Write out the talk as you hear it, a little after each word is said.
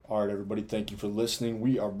All right, everybody, thank you for listening.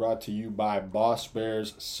 We are brought to you by Boss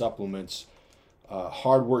Bears Supplements.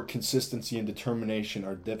 Hard work, consistency, and determination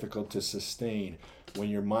are difficult to sustain when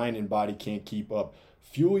your mind and body can't keep up.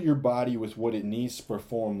 Fuel your body with what it needs to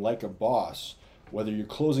perform like a boss. Whether you're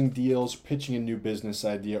closing deals, pitching a new business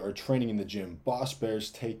idea, or training in the gym, Boss Bears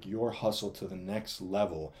take your hustle to the next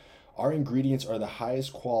level. Our ingredients are the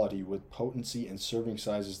highest quality with potency and serving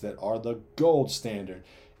sizes that are the gold standard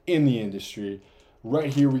in the industry.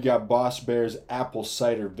 Right here we got Boss Bears apple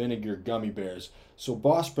cider vinegar gummy bears. So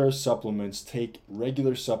Boss Bears supplements take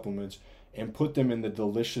regular supplements and put them in the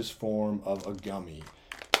delicious form of a gummy.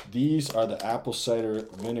 These are the apple cider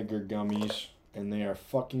vinegar gummies and they are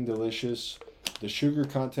fucking delicious. The sugar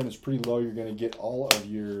content is pretty low. You're going to get all of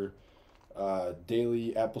your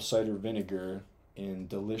daily apple cider vinegar in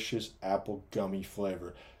delicious apple gummy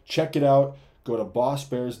flavor. Check it out. Go to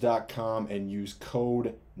bossbears.com and use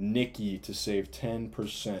code Nicky to save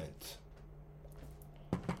 10%.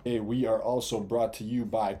 Hey, we are also brought to you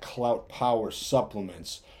by Clout Power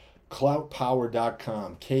Supplements.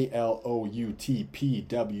 Cloutpower.com, Kloutpwr.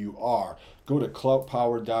 Go to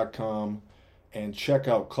cloutpower.com and check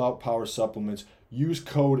out Clout Power Supplements. Use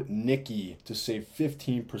code Nicky to save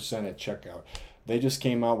 15% at checkout. They just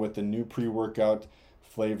came out with the new pre-workout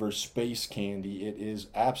flavor Space Candy. It is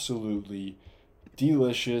absolutely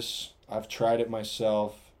delicious. I've tried it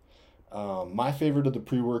myself. My favorite of the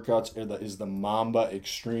pre-workouts is the Mamba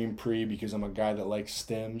Extreme Pre because I'm a guy that likes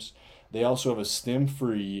stims. They also have a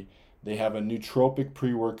stim-free. They have a nootropic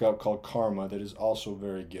pre-workout called Karma that is also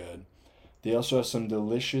very good. They also have some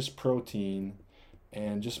delicious protein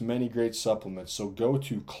and just many great supplements. So go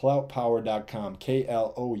to cloutpower.com,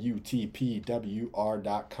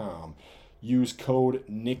 Kloutpwr.com. Use code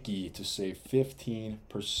Nicky to save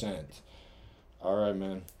 15%. All right,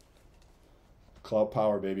 man. Clout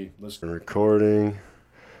Power, baby. Let's go. Recording.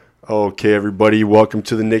 Okay, everybody. Welcome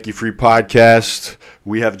to the Nicky Free Podcast.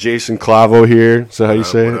 We have Jason Clavo here. Is that how you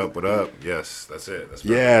say it? What up? Yes, that's it. That's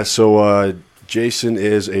yeah, so Jason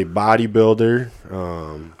is a bodybuilder.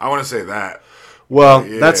 I want to say that. Well,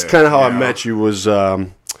 that's kind of how I met you was I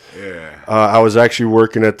was actually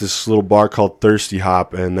working at this little bar called Thirsty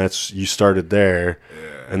Hop, and you started there. Yeah.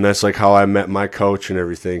 And that's like how I met my coach and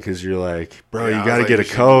everything, because you're like, bro, you got to get a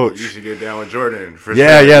coach. You should get down with Jordan.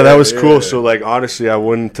 Yeah, that was cool. So, like, honestly, I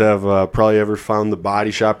wouldn't have probably ever found the body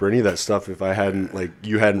shop or any of that stuff if I hadn't, like,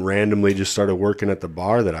 you hadn't randomly just started working at the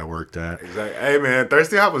bar that I worked at. Exactly. Hey, man,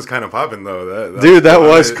 Thirsty Hop was kind of popping, though. That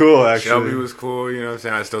was cool, actually. Shelby was cool, you know what I'm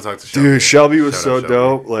saying? I still talk to Shelby. Dude, Shelby was so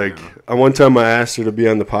dope. Like, one time I asked her to be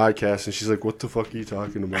on the podcast, and she's like, what the fuck are you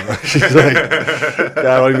talking about? She's like, I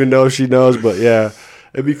don't even know if she knows, but yeah.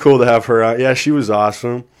 It'd be cool to have her out. Yeah, she was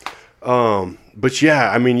awesome. But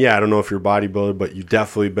yeah, I mean, I don't know if you're a bodybuilder, but you've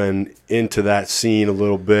definitely been into that scene a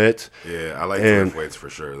little bit. Yeah, I like to lift weights for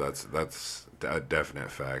sure. That's a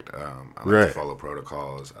definite fact. I like to follow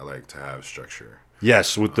protocols. I like to have structure.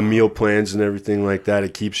 Yes, with the meal plans and everything like that,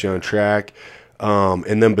 it keeps you on track.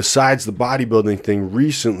 And then besides the bodybuilding thing,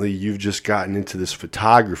 recently you've just gotten into this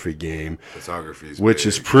photography game. Which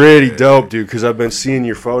is pretty dope, dude, because I've been seeing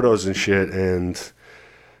your photos and shit, and...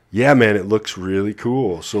 yeah, man, it looks really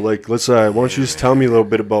cool. So, like, let's. Why don't you just tell me a little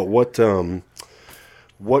bit about what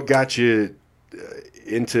got you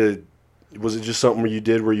into? Was it just something you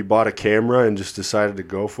did where you bought a camera and just decided to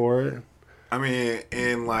go for it? I mean,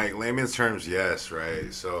 in like layman's terms, yes,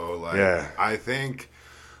 right. So, like, I think,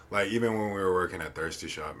 like, even when we were working at Thirsty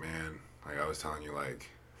Shop, man, like I was telling you, like,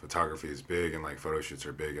 photography is big and like photo shoots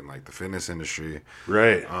are big in like the fitness industry,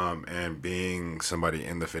 right? And being somebody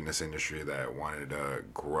in the fitness industry that wanted to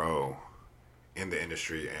grow in the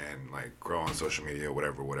industry and like grow on social media,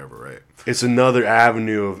 whatever, right? It's another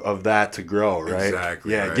avenue of that to grow, right?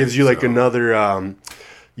 Exactly. Yeah, it gives you like another,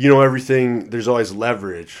 everything. There's always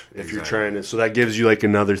leverage if you're trying to. So that gives you like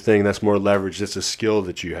another thing that's more leverage. That's a skill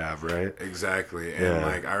that you have, right? Exactly. And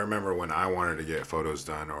like I remember when I wanted to get photos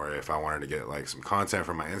done, or if I wanted to get like some content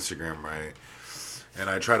from my Instagram, right? And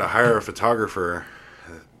I tried to hire a photographer.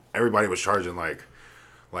 Everybody was charging like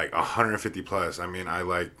 150 plus. I mean,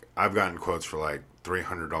 I've gotten quotes for like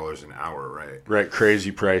 $300 an hour, right? Right,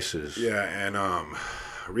 crazy prices. Yeah, and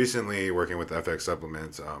recently working with FX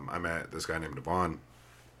Supplements, I met this guy named Devon.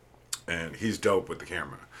 And he's dope with the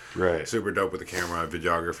camera. Right. Super dope with the camera,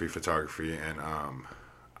 videography, photography. And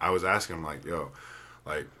I was asking him, like, yo,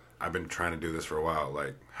 like, I've been trying to do this for a while.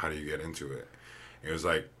 Like, how do you get into it? It was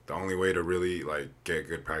like, the only way to really, like, get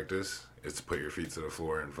good practice is to put your feet to the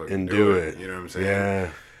floor and fucking do it. You know what I'm saying? Yeah.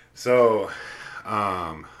 So,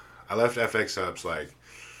 I left FX Subs, like,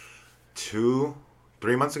 3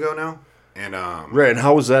 months ago now. And right. And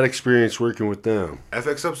how was that experience working with them?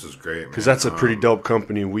 FX Subs was great, man. Because that's a pretty dope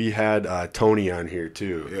company. We had Tony on here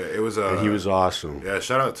too. Yeah, it was. And he was awesome. Yeah,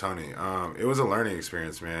 shout out Tony. It was a learning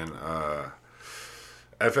experience, man.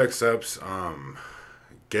 FX Subs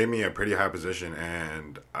gave me a pretty high position,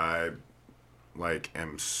 and I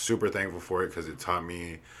am super thankful for it because it taught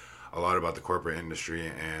me a lot about the corporate industry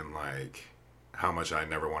and like how much I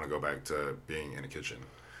never want to go back to being in a kitchen.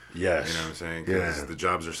 Yes. You know what I'm saying? Because the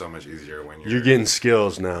jobs are so much easier when you're getting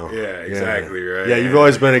skills now. Yeah, exactly, right? Yeah, you've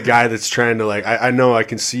always been a guy that's trying to, like, I know I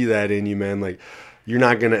can see that in you, man. Like, you're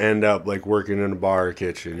not going to end up, like, working in a bar or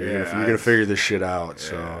kitchen. You're going to figure this shit out. Yeah,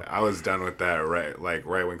 so I was done with that right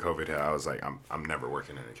when COVID hit. I was like, I'm never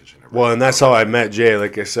working in a kitchen ever. Well, and that's how I met Jay.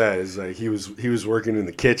 Like I said, is like he was working in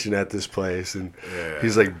the kitchen at this place, and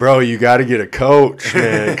he's like, bro, you got to get a coach,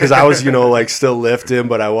 man, because I was like still lifting,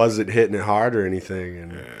 but I wasn't hitting it hard or anything.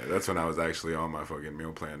 And that's when I was actually on my fucking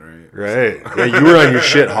meal plan, right? Right. So. Yeah, you were on your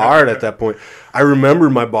shit hard at that point. I remember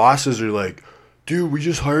my bosses are like, dude, we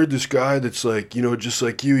just hired this guy that's like, just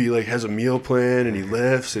like you. He like has a meal plan and he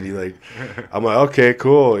lifts and he like. I'm like, okay,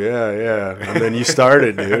 cool, yeah. And then you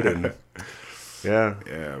started, dude, and yeah.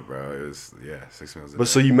 Yeah, bro. It was 6 meals a day. But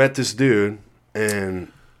so you met this dude,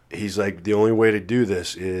 and he's like, the only way to do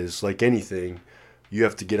this is like anything, you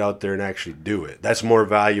have to get out there and actually do it. That's more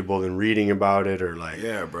valuable than reading about it or like.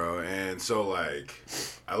 Yeah, bro. And so like,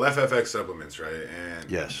 I left FX Supplements, right? And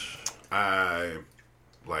yes, I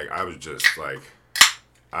was just like,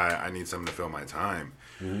 I need something to fill my time.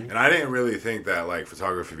 Mm-hmm. And I didn't really think that like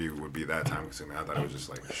photography would be that time consuming. I thought it was just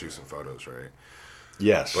like shoot some photos, right?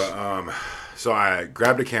 Yes. But so I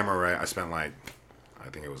grabbed a camera, right? I spent I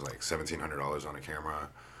think it was like $1,700 on a camera.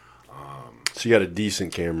 So you got a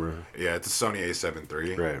decent camera. Yeah, it's a Sony A7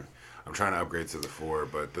 III. Right. I'm trying to upgrade to the 4,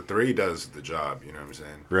 but the 3 does the job, you know what I'm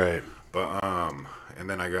saying? Right. But and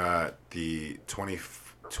then I got the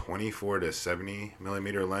 24 to 70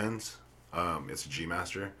 millimeter lens. It's a G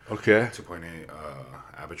Master. Okay. 2.8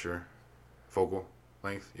 aperture, focal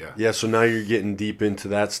length. Yeah. Yeah. So now you're getting deep into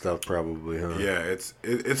that stuff, probably, huh? Yeah. It's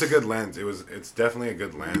a good lens. It's definitely a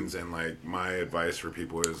good lens, and like my advice for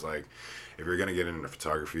people is like, if you're gonna get into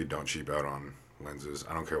photography, don't cheap out on lenses.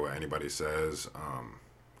 I don't care what anybody says.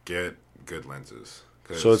 Get good lenses.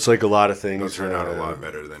 So it's like a lot of things. They'll turn out a lot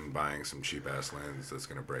better than buying some cheap ass lens that's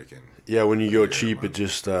gonna break in. Yeah, when you go cheap, it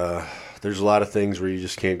just there's a lot of things where you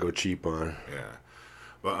just can't go cheap on. Yeah,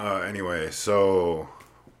 but anyway, so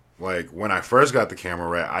like when I first got the camera,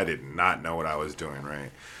 right, I did not know what I was doing,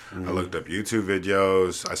 right. Mm-hmm. I looked up YouTube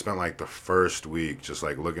videos. I spent like the first week just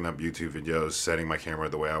like looking up YouTube videos, setting my camera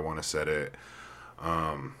the way I want to set it.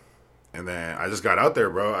 And then I just got out there,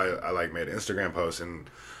 bro. I like made Instagram posts and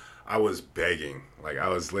I was begging, like I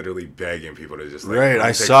was literally begging people to just like, right.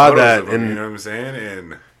 I saw that, and you know what I'm saying,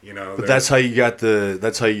 and but that's how you got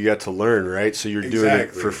to learn, right? So you're doing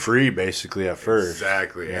it for free, basically at first.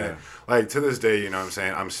 Exactly, yeah. And like to this day, you know what I'm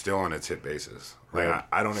saying, I'm still on a tip basis. Like right.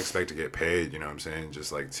 I don't expect to get paid, you know what I'm saying.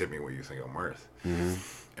 Just like tip me what you think I'm worth.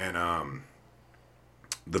 Mm-hmm. And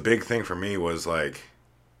the big thing for me was like,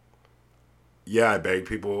 I begged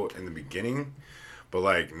people in the beginning. But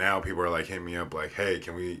like now, people are like hitting me up, like, "Hey,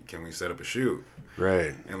 can we set up a shoot?"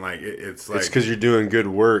 Right. And like it's like it's because you're doing good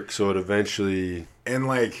work, so it eventually. And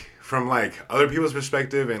like from like other people's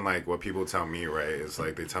perspective, and like what people tell me, right, is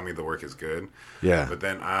like they tell me the work is good. Yeah. But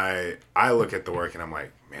then I look at the work and I'm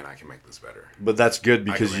like, man, I can make this better. But that's good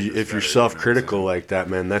because if you're self-critical like that,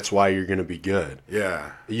 man, that's why you're gonna be good.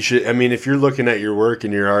 Yeah. You should. I mean, if you're looking at your work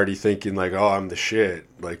and you're already thinking like, oh, I'm the shit,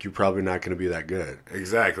 like you're probably not gonna be that good.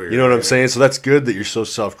 Exactly. You know what I'm saying? So that's good that you're so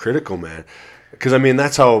self-critical, man. Because I mean,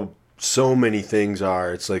 that's how so many things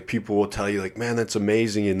are. It's like people will tell you like, man, that's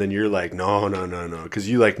amazing, and then you're like, no, because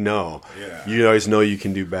you like no. Yeah. You always know you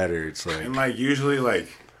can do better. It's like and like usually like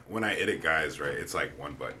when I edit guys, right, it's like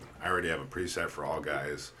one button. I already have a preset for all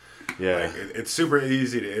guys. Yeah. Like it's super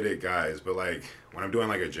easy to edit guys, but like when I'm doing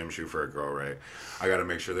like a gym shoot for a girl, right, I gotta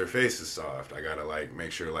make sure their face is soft. I gotta like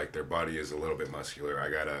make sure like their body is a little bit muscular. I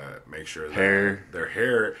gotta make sure that their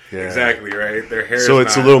hair exactly right. Their hair. So is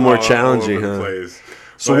it's not a little more all challenging, over the huh? place.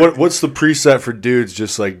 So what's the preset for dudes?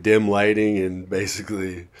 Just like dim lighting and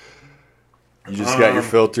basically you just got your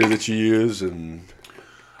filter that you use and.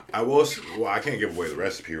 I can't give away the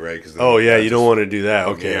recipe, right? Cause you don't want to do that.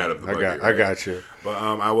 Okay, I got you. But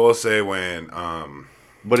I will say when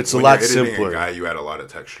but it's a lot you're simpler. A guy, you add a lot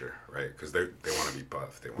of texture, right? Because they want to be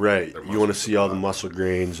buff. You want to see all the muscle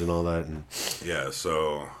grains and all that. And yeah,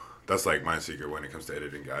 so that's like my secret when it comes to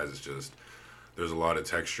editing guys. It's just there's a lot of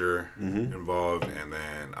texture involved, and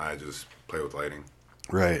then I just play with lighting.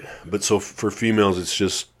 Right. But so for females,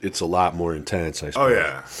 it's a lot more intense, I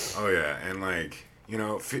suppose. Oh yeah, and like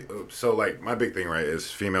so like my big thing right is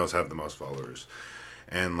females have the most followers,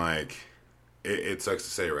 and like it sucks to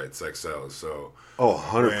say, right? Sex sells. So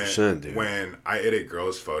 100%, dude. When I edit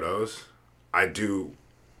girls' photos, I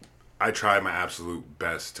try my absolute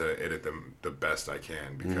best to edit them the best I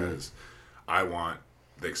can because I want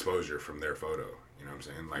the exposure from their photo. You know what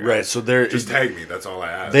I'm saying? Like, right. So they're just tag me. That's all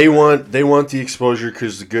I ask. They want the exposure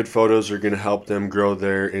because the good photos are going to help them grow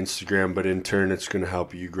their Instagram, but in turn, it's going to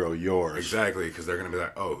help you grow yours. Exactly, because they're going to be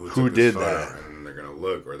like, oh, who did that? And they're going to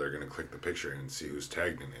look, or they're going to click the picture and see who's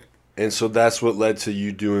tagged in it. And so that's what led to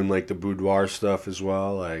you doing like the boudoir stuff as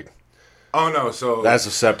well. Like, oh no, so that's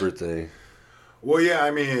a separate thing. Well, yeah,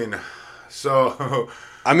 I mean, so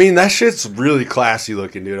I mean that shit's really classy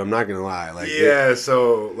looking, dude. I'm not gonna lie. Like, yeah,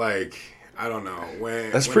 so like. I don't know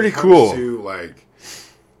that's when pretty it comes cool. To like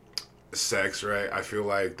sex, right? I feel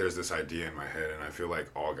like there's this idea in my head, and I feel like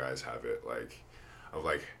all guys have it, like of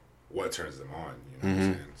like what turns them on. You know what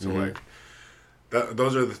I'm saying? So like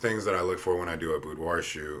those are the things that I look for when I do a boudoir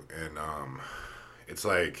shoot, and it's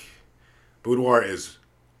like boudoir is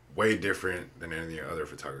way different than any other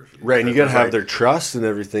photography. Right, and you gotta have their trust and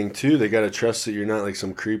everything too. They gotta trust that you're not like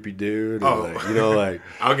some creepy dude. Or like, like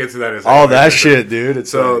I'll get to that. As all that shit, dude.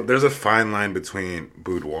 It's so like, there's a fine line between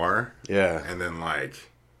boudoir, and then like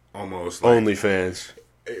almost like, OnlyFans,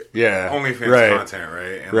 OnlyFans content,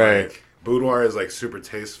 right? And right. Like, boudoir is like super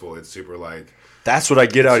tasteful. It's super like that's what I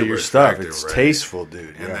get out of your stuff. It's tasteful,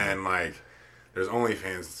 dude. And then like there's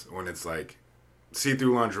OnlyFans when it's like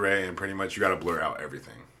see-through lingerie, and pretty much you gotta blur out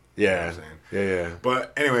everything. Yeah. You know what I'm saying? Yeah.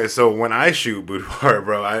 But anyway, so when I shoot boudoir,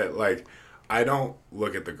 bro, I don't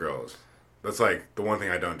look at the girls. That's like the one thing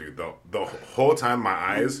I don't do. The whole time my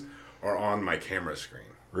eyes are on my camera screen.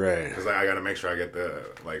 Right. Because I got to make sure I get the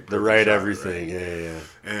like the right shot, everything. Right? Yeah.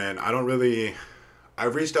 And I don't really.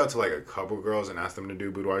 I've reached out to like a couple girls and asked them to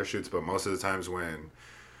do boudoir shoots, but most of the times when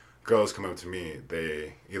girls come up to me,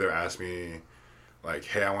 they either ask me like,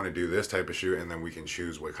 hey, I want to do this type of shoot, and then we can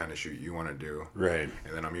choose what kind of shoot you want to do. Right.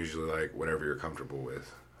 And then I'm usually like, whatever you're comfortable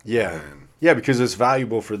with. Yeah. Yeah, because it's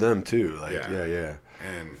valuable for them too. Like, yeah.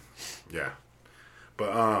 And yeah.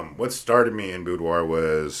 But what started me in boudoir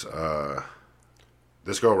was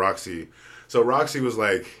this girl Roxy. So Roxy was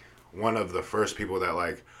like one of the first people that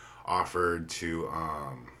like offered to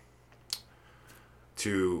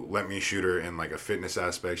let me shoot her in like a fitness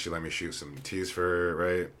aspect. She let me shoot some tees for her,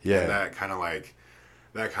 right? Yeah. And that kind of like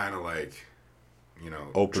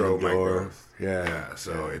open drove the my door. growth. Yeah.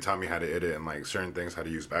 So it taught me how to edit and like certain things, how to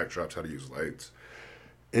use backdrops, how to use lights.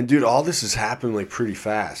 And dude, all this has happened like pretty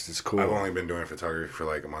fast. It's cool. I've only been doing photography for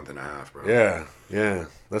like a month and a half, bro. Yeah.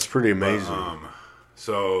 That's pretty amazing. But,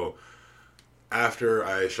 so after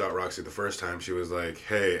I shot Roxy the first time, she was like,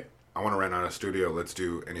 "Hey, I want to rent out a studio. Let's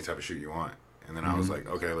do any type of shoot you want." And then I was like,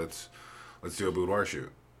 "Okay, let's do a boudoir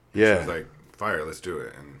shoot." And she was like, "Fire, let's do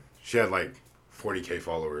it." And she had like 40K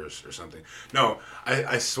followers or something. No,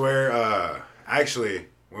 I swear. Actually,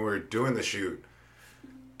 when we were doing the shoot,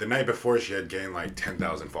 the night before she had gained like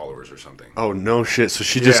 10,000 followers or something. Oh no shit! So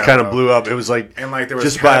she just kind of blew up. It was like, and like there was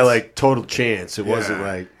just by like total chance. It wasn't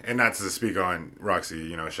like. And not to speak on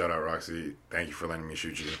Roxy, shout out Roxy. Thank you for letting me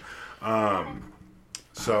shoot you.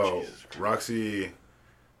 So Roxy.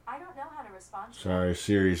 I don't know how to respond. Sorry,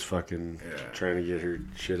 Siri's fucking trying to get her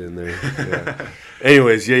shit in there. Yeah.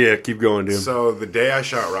 Anyways, keep going, dude. So the day I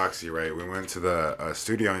shot Roxy, right, we went to the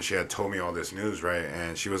studio and she had told me all this news, right,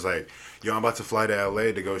 and she was like, "Yo, I'm about to fly to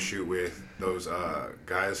LA to go shoot with those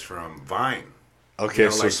guys from Vine." Okay,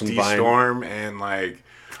 so like some D-Storm Vine. Storm and like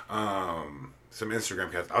some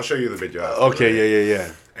Instagram cats. I'll show you the video. After, okay,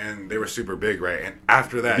 yeah. And they were super big, right? And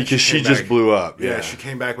after that, because she just blew up. Yeah, she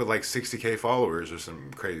came back with like 60K followers or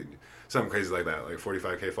something crazy like that, like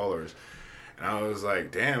 45K followers. And I was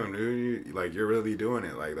like, damn, dude, you're really doing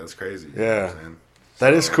it. Like, that's crazy. Yeah. You know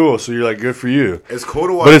that is cool. So you're like, good for you. It's cool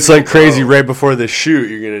to watch. But it's like crazy right before the shoot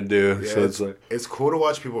you're going to do. Yeah, so it's like. It's cool to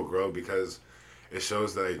watch people grow because it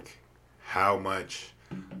shows like how much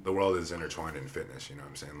the world is intertwined in fitness. You know what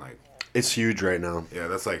I'm saying? Like, it's huge right now. Yeah,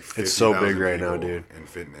 that's like 50, it's so big right now, dude. In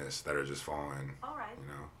fitness that are just following. All right.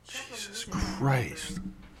 Jesus Christ.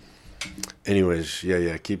 Anyways,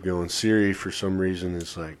 keep going. Siri, for some reason,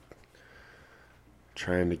 is like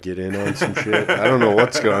trying to get in on some shit. I don't know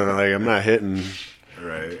what's going on. Like, I'm not hitting.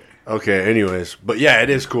 Right. Okay, anyways. But yeah, it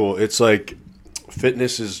is cool. It's like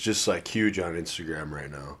fitness is just like huge on Instagram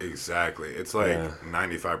right now. Exactly. It's like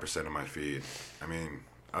 95% of my feed. I mean,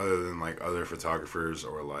 other than like other photographers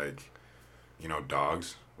or like,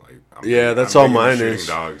 dogs. Like, that's all mine is.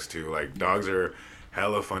 Dogs too. Like, dogs are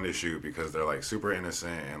hella fun to shoot because they're like super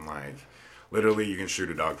innocent and like literally you can shoot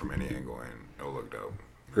a dog from any angle and it'll look dope.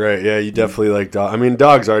 Right, yeah, you definitely like dogs. I mean,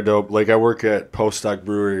 dogs are dope. Like, I work at Postdoc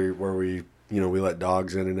Brewery where we let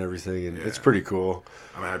dogs in and everything, and it's pretty cool.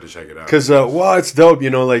 I'm going to have to check it out. Because, well, it's dope,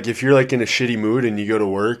 like, if you're, like, in a shitty mood and you go to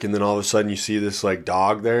work and then all of a sudden you see this, like,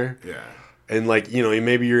 dog there. Yeah. And, like,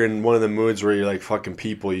 maybe you're in one of the moods where you're like, fucking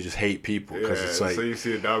people, you just hate people. Because it's like, so you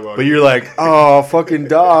see a dog walking. But you're like, oh, fucking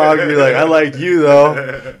dog. You're like, I like you, though.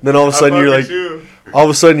 And then all of a sudden you're like, all of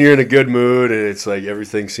a sudden you're in a good mood and it's like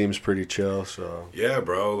everything seems pretty chill, so. Yeah,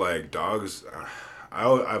 bro, like, dogs,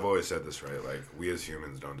 I've always said this, right? Like, we as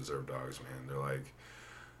humans don't deserve dogs, man.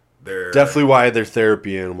 They're definitely why they're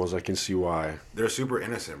therapy animals. I can see why. They're super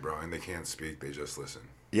innocent, bro, and they can't speak. They just listen.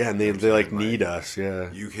 Yeah, and they like need us.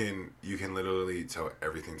 Yeah. You can literally tell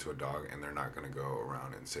everything to a dog, and they're not gonna go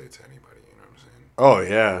around and say it to anybody. You know what I'm saying? Oh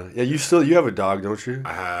yeah, yeah. You have a dog, don't you?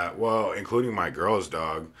 I have, well, including my girl's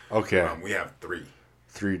dog. Okay. We have three.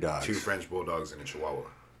 3 dogs. 2 French bulldogs and a Chihuahua.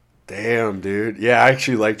 Damn, dude. Yeah, I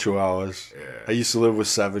actually like Chihuahuas. Yeah. I used to live with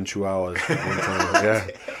 7 Chihuahuas one time. Yeah.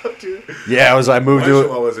 Damn, dude. Yeah, I moved in. One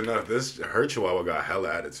Chihuahua's enough. Her Chihuahua got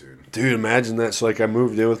hella attitude. Dude, imagine that. So, like, I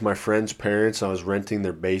moved in with my friend's parents. I was renting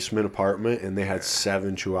their basement apartment, and they had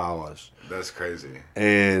 7 Chihuahuas. That's crazy.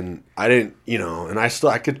 And I didn't, and I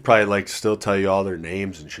could probably, like, still tell you all their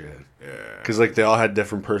names and shit. Yeah. Because, like, they all had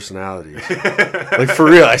different personalities. Like, for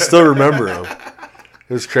real, I still remember them.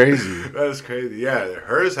 It was crazy. That's crazy. Yeah,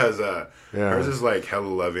 hers is like hella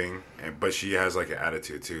loving, but she has like an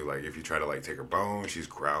attitude too. Like if you try to like take her bone, she's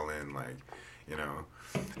growling, like,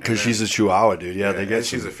 Because she's a Chihuahua, dude. Yeah, they get. And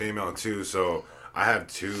she's a female too. So I have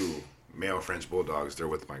 2 male French bulldogs. They're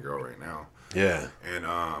with my girl right now. Yeah. And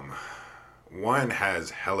one has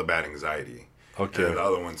hella bad anxiety. Okay. And the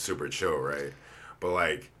other one's super chill, right?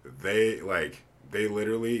 But they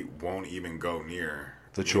literally won't even go near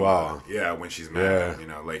the Chihuahua. Yeah, when she's mad,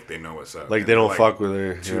 like they know what's up. Like they don't fuck with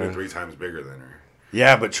her. 2 to 3 times bigger than her.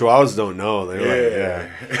 Yeah, but Chihuahuas don't know.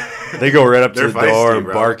 They're they go right up to the door and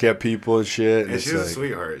bark at people and shit. And she's a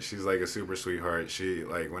sweetheart. She's like a super sweetheart. She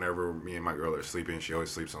whenever me and my girl are sleeping, she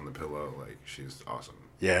always sleeps on the pillow. Like she's awesome.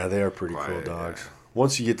 Yeah, they are pretty cool dogs. Yeah.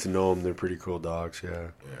 Once you get to know them, they're pretty cool dogs. Yeah.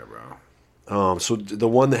 Yeah, bro. So the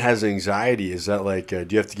one that has anxiety, is that like, do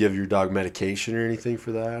you have to give your dog medication or anything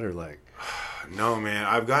for that, or like? No, man.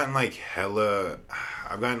 I've gotten like hella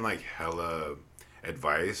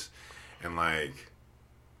advice, and like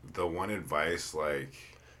the one advice, like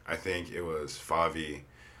I think it was Favi,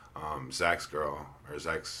 Zach's girl or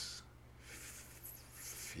Zach's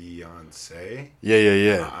fiance.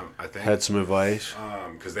 Yeah. I think had some advice.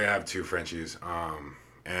 Because they have 2 Frenchies.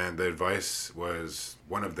 And the advice was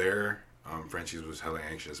one of their Frenchies was hella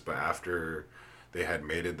anxious, but after they had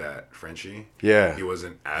mated that Frenchie, he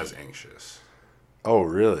wasn't as anxious. Oh,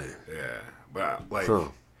 really? Yeah, but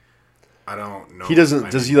I don't know. He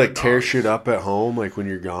doesn't. Does he like tear shit up at home, like when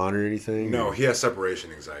you're gone or anything? No, he has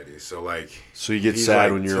separation anxiety. So like, so you get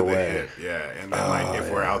sad when you're away. Yeah, and then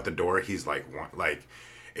if we're out the door, he's like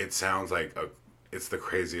it sounds like it's the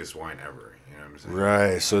craziest whine ever. You know what I'm saying?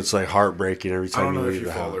 Right. So it's like heartbreaking every time you leave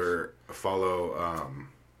the house. I don't know if you follow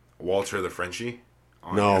Walter the Frenchie.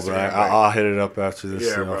 No, but I'll hit it up after this.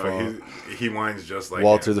 Yeah, bro. He whines just like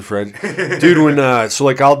Walter the French. Dude, when so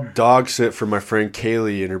like I'll dog sit for my friend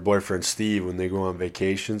Kaylee and her boyfriend Steve when they go on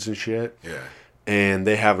vacations and shit. Yeah. And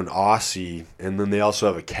they have an Aussie, and then they also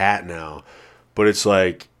have a cat now. But it's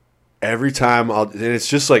like every time and it's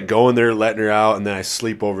just like going there, letting her out, and then I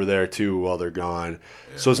sleep over there too while they're gone.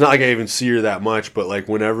 Yeah. So it's not like I even see her that much, but like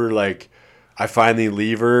whenever like I finally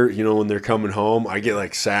leave her, when they're coming home, I get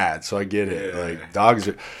like sad. So I get it. Yeah. Like dogs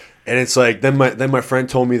are, and it's like then my friend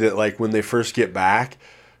told me that like when they first get back,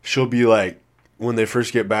 she'll be like, when they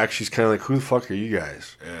first get back, she's kind of like, who the fuck are you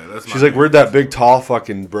guys? Yeah, she's like, where'd that big tall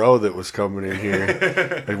fucking bro that was coming in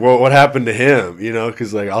here? Like, what happened to him?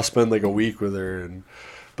 Because like I'll spend like a week with her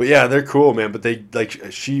but yeah, they're cool, man. But they like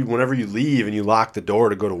whenever you leave and you lock the door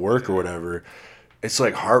to go to work or whatever. It's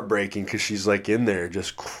like heartbreaking because she's like in there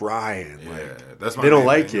just crying. Yeah, like, that's my they don't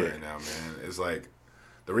like it right now, man. It's like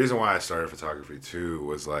the reason why I started photography too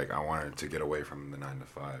was like I wanted to get away from the 9 to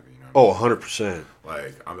 5. Oh, 100%.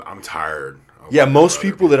 Like I'm tired. Yeah, most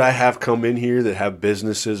people that I have come in here that have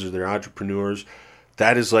businesses or they're entrepreneurs,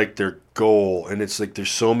 that is like their goal, and it's like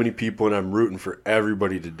there's so many people, and I'm rooting for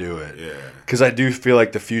everybody to do it. Yeah, because I do feel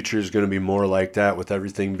like the future is going to be more like that with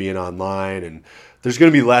everything being online and. There's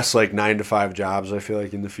going to be less like 9 to 5 jobs, I feel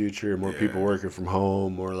like, in the future. More people working from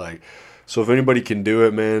home, or like. So if anybody can do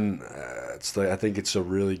it, man, I think it's a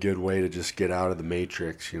really good way to just get out of the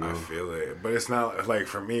matrix. I feel it, but it's not like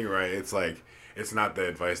for me, right? It's like it's not the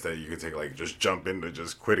advice that you could take, like, just jump into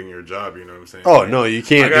just quitting your job, you know what I'm saying? Oh, like, no, you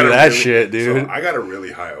can't do that shit, dude. So I got a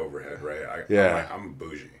really high overhead, right? I'm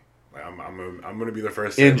bougie. Like, I'm going to be the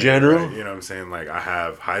first to in admit, general? right? You know what I'm saying? Like, I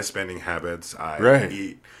have high spending habits. I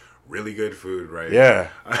eat really good food, right? Yeah.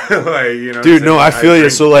 Like, you know, dude, no, I feel you.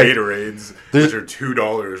 So like, Gatorades, which are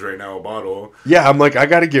 $2 right now a bottle. Yeah, I'm like, I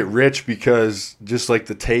got to get rich because just like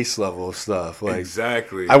the taste level of stuff. Like,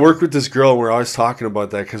 exactly. I work with this girl and we're always talking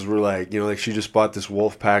about that because we're like, you know, like she just bought this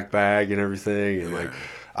Wolfpack bag and everything, and like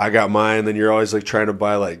I got mine. Then you're always like trying to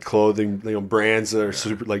buy like clothing, you know, brands that are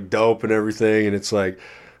super like dope and everything, and it's like,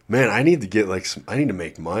 man, I need to get like I need to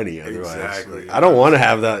make money. Otherwise, exactly. Like, I don't want to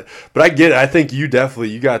have that. But I get it. I think you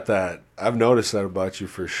got that. I've noticed that about you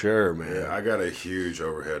for sure, man. Yeah, I got a huge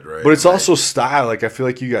overhead, right? But it's also style. Like I feel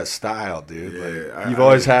like you got style, dude. Yeah, like, you've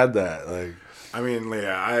always had that. Like, I mean,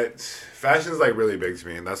 yeah, fashion's like really big to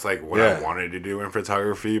me, and that's like what I wanted to do in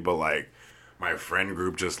photography. But like, my friend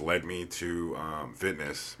group just led me to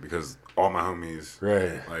fitness because all my homies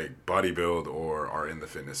like bodybuild or are in the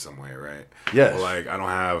fitness some way, right? Yes. But like,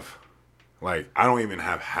 I don't even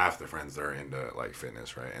have half the friends that are into like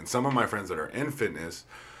fitness, right? And some of my friends that are in fitness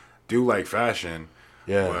do like fashion.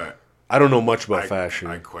 Yeah. But I don't know much about fashion.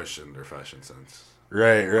 I question their fashion sense.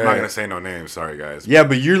 Right. I'm not gonna say no names, sorry guys. Yeah,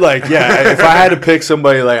 but you're like, if I had to pick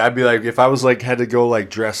somebody, like I'd be like, if I was like had to go like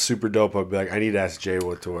dress super dope, I'd be like, I need to ask Jay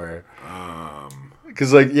what to wear.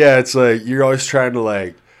 Because like, it's like you're always trying to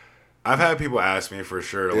like. I've had people ask me for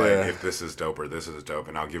sure, like if this is dope or this is dope,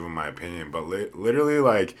 and I'll give them my opinion. But literally,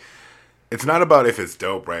 like, it's not about if it's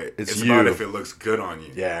dope, right? It's about if it looks good on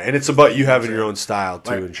you. Yeah, and it's about you having your own style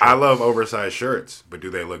too. Like, and I love oversized shirts, but do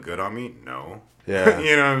they look good on me? No. Yeah.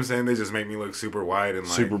 You know what I'm saying? They just make me look super wide and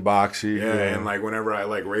like super boxy. Yeah, and like whenever I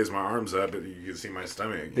like raise my arms up, you can see my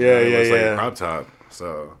stomach. It looks like a crop top.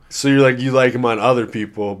 So you're like, you like them on other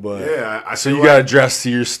people, but so you gotta dress to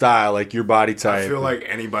your style, like your body type. I feel like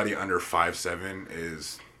anybody under 5'7"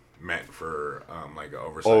 is meant for like an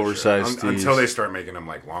oversized shirt. Until they start making them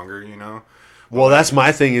like longer, you know. Well, that's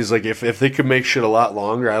my thing is like if they could make shit a lot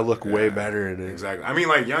longer, I look way better in it. Exactly. I mean,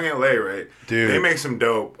 like Young LA, right? Dude, they make some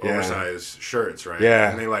dope oversized shirts, right?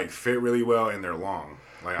 Yeah, and they like fit really well and they're long.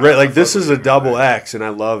 Like, like this is a double X, and I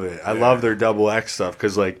love it. I love their double X stuff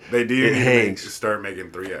because like they do it hangs. Start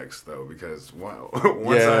making 3X though, because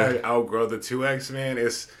once I outgrow the 2X, man,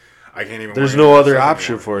 I can't even. There's no other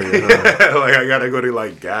option for you. Huh? Like I gotta go to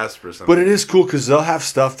like Gasp or something. But it is cool because they'll have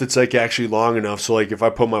stuff that's like actually long enough. So like if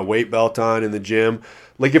I put my weight belt on in the gym,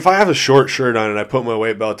 like if I have a short shirt on and I put my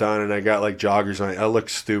weight belt on and I got like joggers on, I look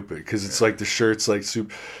stupid because it's like the shirt's like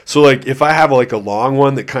super. So like if I have like a long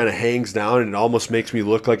one that kind of hangs down and it almost makes me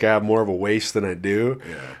look like I have more of a waist than I do.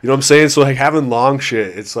 Yeah. You know what I'm saying? So like having long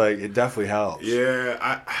shit, it's like it definitely helps.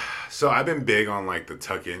 Yeah. So I've been big on like the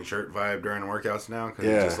tuck in shirt vibe during workouts now because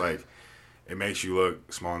it's just like it makes you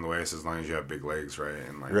look small in the waist as long as you have big legs, right?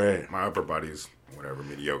 And like my upper body's whatever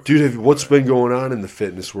mediocre. Dude, what's been going on in the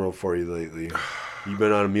fitness world for you lately? You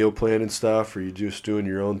been on a meal plan and stuff, or you just doing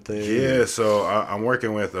your own thing? Yeah, so I'm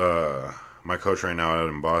working with my coach right now out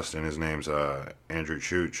in Boston. His name's Andrew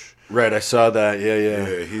Chooch. Right, I saw that.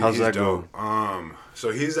 Yeah. How's that dope. going?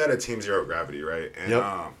 So he's at a Team Zero Gravity, right? And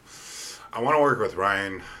I want to work with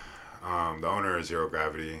Ryan, the owner of Zero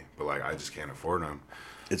Gravity, but like I just can't afford him.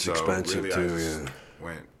 It's expensive really, too. I just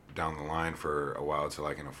went down the line for a while till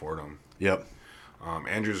I can afford him. Yep.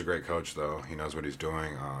 Andrew's a great coach, though. He knows what he's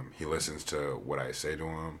doing. He listens to what I say to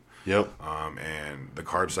him. Yep. And the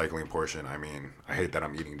carb cycling portion, I mean, I hate that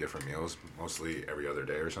I'm eating different meals, mostly every other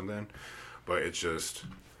day or something. But it's just,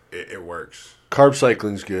 it works. Carb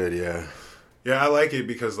cycling's good, yeah. Yeah, I like it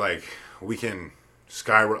because, like, we can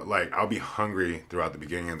skyrocket. Like, I'll be hungry throughout the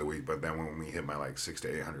beginning of the week, but then when we hit my, like,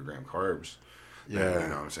 600 to 800 gram carbs, then, you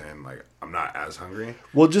know what I'm saying? Like, I'm not as hungry.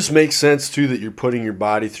 Well, it just makes sense, too, that you're putting your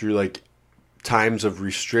body through, like, times of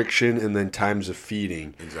restriction and then times of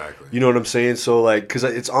feeding. Exactly. You know what I'm saying? So like, because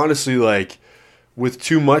it's honestly like with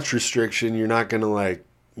too much restriction, you're not going to like,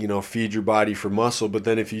 you know, feed your body for muscle. But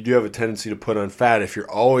then if you do have a tendency to put on fat, if you're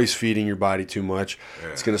always feeding your body too much,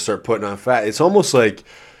 it's going to start putting on fat. It's almost like,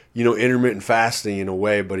 you know, intermittent fasting in a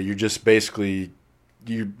way, but you're just basically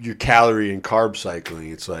you're calorie and carb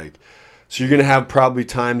cycling. It's like, so you're going to have probably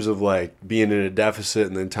times of like being in a deficit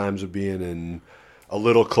and then times of being in a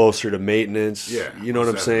little closer to maintenance. Yeah. You know what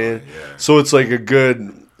I'm saying? Yeah. So it's like a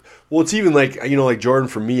good, well, it's even like, you know, like Jordan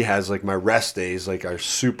for me has like my rest days like are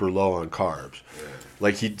super low on carbs. Yeah.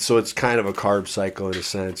 Like so it's kind of a carb cycle in a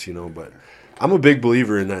sense, you know, but I'm a big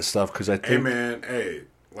believer in that stuff because I think.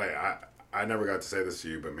 Like I never got to say this to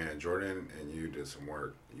you, but man, Jordan and you did some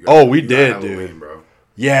work. We did, dude. Lean, bro.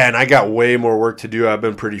 Yeah, and I got way more work to do. I've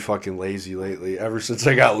been pretty fucking lazy lately, ever since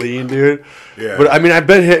I got lean, dude. Yeah. But I mean, I've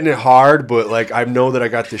been hitting it hard, but like I know that I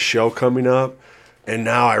got this show coming up, and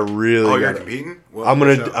now I really. Oh, you're competing? I'm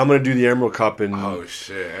gonna do the Emerald Cup and. Oh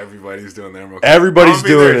shit! Everybody's doing the Emerald Cup. Everybody's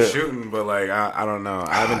doing it. Shooting, but like I don't know.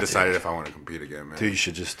 I haven't decided if I want to compete again, man. Dude, you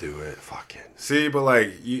should just do it. Fucking. See, but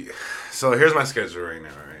like so here's my schedule right now,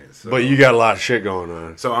 right? So, but you got a lot of shit going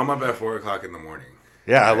on. So I'm up at 4:00 in the morning.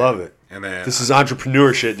 Yeah, right? I love it. And then this is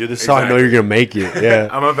entrepreneur shit, dude. This is how I know you're gonna make it. Yeah.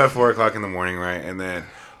 I'm up at 4:00 in the morning, right? And then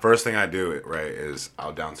first thing I do, right, is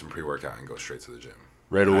I'll down some pre-workout and go straight to the gym.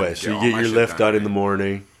 Right away. So you get your lift done in the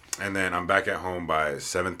morning. And then I'm back at home by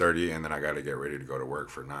 7:30, and then I got to get ready to go to work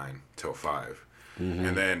for 9 till 5. Mm-hmm.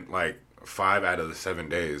 And then like 5 out of the 7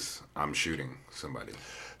 days, I'm shooting somebody.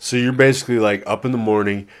 So you're basically like up in the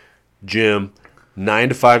morning, gym, 9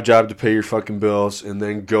 to 5 job to pay your fucking bills, and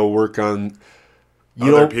then go work on.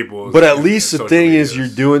 Other people's. But at least the thing medias. is, you're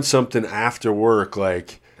doing something after work.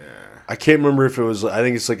 Like, I can't remember if it was. I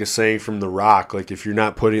think it's like a saying from The Rock. Like, if you're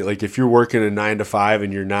not putting, like, if you're working a 9 to 5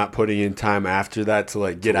 and you're not putting in time after that to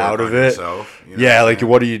like get out of it. Yourself, you know yeah, like,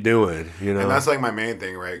 what are you doing? You know, and that's like my main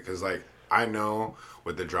thing, right? Because like I know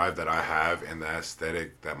with the drive that I have and the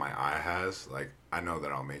aesthetic that my eye has, like I know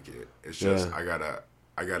that I'll make it. It's just I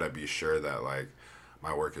gotta be sure that like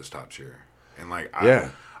my work is top tier, and like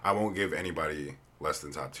I won't give anybody less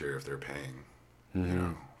than top tier if they're paying. Mm-hmm. You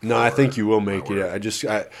know, no, I think you will make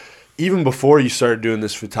it. Even before you started doing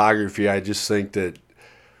this photography, I just think that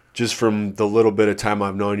just from the little bit of time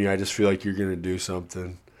I've known you, I just feel like you're gonna do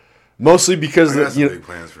something. Mostly because big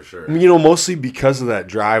plans for sure. Mostly because of that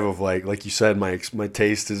drive of like you said, my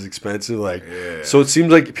taste is expensive. Like, so it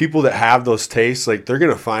seems like people that have those tastes, like they're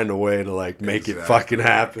gonna find a way to like make it fucking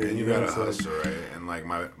happen. And you gotta hustle, right? And like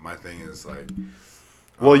my thing is like.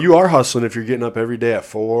 Well, you are hustling if you're getting up every day at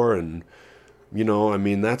 4, and I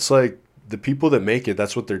mean that's like the people that make it.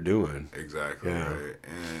 That's what they're doing. Exactly. Yeah. Right.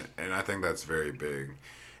 And I think that's very big,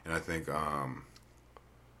 and I think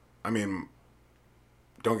I mean,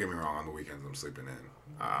 don't get me wrong. On the weekends, I'm sleeping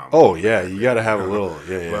in. You got to have a little.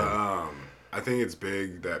 Yeah. But I think it's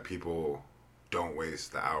big that people don't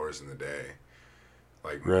waste the hours in the day,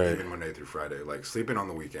 like even Monday through Friday, like sleeping on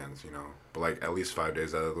the weekends, but like at least 5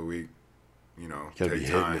 days out of the week. Gotta be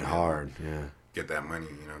hitting it hard, get that money,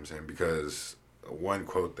 you know what I'm saying? Because one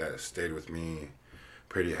quote that stayed with me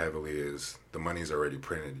pretty heavily is the money's already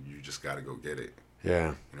printed, you just gotta go get it.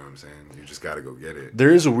 Yeah. You know what I'm saying? You just gotta go get it.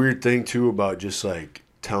 There is a weird thing too about just like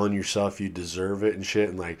telling yourself you deserve it and shit,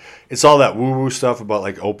 and like it's all that woo-woo stuff about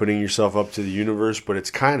like opening yourself up to the universe, but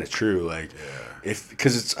it's kind of true. Like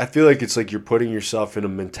because I feel like it's like you're putting yourself in a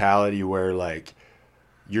mentality where like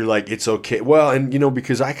you're like, it's okay. Well, and,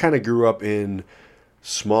 because I kind of grew up in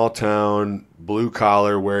small town, blue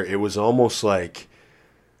collar, where it was almost like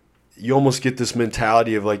you almost get this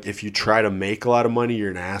mentality of like, if you try to make a lot of money,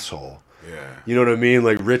 you're an asshole. Yeah. You know what I mean?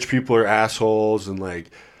 Like rich people are assholes and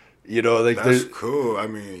like, like that's cool. I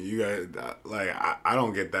mean, you guys, like, I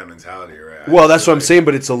don't get that mentality, right? Well, that's what I'm saying,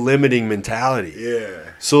 but it's a limiting mentality.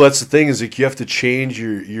 Yeah. So that's the thing is like, you have to change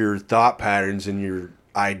your thought patterns and your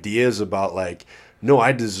ideas about like, no,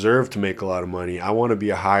 I deserve to make a lot of money. I want to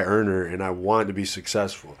be a high earner, and I want to be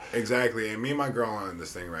successful. Exactly. And me and my girl on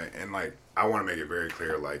this thing, right? And, like, I want to make it very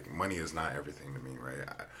clear, like, money is not everything to me, right?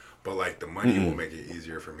 But, like, the money will make it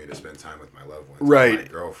easier for me to spend time with my loved ones. Right. My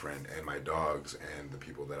girlfriend and my dogs and the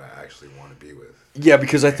people that I actually want to be with. Yeah,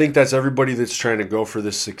 because I think that's everybody that's trying to go for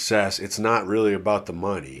this success. It's not really about the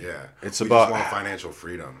money. Yeah. It's we about just want financial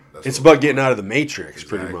freedom. It's about getting out of the matrix,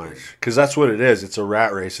 pretty much. Because that's what it is. It's a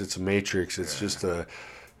rat race. It's a matrix. It's just a,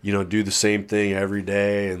 do the same thing every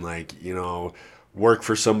day and, like, work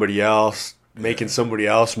for somebody else, making somebody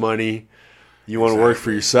else money. You want to work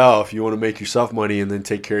for yourself. You want to make yourself money and then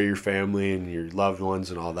take care of your family and your loved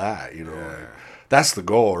ones and all that, Like, that's the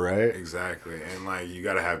goal, right? Exactly. And, like, you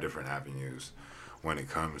got to have different avenues when it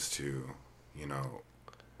comes to,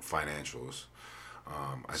 financials.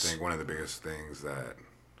 I think one of the biggest things that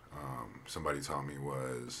somebody taught me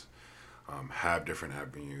was have different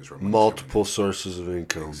avenues. Where multiple sources of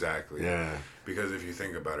income. Exactly. Yeah. Because if you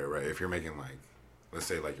think about it, right, if you're making like, let's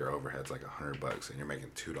say like your overhead's like $100 and you're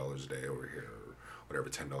making $2 a day over here, or whatever,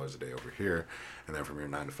 $10 a day over here, and then from your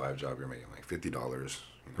 9 to 5 job you're making like $50.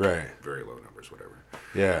 Right. Very low numbers, whatever.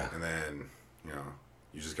 Yeah. And then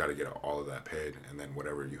you just got to get all of that paid, and then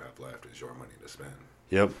whatever you have left is your money to spend.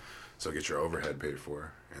 Yep. So get your overhead paid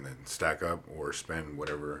for, and then stack up or spend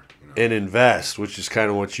whatever. And invest, which is kind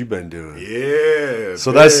of what you've been doing. Yeah.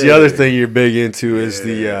 So that's the other thing you're big into is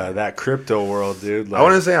the that crypto world, dude. Like, I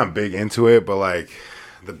wouldn't say I'm big into it, but like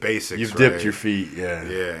the basics. You've dipped your feet, yeah.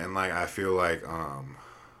 Yeah, and like I feel like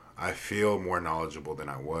I feel more knowledgeable than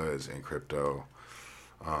I was in crypto.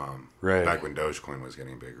 Right. Back when Dogecoin was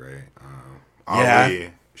getting big, right? Yeah.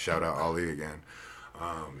 Ali, shout out Ali again.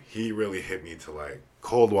 He really hit me to like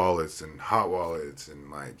cold wallets and hot wallets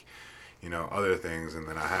and like, you know, other things. And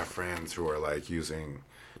then I have friends who are like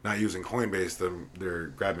not using Coinbase, they're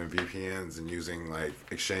grabbing VPNs and using like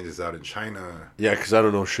exchanges out in China. Yeah, because I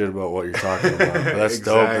don't know shit about what you're talking about. But that's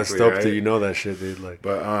Exactly, dope. That's dope right? that you know that shit, dude. Like,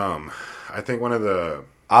 But I think one of the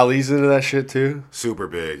Ali's into that shit too. super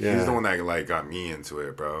big. Yeah. He's the one that like got me into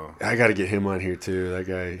it, bro. I got to get him on here too. That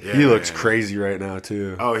guy, Yeah, he looks man. crazy right now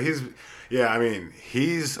too. Oh, he's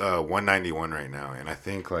 191 right now, and I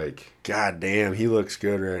think like God damn, he looks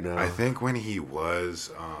good right now. I think when he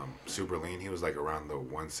was super lean, he was like around the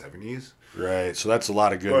 170s. Right, so that's a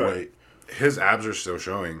lot of good But weight. his abs are still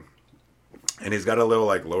showing, and he's got a little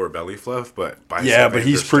like lower belly fluff, but Yeah, but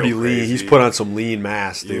he's pretty lean. He's put on some lean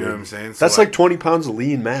mass, dude. You know what I'm saying? So That's like 20 pounds of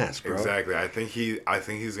lean mass, bro. Exactly. I think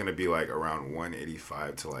he's gonna be like around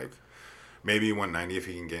 185 to like maybe 190 if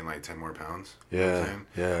he can gain like 10 more pounds. You know what I'm saying?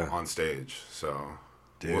 Yeah. On stage, so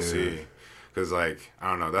Dude. we'll see. Cause like I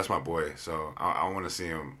don't know, that's my boy. So I want to see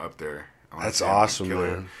him up there. That's awesome,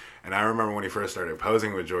 man. And I remember when he first started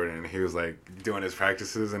posing with Jordan, he was like doing his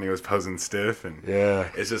practices and he was posing stiff, and Yeah.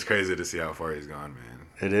 it's just crazy to see how far he's gone, man.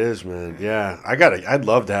 It is, man. Yeah. I'd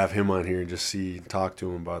love to have him on here and just talk to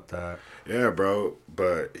him about that. Yeah, bro.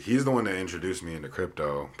 But he's the one that introduced me into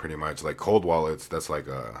crypto, pretty much. Like cold wallets, that's like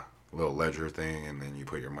a little ledger thing, and then you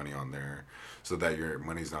put your money on there so that your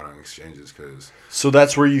money's not on exchanges. So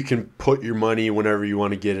that's where you can put your money whenever you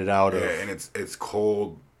want to get it out of. Yeah, and it's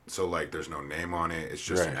cold, so like there's no name on it. It's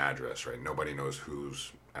just Right. an address, right? Nobody knows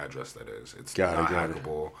whose address that is. It's Got not it.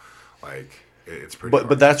 hackable. Like it's pretty. But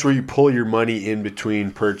hard. that's where you pull your money in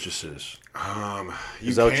between purchases. You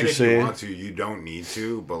Is that what can you're if saying? you want to. You don't need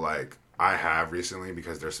to, but like I have recently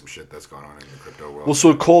because there's some shit that's gone on in the crypto world. Well, so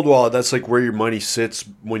a cold wallet, that's like where your money sits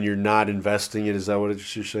when you're not investing it. Is that what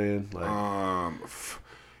you're saying? Like,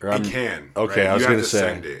 it can. Okay, right? I was You gonna have to say.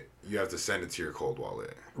 send it. You have to send it to your cold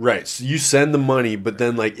wallet. right. So you send the money, but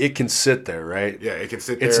then like it can sit there, right? Yeah, it can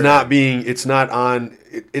sit there.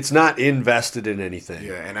 It's not invested in anything.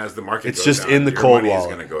 Yeah, and as the market It's goes just down, in the your cold money wallet.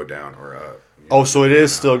 is going to go down or up. Oh, so it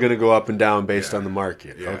is still going to go up and down based on the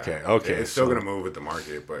market. Yeah. Okay. It's still going to move with the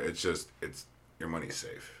market, but it's your money's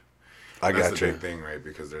safe. I That's got the you. big thing, right?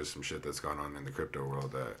 Because there's some shit that's gone on in the crypto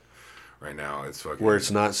world that right now it's fucking Where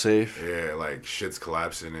it's not safe. Yeah, like shit's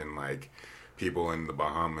collapsing and like people in the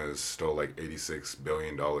Bahamas stole like $86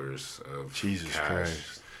 billion of Jesus cash.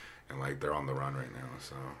 Christ. And like they're on the run right now,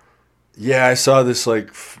 so Yeah, I saw this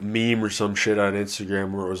like meme or some shit on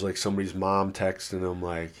Instagram where it was like somebody's mom texting them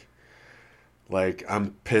like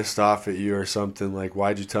I'm pissed off at you or something. Like,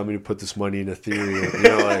 why'd you tell me to put this money in Ethereum? You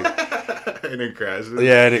know, like. and it crashed.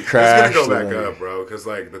 Yeah, and it crashed. It's gonna go back like, up, bro. Because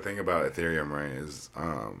like the thing about Ethereum, right, is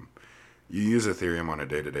you use Ethereum on a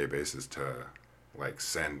day-to-day basis to like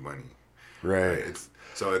send money. Right. It's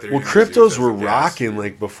so Ethereum. Well, is cryptos used as a were gas. rocking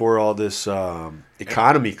like before all this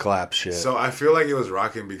economy collapse shit. So I feel like it was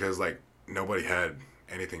rocking because like nobody had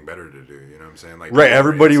anything better to do. You know what I'm saying? Like right,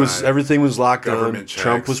 people were inside, everything was locked down. government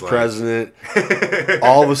Trump was checks, like- president.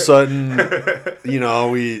 All of a sudden,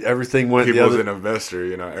 everything went He the was other. an investor.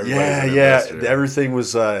 You know, everybody's Yeah, an yeah, investor. everything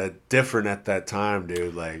was different at that time,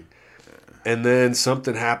 dude. Like, and then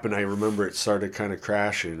something happened. I remember it started kind of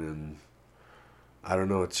crashing, and I don't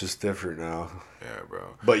know. It's just different now. Yeah, bro.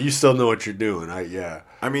 But you still know what you're doing. I I'd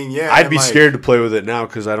and, be like, scared to play with it now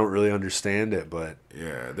because I don't really understand it. But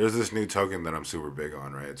Yeah, there's this new token that I'm super big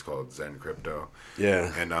on, right? It's called Zen Crypto.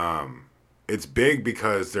 yeah, And it's big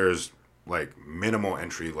because there's like minimal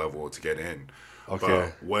entry level to get in. Okay.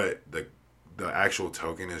 But what the actual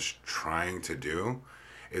token is trying to do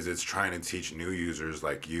is it's trying to teach new users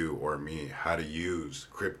like you or me how to use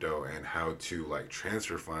crypto and how to like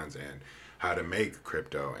transfer funds and how to make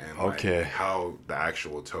crypto and like Okay. how the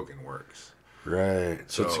actual token works. right.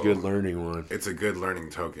 So it's a So- good learning one. It's a good learning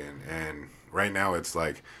token, and right now it's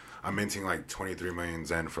like I'm minting like 23 million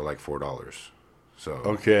Zen for like $4. So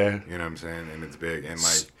Okay. you know what I'm saying, and it's big, and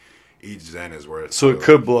like each Zen is worth. So it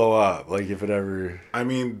could blow up, like if it ever. I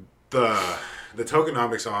mean the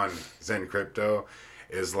tokenomics on Zen Crypto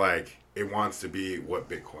is like it wants to be what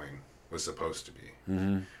Bitcoin was supposed to be,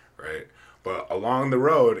 right? But along the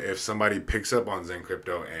road, if somebody picks up on Zen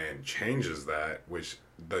Crypto and changes that, which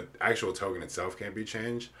the actual token itself can't be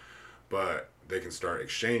changed, but they can start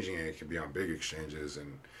exchanging it. It can be on big exchanges,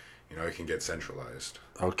 and it can get centralized.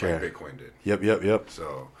 Okay. Like Bitcoin did. Yep.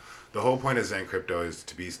 So the whole point of Zen Crypto is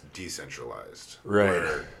to be decentralized. Right.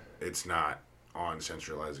 Where it's not on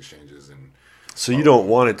centralized exchanges and So you don't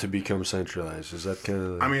want it to become centralized? Is that kind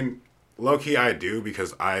of? I mean, low key, I do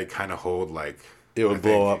because I kind of hold like it would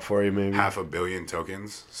blow up for you, maybe 500 million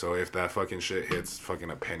tokens. So if that fucking shit hits fucking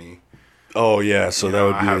a penny, oh yeah, so that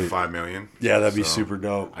would be. I have 5 million. Yeah, that'd be super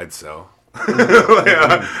dope. I'd sell. like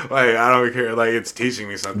I don't care. Like it's teaching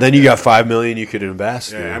me something. Then you got 5 million you could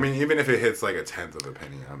invest. Yeah, I mean, even if it hits like a tenth of a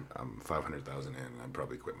penny, I'm 500,000 in. I'd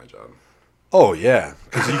probably quit my job. Oh yeah,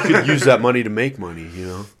 because you could use that money to make money. You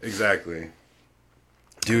know. Exactly.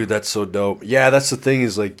 Dude, that's so dope. Yeah, that's the thing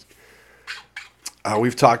is like,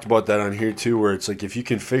 we've talked about that on here too, where it's like if you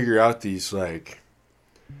can figure out these like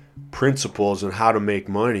principles and how to make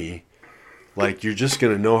money, like you're just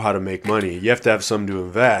gonna know how to make money. You have to have something to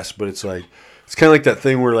invest, but it's like it's kind of like that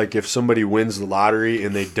thing where like if somebody wins the lottery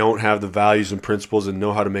and they don't have the values and principles and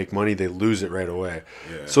know how to make money, they lose it right away.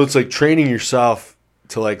 Yeah. So it's like training yourself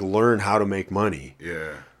to like learn how to make money.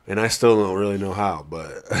 Yeah. And I still don't really know how,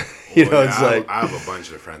 but you know, it's like I have a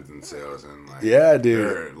bunch of friends in sales, and like yeah, dude,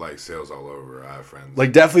 they're like sales all over. I have friends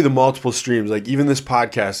like definitely the multiple streams. Like even this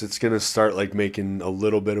podcast, it's gonna start like making a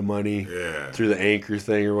little bit of money through the Anchor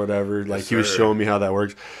thing or whatever. Like he was showing me how that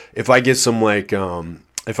works. If I get some like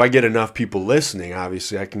if I get enough people listening,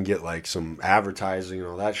 obviously I can get like some advertising and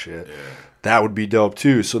all that shit. Yeah. That would be dope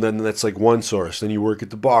too. So then that's like one source. Then you work at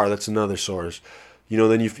the bar. That's another source. You know,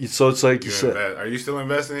 then so it's like you said. Are you still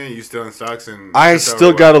investing? Are you still in stocks? And I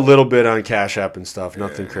still got a little bit on Cash App and stuff.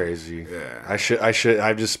 Nothing crazy. Yeah. I should.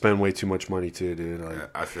 I just spend way too much money too, dude. Like,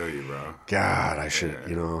 I feel you, bro. God, I should.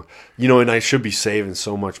 You know, and I should be saving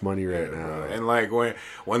so much money right now. Bro. And like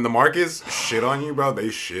when the markets shit on you, bro,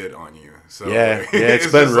 they shit on you. So yeah, it's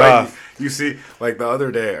been rough. Like, you see, like the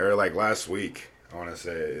other day or like last week, I want to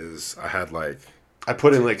say is I had like. I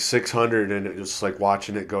put in like 600 and it was like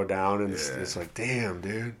watching it go down and it's like, damn,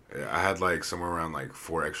 dude. Yeah, I had like somewhere around like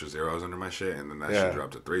 4 extra zeros under my shit and then that shit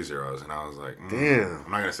dropped to 3 zeros and I was like, damn.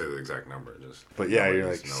 I'm not gonna say the exact number, but yeah, you're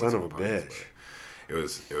like, son of a bitch. It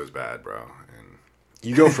was bad, bro. And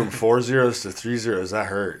you go from 4 zeros to 3 zeros, that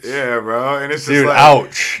hurts. Yeah, bro. And it's just dude, like,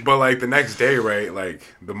 ouch. But like the next day, right? Like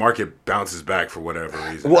the market bounces back for whatever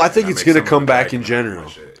reason. Well, I think it's gonna come back in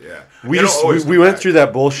general. Yeah. We went through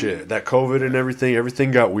that bullshit, that COVID and everything. Everything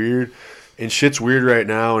got weird, and shit's weird right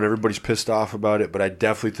now, and everybody's pissed off about it. But I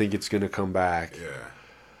definitely think it's gonna come back. Yeah.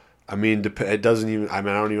 I mean, it doesn't even. I mean,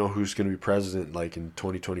 I don't even know who's gonna be president like in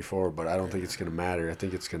 2024, but I don't think it's gonna matter. I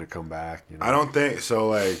think it's gonna come back. You know? I don't think so.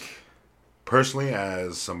 Like. Personally,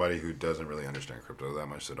 as somebody who doesn't really understand crypto that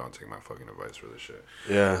much, so don't take my fucking advice for this shit.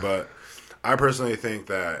 Yeah. But I personally think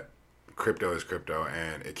that crypto is crypto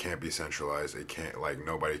and it can't be centralized. It can't, like,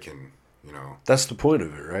 nobody can, you know. That's the point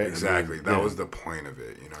of it, right? Exactly. That was the point of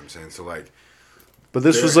it, you know what I'm saying? So, like. But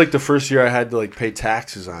this was, like, the first year I had to, like, pay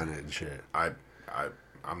taxes on it and shit. I'm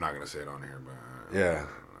not going to say it on here, but. Yeah.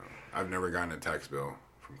 I've never gotten a tax bill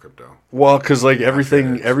from crypto. Well, because, like,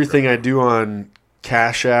 everything I do on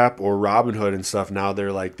Cash App or Robinhood and stuff, now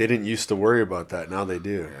they're like, they didn't used to worry about that. Now they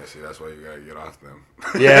do. Yeah, see, that's why you got to get off them.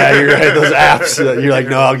 Yeah, you're right. Those apps, you're like,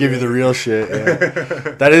 no, I'll give you the real shit.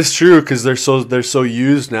 Yeah. That is true because they're so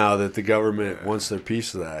used now that the government wants their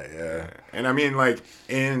piece of that. Yeah. And I mean, like,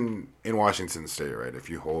 in Washington State, right, if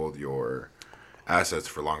you hold your assets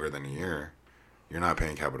for longer than a year, you're not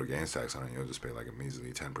paying capital gains tax on it. You'll just pay like a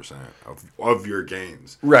measly 10% of your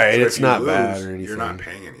gains. Right. So it's not bad or anything. You're not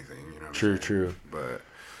paying anything. You know. True.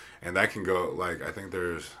 And that can go like I think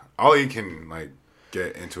there's Ollie can like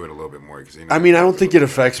get into it a little bit more because I mean I don't think it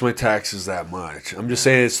affects my taxes that much. I'm just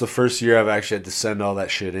saying it's the first year I've actually had to send all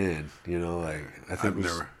that shit in. You know, like I think it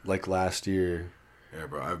was like last year. Yeah,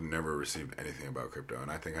 bro. I've never received anything about crypto,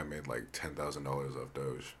 and I think I made like $10,000 off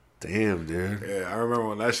Doge. Damn, dude. Yeah, I remember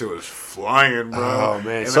when that shit was flying, bro. Oh,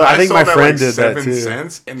 man. So I think my friend did that, too. 7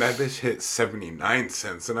 cents, and that bitch hit 79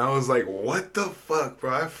 cents. And I was like, what the fuck,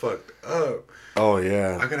 bro? I fucked up. Oh,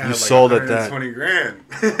 yeah. I could have you like sold at that. $120,000.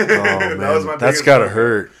 Oh, man. That was my that's got to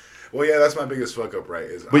hurt. Well, yeah, that's my biggest fuck up, right?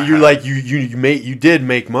 But you did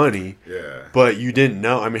make money. Yeah. But you didn't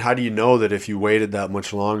know. I mean, how do you know that if you waited that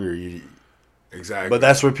much longer, Exactly. But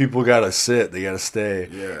that's where people got to sit. They got to stay.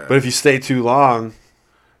 Yeah. But if you stay too long...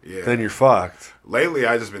 Yeah. Then you're fucked. Lately,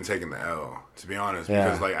 I just been taking the L, to be honest.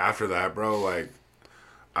 Because, like, after that, bro, like,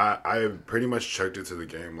 I pretty much chucked it to the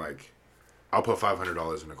game. Like, I'll put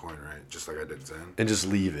 $500 in a coin, right? Just like I did Zen. And just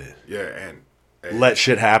leave it. Yeah, and let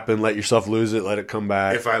shit happen. Let yourself lose it. Let it come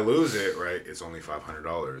back. If I lose it, right, it's only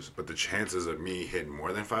 $500. But the chances of me hitting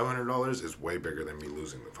more than $500 is way bigger than me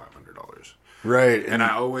losing the $500. Right. And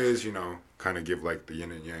I always, you know, kind of give, like, the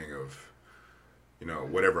yin and yang of... You know,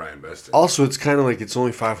 whatever I invest in. Also, it's kind of like it's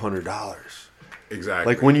only $500.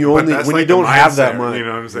 Exactly. Like when you don't have that money. You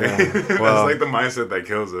know what I'm saying? Yeah. Well, that's like the mindset that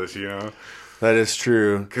kills us. You know. That is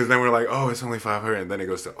true. Because then we're like, oh, it's only 500, and then it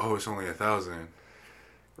goes to, oh, it's only 1,000.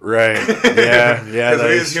 Right. Yeah. Yeah. Because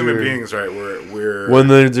we as human beings, right? We're when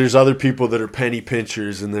there's other people that are penny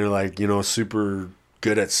pinchers and they're like, super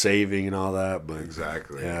good at saving and all that, but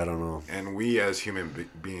exactly. Yeah, I don't know. And we as human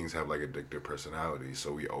beings have like addictive personalities,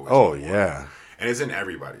 so we always. Oh yeah. And it's in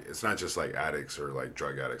everybody. It's not just like addicts or like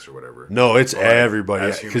drug addicts or whatever. No, it's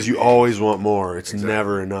everybody because you always want more. It's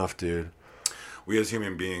never enough, dude. We as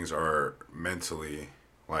human beings are mentally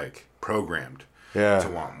like programmed to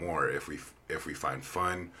want more if we find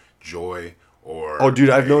fun, joy, or oh, dude,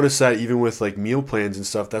 I've noticed that even with like meal plans and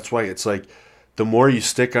stuff. That's why it's like the more you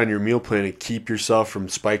stick on your meal plan and keep yourself from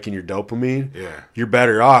spiking your dopamine, you're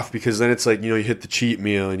better off because then it's like, you hit the cheat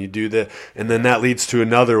meal and you do that, and then that leads to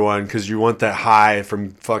another one because you want that high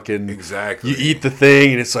from fucking exactly. You eat the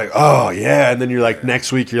thing and it's like, oh yeah, and then you're like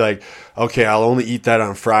next week you're like, okay, I'll only eat that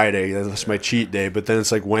on Friday. That's my cheat day. But then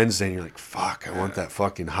it's like Wednesday and you're like, fuck, I want that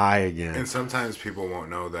fucking high again. And sometimes people won't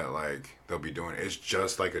know that like they'll be doing it. It's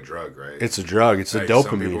just like a drug, right? It's a drug. It's like a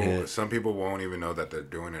dopamine hit. Some people won't even know that they're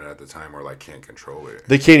doing it at the time or like can't control it.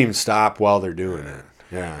 They can't even stop while they're doing it.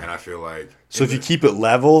 Yeah. And I feel like so if you keep it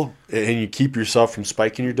level and you keep yourself from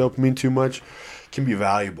spiking your dopamine too much, it can be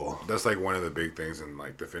valuable. That's like one of the big things in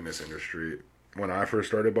like the fitness industry. When I first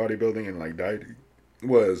started bodybuilding and like dieting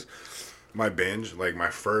was my binge, like my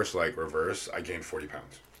first like reverse, I gained 40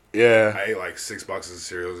 pounds. Yeah. I ate like 6 boxes of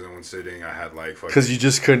cereals in one sitting. I had like because you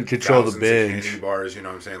just couldn't control the binge. Candy bars, you know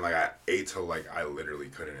what I'm saying? Like I ate till like I literally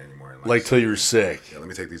couldn't anymore. And, like till you were sick. Yeah, let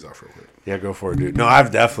me take these off real quick. Yeah, go for it, dude. No,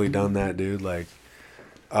 I've definitely done that, dude. Like,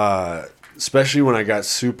 especially when I got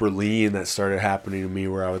super lean, that started happening to me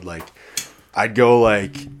where I would like, I'd go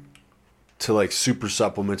like to like super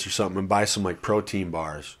supplements or something and buy some like protein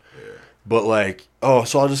bars. Yeah. But like,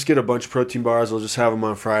 so I'll just get a bunch of protein bars. I'll just have them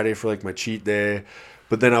on Friday for like my cheat day.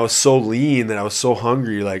 But then I was so lean that I was so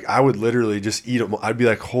hungry, like I would literally just eat them. I'd be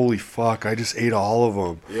like, "Holy fuck! I just ate all of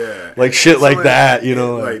them." Yeah, like shit like that, you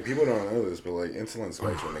know. Like people don't know this, but like insulin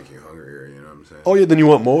spikes will make you hungrier. You know what I'm saying? Oh yeah, then you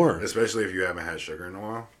want more, especially if you haven't had sugar in a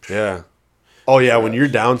while. Yeah. Oh yeah, when you're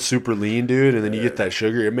down super lean, dude, and then you get that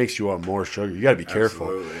sugar, it makes you want more sugar. You got to be careful.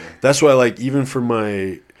 Absolutely. That's why, like, even for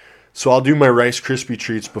so I'll do my Rice Krispie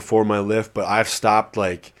treats before my lift, but I've stopped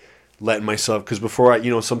like letting myself because before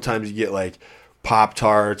sometimes you get like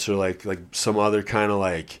Pop-Tarts or like some other kind of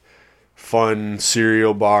like fun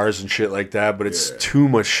cereal bars and shit like that, but it's too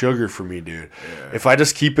much sugar for me, dude. Yeah. If I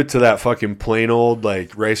just keep it to that fucking plain old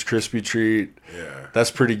like Rice Krispie treat, that's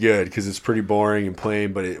pretty good because it's pretty boring and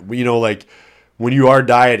plain, but it, like when you are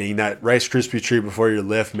dieting, that Rice Krispie treat before your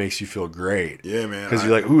lift makes you feel great. Yeah, man. Because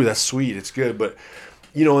you're like, ooh, that's sweet, it's good, but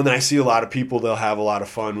and then I see a lot of people, they'll have a lot of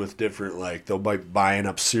fun with different, like, they'll be buying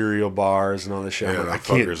up cereal bars and all this shit. Yeah, I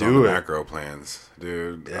can't do on the it. Macro plans,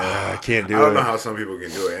 dude. Yeah, I can't do it. I don't know how some people can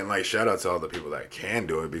do it. And, like, shout out to all the people that can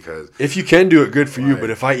do it because... If you can do it, good for you. But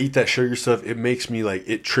if I eat that sugar stuff, it makes me, like,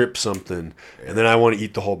 it trips something. Yeah. And then I want to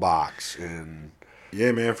eat the whole box. And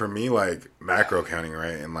yeah, man, for me, like, macro counting,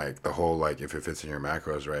 right? And, like, the whole, like, if it fits in your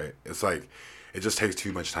macros, right? It's like... It just takes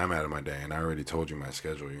too much time out of my day, and I already told you my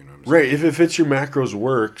schedule, you know what I'm saying? Right, if it fits your macros,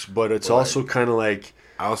 works, but it's also kind of like...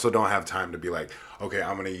 I also don't have time to be like, okay,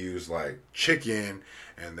 I'm going to use, like, chicken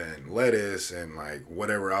and then lettuce and, like,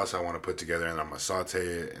 whatever else I want to put together, and I'm going to saute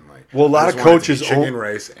it, and, like... Well, a lot of coaches... Chicken,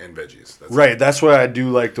 rice, and veggies. That's why I do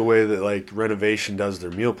like the way that, like, Renovation does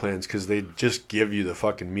their meal plans, because they just give you the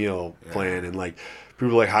fucking meal plan, and, like...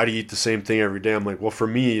 People are like, how do you eat the same thing every day? I'm like, well, for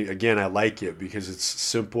me, again, I like it because it's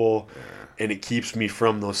simple and it keeps me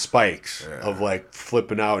from those spikes of like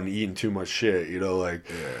flipping out and eating too much shit,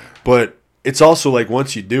 But it's also like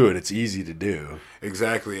once you do it, it's easy to do.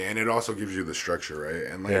 Exactly. And it also gives you the structure,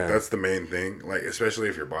 right? And like that's the main thing, like especially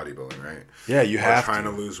if you're bodybuilding, right? Yeah, you have trying to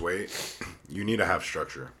lose weight, you need to have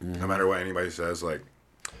structure. No matter what anybody says, like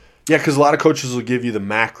yeah, because a lot of coaches will give you the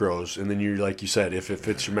macros, and then you're like you said, if it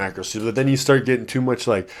fits your macros. But then you start getting too much,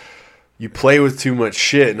 like you play with too much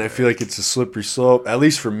shit, and I feel like it's a slippery slope. At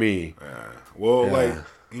least for me. Yeah. Well, like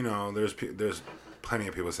there's plenty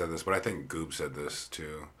of people said this, but I think Goop said this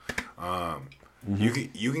too.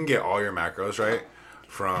 You can get all your macros right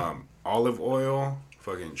from olive oil,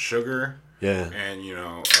 fucking sugar. Yeah. And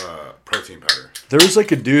protein powder. There was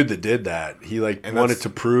like a dude that did that. He like wanted to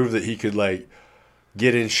prove that he could like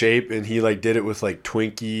get in shape, and he like did it with like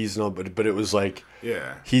Twinkies and all, but it was like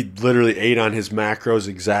he literally ate on his macros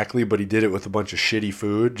exactly, but he did it with a bunch of shitty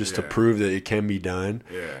food just to prove that it can be done.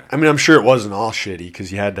 Yeah. I mean, I'm sure it wasn't all shitty because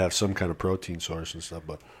you had to have some kind of protein source and stuff,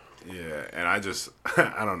 but yeah, and I just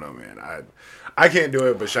I don't know, man. I can't do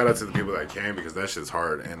it, but shout out to the people that can because that shit's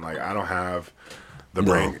hard, and like I don't have the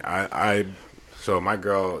brain. I So my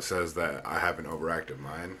girl says that I have an overactive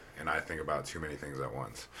mind and I think about too many things at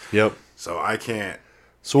once. Yep. So I can't.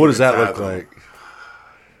 So what does that look like?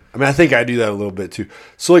 I mean, I think I do that a little bit too.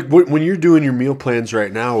 So like when you're doing your meal plans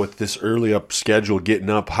right now with this early up schedule, getting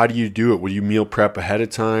up, how do you do it? Will you meal prep ahead of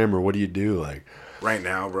time or what do you do? Like right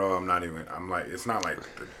now, bro, I'm like, it's not like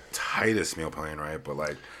the tightest meal plan, right? But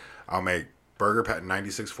like I'll make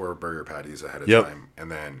 96.4 burger patties ahead of time,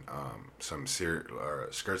 and then some skirt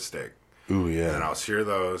steak. Ooh, yeah. And then I'll sear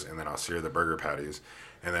those, and then I'll sear the burger patties,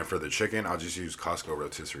 and then for the chicken, I'll just use Costco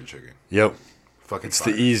rotisserie chicken. Yep. Fucking it's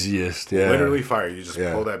fire. The easiest. Yeah. Literally fire. You just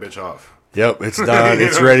pull that bitch off. Yep, it's done.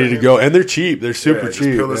 It's ready to go, and they're cheap. They're super cheap. Just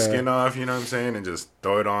peel the skin off. You know what I'm saying, and just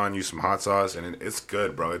throw it on. Use some hot sauce, and it's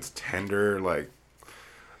good, bro. It's tender. Like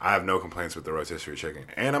I have no complaints with the rotisserie chicken,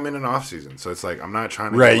 and I'm in an off season, so it's like I'm not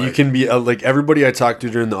trying to. Right, go, you can be like everybody I talk to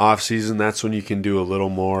during the off season. That's when you can do a little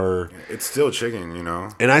more. It's still chicken, you know.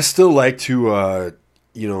 And I still like to,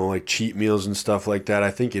 like cheat meals and stuff like that. I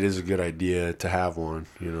think it is a good idea to have one.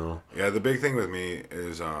 You know. Yeah, the big thing with me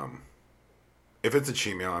is if it's a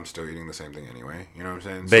cheat meal, I'm still eating the same thing anyway. You know what I'm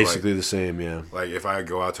saying? Basically the same, yeah. Like if I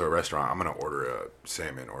go out to a restaurant, I'm gonna order a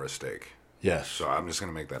salmon or a steak. Yes. So I'm just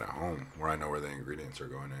going to make that at home where I know where the ingredients are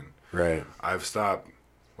going in. Right. I've stopped,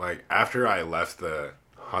 like, after I left the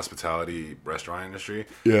hospitality restaurant industry,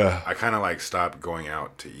 I kind of, like, stopped going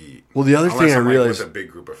out to eat. Well, the other thing I realized... with a big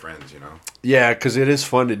group of friends, you know? Yeah, because it is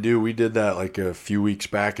fun to do. We did that, like, a few weeks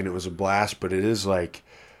back, and it was a blast, but it is, like...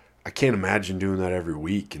 I can't imagine doing that every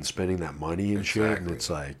week and spending that money and shit, and it's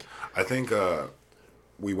like... I think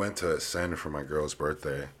we went to Ascend for my girl's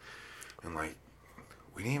birthday, and, like,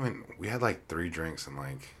 we had like 3 drinks and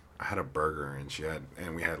like I had a burger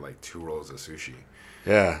and we had like 2 rolls of sushi.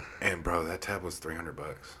 Yeah. And bro, that tab was $300.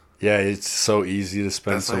 Yeah, it's so easy to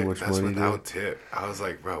spend so much money. That's without tip. I was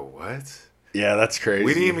like, bro, what? Yeah, that's crazy.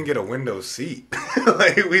 We didn't even get a window seat.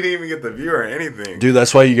 Like we didn't even get the view or anything. Dude,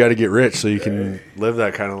 that's why you got to get rich so you can live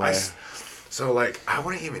that kind of life. So like I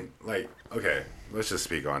wouldn't even like okay, let's just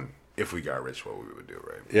speak on if we got rich what we would do,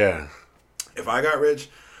 right? Yeah. If I got rich,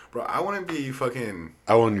 bro, I wouldn't be fucking...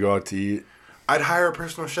 I wouldn't go out to eat. I'd hire a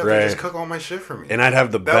personal chef to just cook all my shit for me. And I'd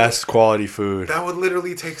have the best quality food. That would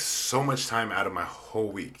literally take so much time out of my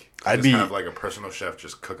whole week. I'd have like a personal chef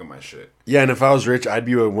just cooking my shit. Yeah, and if I was rich, I'd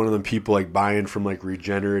be one of them people like buying from like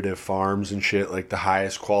regenerative farms and shit, like the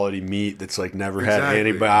highest quality meat that's like never had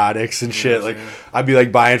antibiotics and shit. Like I'd be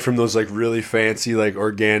like buying from those like really fancy like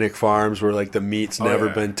organic farms where like the meat's never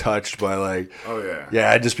been touched by like. Oh yeah.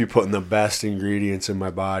 Yeah, I'd just be putting the best ingredients in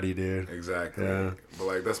my body, dude. Exactly. Yeah. But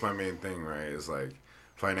like that's my main thing, right? Is like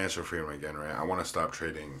financial freedom again, right? I want to stop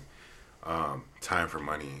trading time for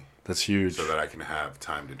money. That's huge. So that I can have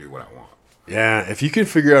time to do what I want. Yeah, if you can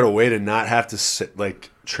figure out a way to not have to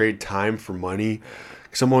trade time for money,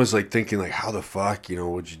 because I'm always like thinking like, how the fuck,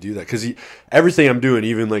 would you do that? Because everything I'm doing,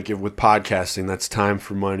 even like with podcasting, that's time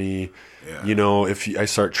for money. Yeah. If I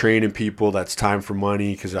start training people, that's time for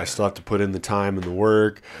money because I still have to put in the time and the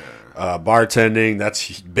work. Yeah. Bartending,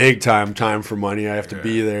 that's big time for money. I have to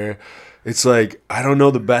be there. It's like I don't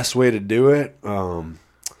know the best way to do it, but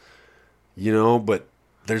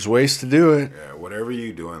there's ways to do it. Yeah, whatever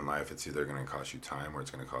you do in life, it's either going to cost you time or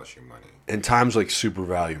it's going to cost you money. And time's like super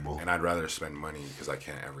valuable. And I'd rather spend money because I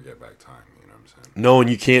can't ever get back time. You know what I'm saying? No, and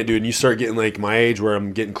you can't do it. And you start getting like my age where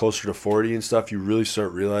I'm getting closer to 40 and stuff, you really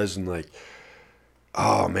start realizing like,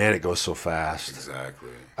 oh man, it goes so fast.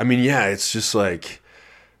 Exactly. I mean, yeah, it's just like,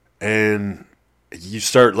 and you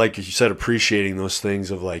start, like you said, appreciating those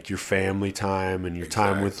things of like your family time and your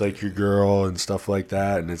time with like your girl and stuff like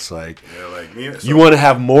that. And it's like, you want to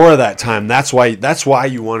have more of that time. That's why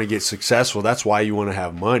you want to get successful. That's why you want to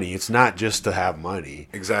have money. It's not just to have money.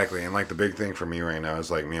 Exactly. And like the big thing for me right now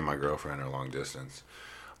is like me and my girlfriend are long distance.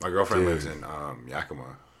 My girlfriend lives in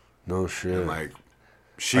Yakima. No shit. And like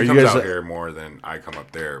she comes out here more than I come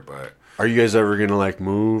up there, but. Are you guys ever gonna like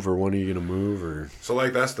move, or when are you gonna move, or? So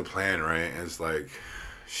like that's the plan, right? It's like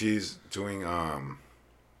she's doing her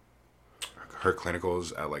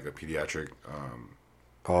clinicals at like a pediatric.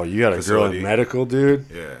 Oh, you got a facility. Girl in medical, dude.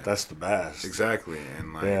 Yeah, that's the best. Exactly,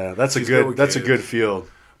 and like that's a good field.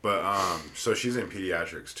 But so she's in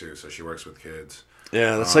pediatrics too, so she works with kids.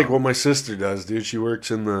 Yeah, that's like what my sister does, dude. She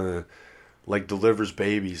works in the. Like delivers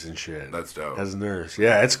babies and shit. That's dope. As a nurse.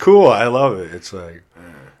 Yeah, it's cool. I love it. It's like,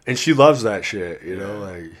 and she loves that shit, you know,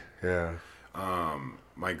 like, yeah.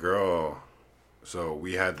 My girl, so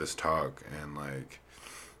we had this talk and like,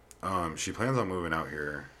 she plans on moving out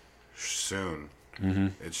here soon. Mm-hmm.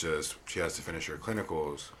 It's just, she has to finish her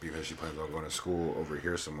clinicals because she plans on going to school over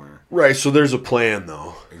here somewhere. Right. So there's a plan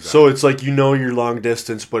though. Exactly. So it's like, you're long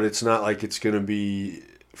distance, but it's not like it's going to be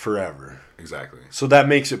forever. Exactly. So that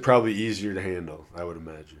makes it probably easier to handle, I would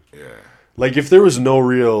imagine. Yeah. Like if there was no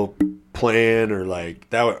real plan or like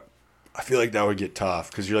that would, I feel like that would get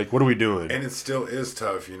tough because you're like, what are we doing? And it still is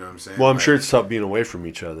tough, you know what I'm saying? Well, I'm sure it's tough being away from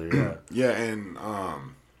each other. Yeah. Yeah, and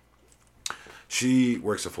she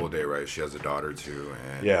works a full day, right? She has a daughter too,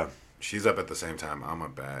 and Yeah. she's up at the same time I'm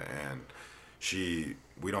up at, and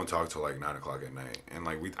we don't talk till like 9:00 at night, and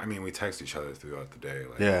like we text each other throughout the day,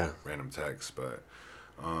 like random texts, but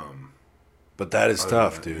that is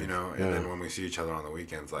tough, that, dude. you know. And then when we see each other on the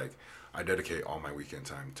weekends, like I dedicate all my weekend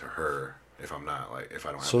time to her. If I'm not like if I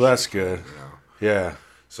don't have so that's good. You know. Yeah.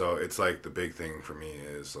 So it's like the big thing for me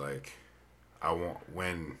is like I want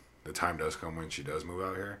when the time does come when she does move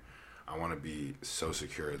out here, I want to be so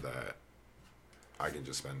secure that I can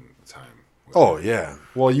just spend the time. Oh yeah.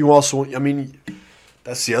 Well, you also, I mean,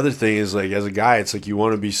 that's the other thing is like as a guy, it's like you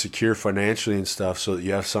want to be secure financially and stuff so that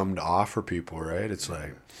you have something to offer people, right? It's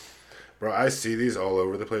like, bro, I see these all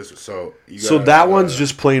over the place. So that one's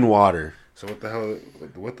just plain water. So what the hell?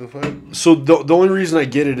 What the fuck? So the only reason I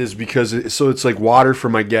get it is because it's like water for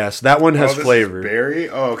my guess. That one has flavor. Berry?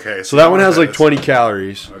 Oh, okay. So that one has like 20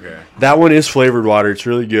 calories. Okay. That one is flavored water. It's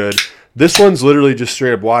really good. This one's literally just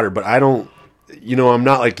straight up water, but I don't, I'm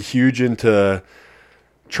not like huge into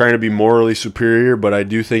trying to be morally superior, but I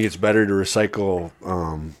do think it's better to recycle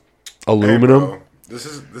aluminum. Hey, bro, this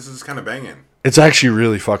is kind of banging. It's actually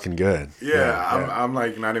really fucking good. Yeah, I'm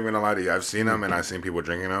like not even gonna lie to you. I've seen them and I've seen people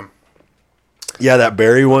drinking them. Yeah, that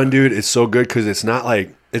berry one, dude, is so good because it's not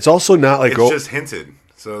like it's also not like it's just hinted.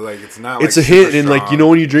 So like it's not. It's like a hint, and like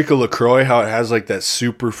when you drink a LaCroix, how it has like that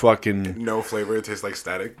super fucking no flavor. It tastes like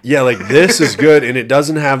static. Yeah, like this is good, and it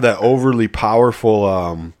doesn't have that overly powerful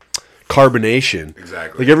carbonation.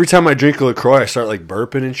 Exactly. Like every time I drink a LaCroix, I start like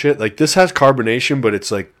burping and shit. Like this has carbonation, but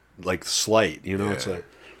it's like slight. It's like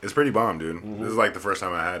it's pretty bomb, dude. Mm-hmm. This is like the first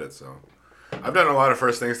time I had it, so. I've done a lot of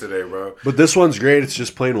first things today, bro. But this one's great. It's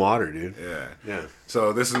just plain water, dude. Yeah. Yeah.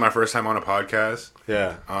 So this is my first time on a podcast.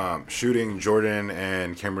 Yeah. Shooting Jordan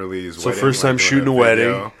and Kimberly's wedding. So first time shooting a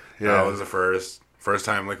wedding. Yeah. That was the first. First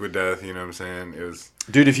time Liquid Death, you know what I'm saying? It was.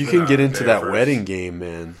 Dude, if you can get into that wedding game,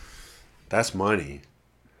 man, that's money.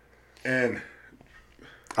 And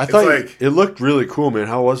I thought it looked really cool, man.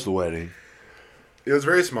 How was the wedding? It was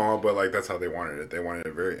very small, but like that's how they wanted it. They wanted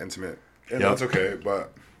it very intimate. And that's okay,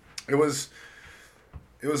 but it was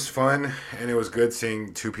fun, and it was good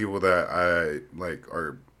seeing two people that I like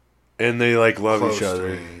are, and they like love each other,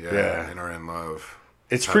 and are in love.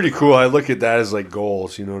 It's pretty cool. I look at that as like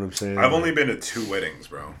goals. You know what I'm saying? I've only been to 2 weddings,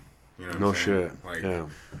 bro. You know what I'm saying? Shit. Like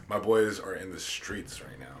my boys are in the streets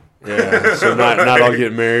right now. Yeah, so not all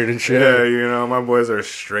getting married and shit. Yeah, my boys are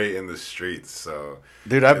straight in the streets. So,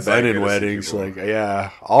 dude, I've been in weddings. Like,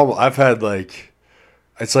 I've had like.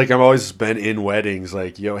 It's like I've always been in weddings,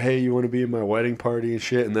 like, yo, hey, you want to be in my wedding party and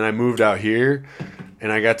shit? And then I moved out here,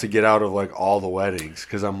 and I got to get out of, like, all the weddings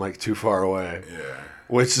because I'm, like, too far away. Yeah.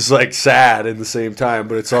 Which is, like, sad at the same time,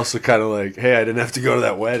 but it's also kind of like, hey, I didn't have to go to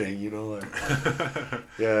that wedding, like.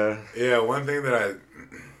 Yeah. Yeah, one thing that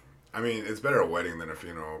I mean, it's better a wedding than a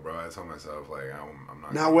funeral, bro. I tell myself, like, I'm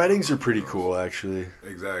not. Now, weddings are pretty cool, actually.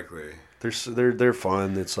 Exactly. They're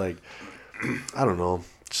fun. It's like, I don't know.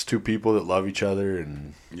 It's two people that love each other,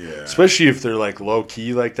 and especially if they're like low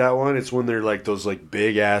key like that one. It's when they're like those like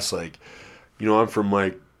big ass like, I'm from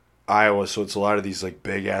like Iowa, so it's a lot of these like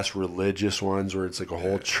big ass religious ones where it's like a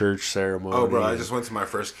whole church ceremony. Oh, bro, I just went to my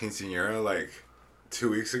first quinceañera like 2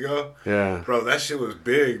 weeks ago. Yeah, bro, that shit was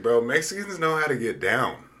big, bro. Mexicans know how to get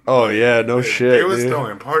down. Oh yeah, no shit. They was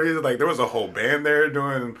throwing parties. Like there was a whole band there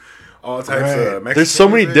doing all types of Mexican. There's so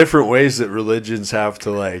many music. different ways that religions have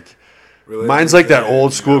to like. Mine's like that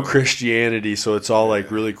old school Christianity, so it's all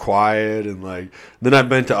like really quiet and like. Then I've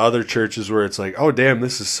been to other churches where it's like, oh damn,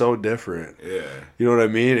 this is so different. Yeah, you know what I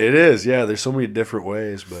mean? It is. Yeah, there's so many different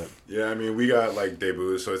ways, but yeah, I mean we got like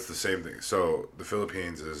debuts, so it's the same thing. So the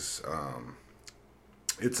Philippines is,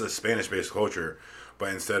 it's a Spanish-based culture,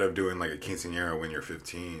 but instead of doing like a quinceañera when you're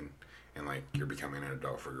 15 and like you're becoming an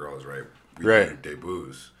adult for girls, right? We do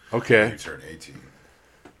debuts. Okay. When you turn 18.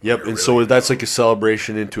 Yep, and really so that's like a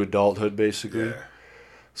celebration into adulthood, basically. Yeah.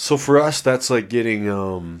 So for us, that's like getting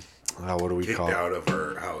what do we call it? Kicked out of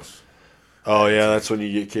our house. Oh yeah, that's when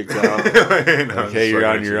you get kicked out. Like, hey, you're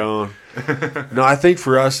on your own. No, I think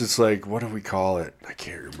for us, it's like, what do we call it? I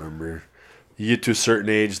can't remember. You get to a certain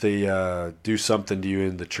age, they do something to you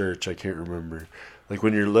in the church. I can't remember. Like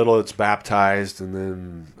when you're little, it's baptized, and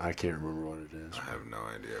then I can't remember what it is. I have no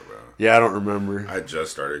idea, bro. Yeah, I don't remember. I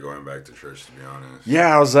just started going back to church, to be honest. Yeah,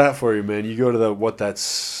 how's that for you, man? You go to that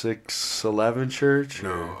 611 church? No,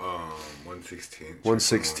 1, 2, 116.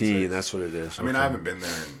 116. That's what it is. I mean, I haven't been there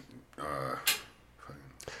in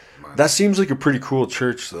months. That seems like a pretty cool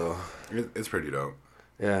church, though. It's pretty dope.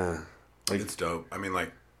 Yeah, like it's dope. I mean,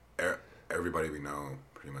 like everybody we know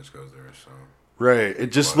pretty much goes there. So right.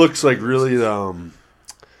 It just looks like really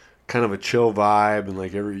kind of a chill vibe, and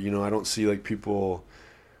like I don't see like people.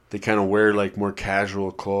 They kind of wear like more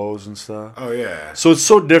casual clothes and stuff. Oh yeah. So it's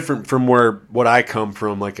so different from what I come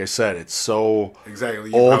from. Like I said, it's so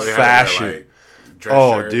exactly old fashioned.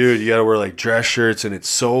 Oh, shirts. dude, you gotta wear like dress shirts, and it's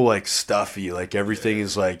so like stuffy. Like everything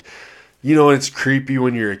is like, it's creepy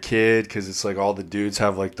when you're a kid because it's like all the dudes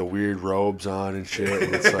have like the weird robes on and shit.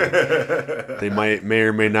 And it's like they may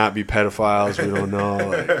or may not be pedophiles. We don't know.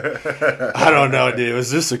 Like, I don't know, dude. It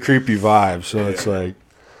was just a creepy vibe. So it's like.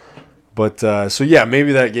 But, so yeah,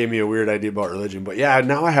 maybe that gave me a weird idea about religion. But yeah,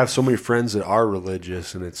 now I have so many friends that are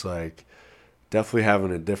religious, and it's like definitely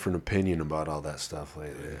having a different opinion about all that stuff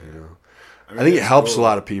lately, I think it helps a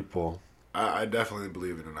lot of people. I definitely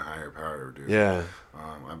believe in a higher power, dude. Yeah.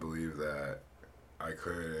 I believe that I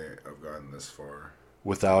couldn't have gotten this far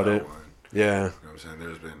without it. One. Yeah. You know what I'm saying?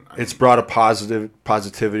 There's been... It's brought a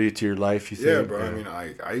positivity to your life, you think? Yeah, bro. Yeah. I mean,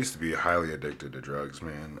 I used to be highly addicted to drugs,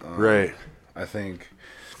 man. Right. I think...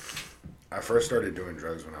 I first started doing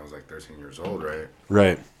drugs when I was like 13 years old, right?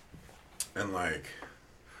 Right. And like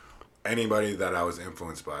anybody that I was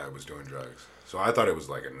influenced by was doing drugs. So I thought it was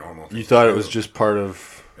like a normal thing. You thought it was just part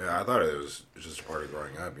of... Yeah, I thought it was just part of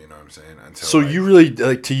growing up, you know what I'm saying? Until so you really,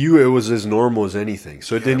 like, to you it was as normal as anything.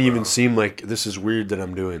 So it didn't even seem like this is weird that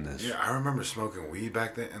I'm doing this. Yeah, I remember smoking weed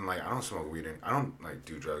back then. And like, I don't smoke weed. I don't like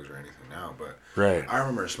do drugs or anything now. But right. I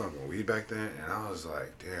remember smoking weed back then. And I was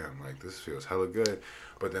like, damn, like this feels hella good.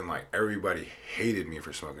 But then, like, everybody hated me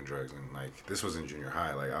for smoking drugs. And, like, this was in junior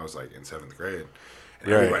high. Like, I was, like, in 7th grade.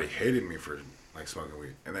 And everybody hated me for, like, smoking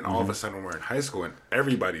weed. And then all of a sudden, we're in high school, and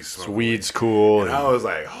everybody's smoking weed's weed. cool. And I was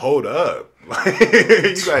like, hold up. Like,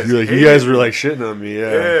 you guys were, like, shitting on me,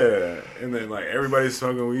 yeah. Yeah. And then, like, everybody's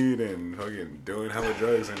smoking weed and fucking doing hella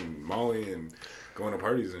drugs and Molly and going to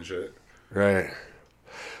parties and shit. Right.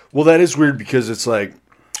 Well, that is weird because it's, like,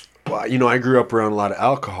 well, I grew up around a lot of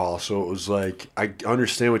alcohol, so it was like I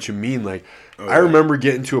understand what you mean. Like, I remember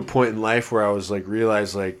getting to a point in life where I was like,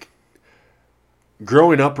 realized like,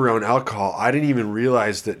 growing up around alcohol, I didn't even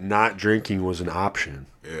realize that not drinking was an option.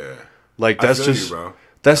 Yeah, like that's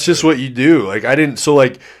just what you do. Like I didn't. So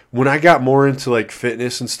like when I got more into like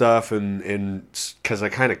fitness and stuff, and because I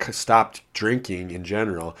kind of stopped drinking in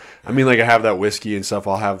general. I mean, like I have that whiskey and stuff.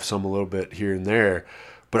 I'll have some a little bit here and there.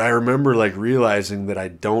 But I remember, like, realizing that I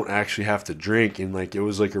don't actually have to drink, and, like, it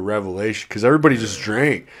was, like, a revelation, because everybody just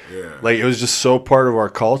drank. Yeah. Like, it was just so part of our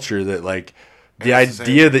culture that, like, the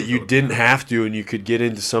idea that you didn't have to and you could get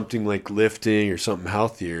into something like lifting or something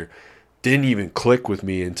healthier didn't even click with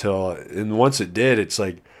me and once it did, it's,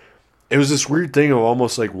 like, it was this weird thing of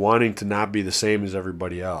almost, like, wanting to not be the same as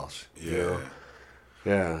everybody else. Yeah. You know?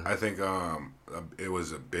 Yeah. I think it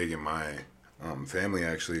was big in my family,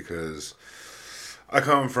 actually, because... I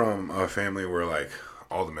come from a family where, like,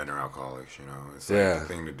 all the men are alcoholics, you know? It's, like, the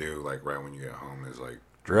thing to do, like, right when you get home is, like,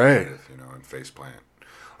 right, you know, and face plant.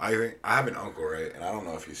 I have an uncle, right? And I don't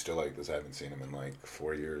know if he's still like this. I haven't seen him in, like,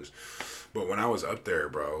 4 years. But when I was up there,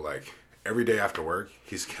 bro, like, every day after work,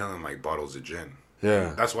 he's killing, like, bottles of gin.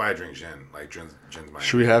 Yeah. That's why I drink gin. Like, gin's my...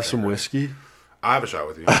 Should we have some whiskey? I have a shot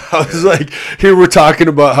with you. I was like, here we're talking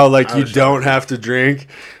about how like you don't have to drink,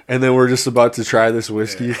 and then we're just about to try this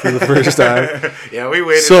whiskey for the first time. Yeah, we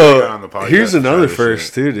waited so on the podcast. Here's another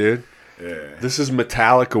first too, dude. Yeah. This is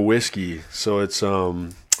Metallica whiskey. So it's yeah,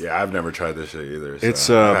 I've never tried this shit either.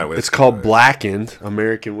 So it's called Blackened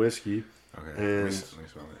American whiskey. Okay. And let me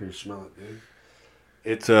smell it. Here, smell it, dude.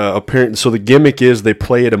 It's apparent. So the gimmick is they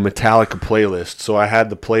play at a Metallica playlist. So I had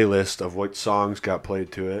the playlist of what songs got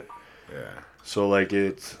played to it. Yeah. So, like,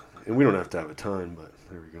 and we don't have to have a ton, but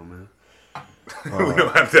there we go, man. We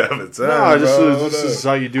don't have to have a ton. No, this is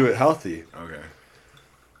how you do it healthy. Okay.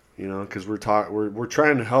 You know, because we're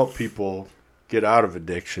trying to help people get out of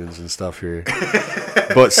addictions and stuff here.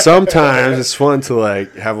 But sometimes it's fun to,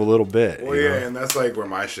 like, have a little bit. Well, yeah, and that's, like, where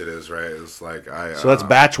my shit is, right? It's like So that's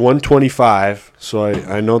batch 125. So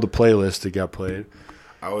I know the playlist that got played.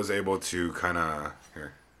 I was able to kind of...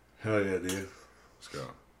 Here. Hell yeah, dude. Let's go.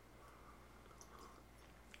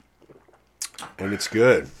 And it's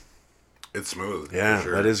good. It's smooth. Yeah,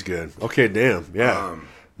 that is good. Okay, damn. Yeah.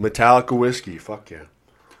 Metallica whiskey. Fuck yeah.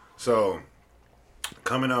 So,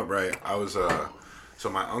 coming up, right, I was, so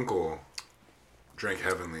my uncle drank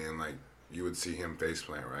heavily, and, like, you would see him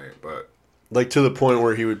faceplant, right? But Like to the point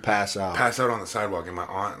where he would pass out. Pass out on the sidewalk. And my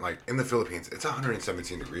aunt, like in the Philippines, it's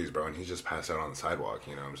 117 degrees, bro, and he just passed out on the sidewalk.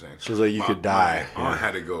 You know what I'm saying? So it's like you could die. My aunt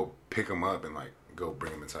had to go pick him up and like go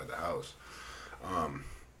bring him inside the house.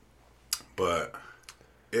 But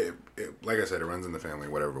it like I said, it runs in the family,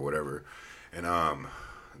 whatever, and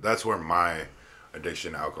that's where my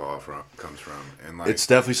addiction to alcohol comes from, and like it's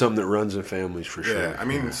definitely something that runs in families for sure. Yeah, I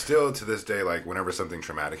mean, still to this day, like whenever something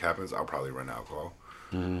traumatic happens, I'll probably run alcohol,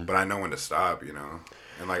 but I know when to stop, you know,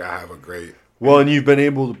 and like I have a great. Well, and you've been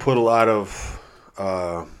able to put a lot of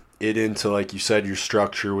it into, like you said, your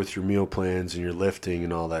structure with your meal plans and your lifting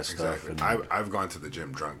and all that stuff. Exactly. And I've gone to the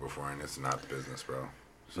gym drunk before, and it's not business, bro.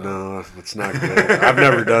 So. No, it's not good. I've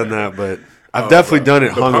never done that, but I've definitely done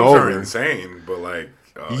it the pumps hungover. are insane, but like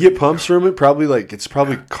you get pumps from it. Probably it's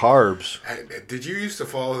probably carbs. Hey, did you used to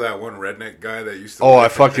follow that one redneck guy that used to? Oh, I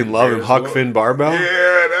fucking love him, Huck Finn Barbell. Yeah,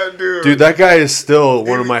 that dude. Dude, that guy is still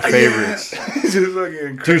one of my favorites. Yeah. He's just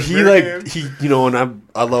fucking dude, he you know, and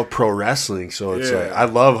I love pro wrestling, so it's like I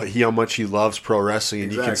love how much he loves pro wrestling,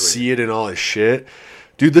 and you can see it in all his shit.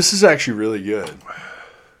 Dude, this is actually really good.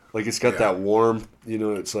 Like it's got that warm, you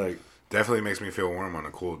know, it's like definitely makes me feel warm on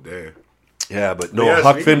a cool day. Yeah, but no,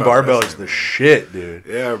 Huck Finn Barbell is the shit, dude.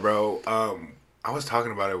 Yeah, bro. I was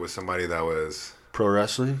talking about it with somebody that was pro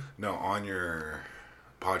wrestling. No, on your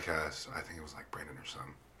podcast, I think it was like Brandon or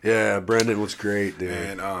something. Yeah, Brandon was great, dude.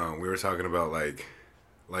 And we were talking about like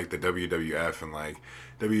the WWF and like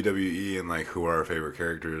WWE and like who are our favorite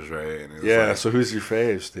characters, right? And like, so who's your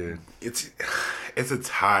faves, dude? It's a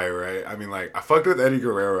tie, right? I mean, like I fucked with Eddie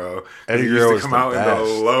Guerrero. Eddie Guerrero used to come out in the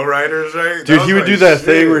lowriders, right? Dude, he would do that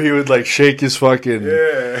thing where he would like shake his fucking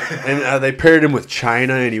and they paired him with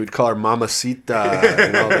China, and he would call her Mamacita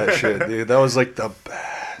and all that shit, dude. That was like the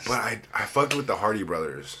best. But I fucked with the Hardy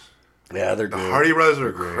Brothers. Yeah, they're the good. Hardy Brothers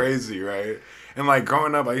are crazy, right? And like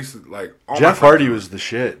growing up, I used to like Jeff Hardy was the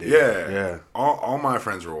shit, dude. Yeah. All my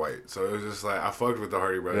friends were white, so it was just like I fucked with the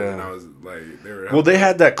Hardy Brothers, and I was like, they were. Well, they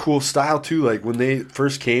had that cool style too. Like when they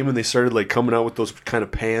first came and they started like coming out with those kind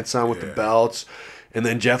of pants on with the belts, and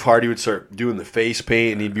then Jeff Hardy would start doing the face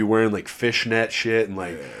paint, and he'd be wearing like fishnet shit and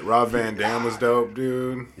like. Rob Van Dam was dope,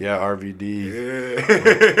 dude. Yeah, RVD.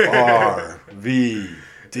 Yeah. RVD.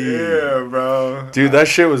 Yeah, bro. Dude, that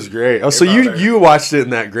shit was great. Oh, so you watched it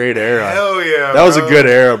in that great era. Hell yeah, that was a good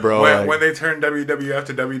era, bro. When they turned WWF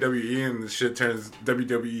to WWE and the shit turns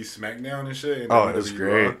WWE SmackDown and shit. And it was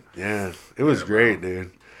great. Yeah, it was great,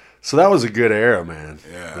 dude. So that was a good era, man.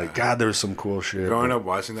 Yeah. Like, God, there was some cool shit. Growing up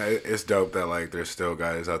watching that, it's dope that, like, there's still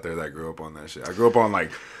guys out there that grew up on that shit. I grew up on, like...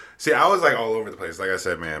 See, I was, like, all over the place. Like I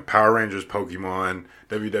said, man, Power Rangers, Pokemon,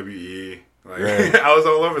 WWE... Like, I was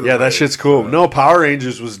all over the place. Yeah, that shit's cool. No, Power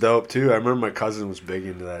Rangers was dope, too. I remember my cousin was big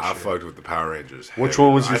into that shit. I fucked with the Power Rangers. Which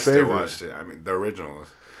one was your favorite? I still watched it. I mean, the originals.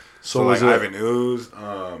 So like, was it... Ivan Ooze.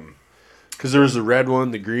 Because there was the red one,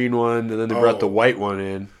 the green one, and then they brought the white one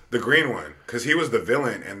in. The green one. Because he was the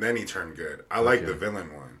villain, and then he turned good. I like the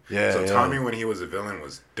villain one. Yeah, so Tommy, when he was a villain,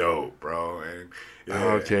 was dope, bro. And...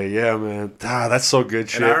 Okay, yeah, man. That's so good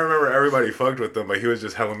shit. And I remember everybody fucked with him, but he was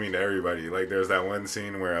just hella mean to everybody. Like, there's that one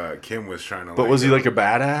scene where Kim was trying to... But was he like a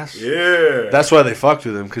badass? Yeah. That's why they fucked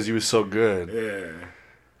with him, because he was so good. Yeah.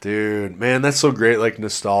 Dude, man, that's so great, like,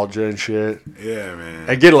 nostalgia and shit. Yeah, man.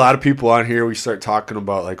 I get a lot of people on here, we start talking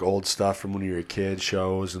about, like, old stuff from when you were a kid,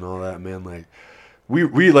 shows and all that, man. Like, we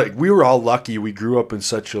were all lucky. We grew up in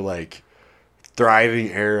such a, like... thriving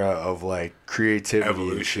era of like creativity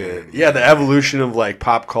evolution and shit. Yeah, the evolution of like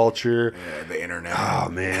pop culture. Yeah, the internet. Oh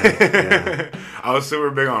man. Yeah. I was super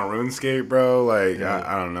big on RuneScape, bro. Like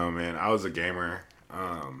I don't know, man. I was a gamer.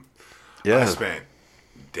 I spent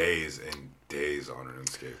days and days on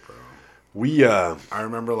RuneScape, bro. I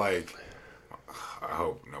remember like I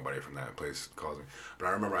hope nobody from that place calls me. But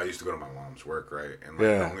I remember I used to go to my mom's work, right? And like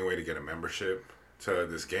the only way to get a membership to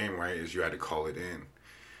this game, right, is you had to call it in.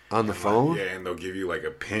 On the phone? Yeah, and they'll give you like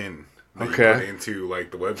a pin that you put into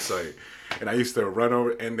like the website. And I used to run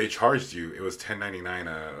over, and they charged you. It was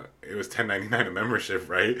 $10.99. It was $10.99 a membership,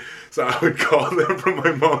 right? So I would call them from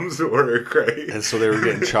my mom's work, right? And so they were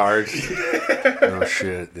getting charged. Oh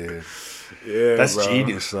shit, dude. Yeah, that's bro.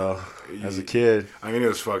 Genius though. As a kid, I mean, it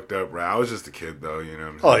was fucked up, right? I was just a kid though, you know what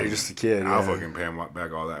I'm saying? Oh, you're just a kid. I'll fucking pay him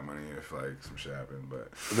back all that money if like some shit happened, but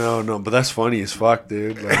no, but that's funny as fuck,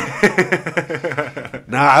 dude. Like,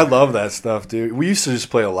 nah, I love that stuff, dude. We used to just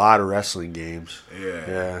play a lot of wrestling games.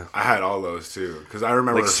 Yeah. I had all those too, because I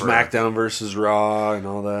remember like SmackDown versus Raw and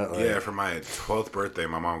all that. Like, yeah, for my 12th birthday,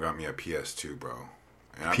 my mom got me a PS2, bro.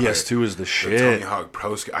 PS2 is the shit. The Tony Hawk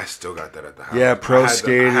Pro Skater. I still got that at the house. Yeah, Pro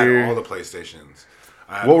Skater. I had all the PlayStations.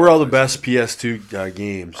 What were all the best PS2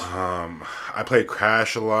 games? I played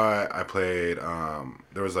Crash a lot. I played,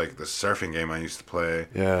 there was like the surfing game I used to play.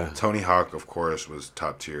 Yeah. Tony Hawk, of course, was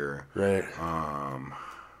top tier. Right.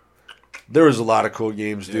 There was a lot of cool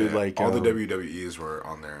games, dude. Like all the WWEs were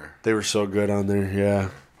on there. They were so good on there, yeah.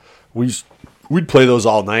 We'd play those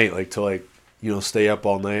all night, like to like, stay up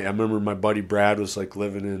all night. I remember my buddy Brad was like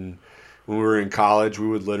living in, when we were in college, we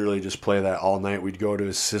would literally just play that all night. We'd go to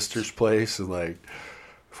his sister's place and like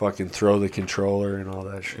fucking throw the controller and all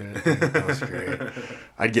that shit. That was great.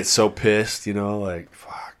 I'd get so pissed, like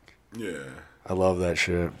fuck. Yeah. I love that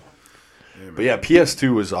shit. Yeah, but yeah,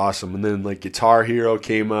 PS2 was awesome. And then like Guitar Hero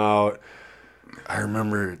came out. I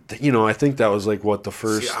remember, I think that was like what the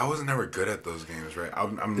first. See, I was never good at those games, right?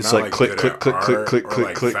 I'm it's not like click, click, click, click, click,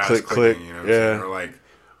 click, click, click, click. You know what I'm saying? Or like,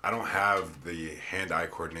 I don't have the hand-eye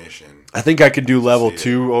coordination. I think I could do level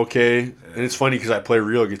 2 okay. Yeah. And it's funny because I play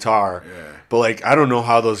real guitar. Yeah. But like, I don't know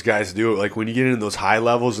how those guys do it. Like when you get into those high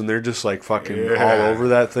levels and they're just like fucking all over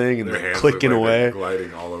that thing and they're clicking away.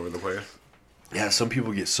 Gliding all over the place. Yeah, some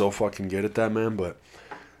people get so fucking good at that, man. But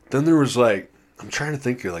then there was like, I'm trying to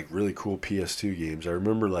think of like really cool PS2 games. I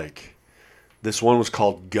remember like this one was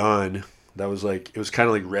called Gun. That was like, it was kind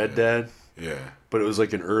of like Red Dead. Yeah. But it was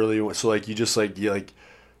like an early one. So like you just like,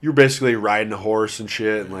 you're basically riding a horse and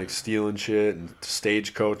shit and like stealing shit and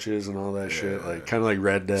stagecoaches and all that shit. Like kind of like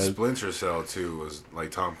Red Dead. Splinter Cell too was like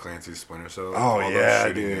Tom Clancy's Splinter Cell. Oh all yeah, those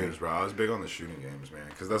shooting dude. games, bro. I was big on the shooting games, man,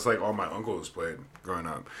 because that's like all my uncles played growing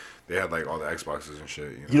up. They had like all the Xboxes and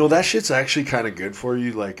shit. That shit's actually kind of good for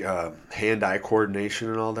you, like hand-eye coordination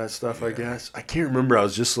and all that stuff. I guess I can't remember. I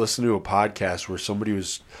was just listening to a podcast where somebody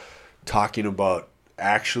was talking about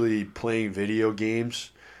actually playing video games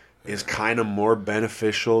is kind of more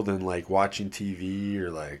beneficial than like watching TV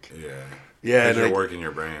or like and you're like, working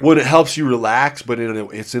your brain. Well, it helps you relax, but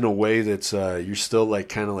it's in a way that's you're still like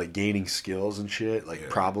kind of like gaining skills and shit, like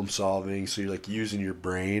problem solving. So you're like using your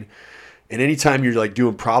brain, and anytime you're like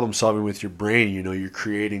doing problem solving with your brain, you're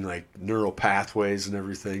creating like neural pathways and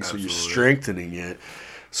everything. Absolutely. So you're strengthening it.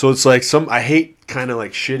 So it's like I hate kind of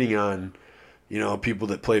like shitting on. People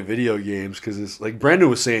that play video games because it's like Brendan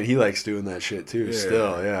was saying he likes doing that shit too.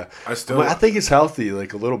 I think it's healthy,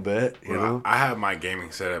 like a little bit. I have my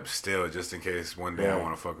gaming setup still just in case one day I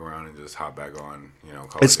want to fuck around and just hop back on.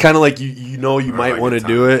 It's kind of like you might want to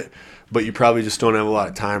do it, but you probably just don't have a lot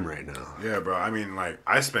of time right now. Yeah, bro. I mean, like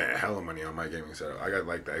I spent hella money on my gaming setup. I got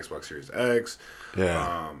like the Xbox Series X.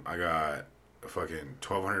 Yeah. I got a fucking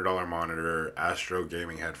 $1,200 monitor, Astro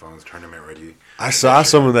gaming headphones, tournament ready. I saw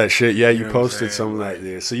some of that shit. Yeah, you posted some of that.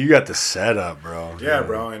 Yeah. So you got the setup, bro. Yeah,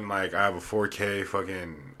 bro. And like I have a 4K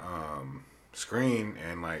fucking screen,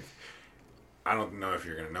 and like I don't know if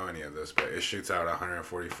you're gonna know any of this, but it shoots out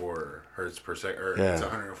 144 hertz per second, or it's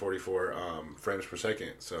 144 frames per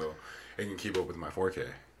second, so it can keep up with my 4K.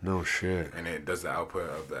 No shit. And it does the output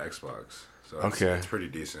of the Xbox, so it's pretty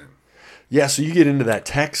decent. Yeah, so you get into that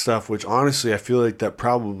tech stuff, which honestly I feel like that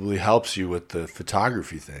probably helps you with the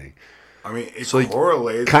photography thing. I mean, it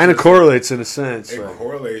correlates. Kind of correlates in a sense. It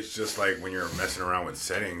correlates just like when you're messing around with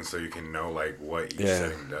settings, so you can know like what each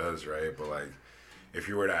setting does, right? But like, if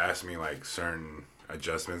you were to ask me like certain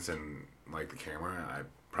adjustments in like the camera, I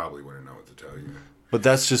probably wouldn't know what to tell you. But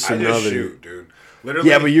that's just another. Just shoot, dude. Literally.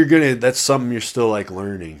 Yeah, but that's something you're still like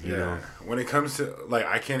learning. You know. When it comes to like,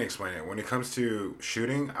 I can't explain it. When it comes to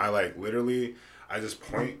shooting, I like literally. I just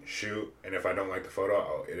point, shoot, and if I don't like the photo,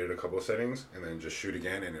 I'll edit a couple of settings, and then just shoot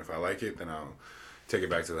again. And if I like it, then I'll take it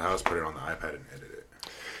back to the house, put it on the iPad, and edit it.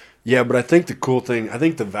 Yeah, but I think the cool thing, I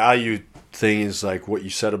think the value thing is like what you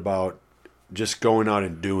said about just going out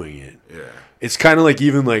and doing it. Yeah. It's kind of like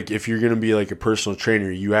even like if you're going to be like a personal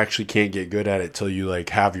trainer, you actually can't get good at it till you like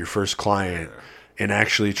have your first client and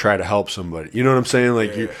actually try to help somebody. You know what I'm saying?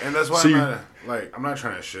 Like and that's why I'm not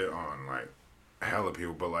trying to shit on like hella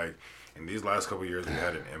people, but like in these last couple of years, we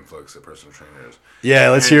had an influx of personal trainers. Yeah,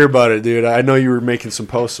 let's hear about it, dude. I know you were making some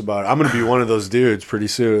posts about it. I'm going to be one of those dudes pretty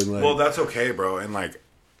soon. Like, well, that's okay, bro. And, like,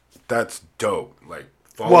 that's dope. Like,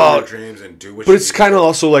 follow your dreams and do what you But it's kind of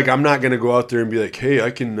also, like, I'm not going to go out there and be like, hey,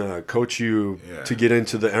 I can coach you to get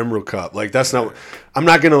into the Emerald Cup. Like, that's not – I'm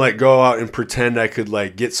not going to, like, go out and pretend I could,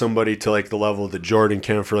 like, get somebody to, like, the level that Jordan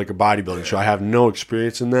can for, like, a bodybuilding show. I have no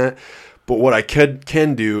experience in that. But what I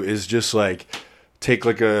can do is just, like – take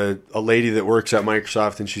like a lady that works at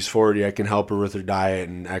Microsoft and she's 40, I can help her with her diet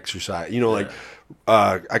and exercise. Like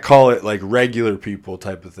I call it like regular people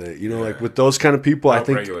type of thing. Like with those kind of people, I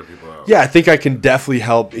think regular people out. Yeah, I think I can definitely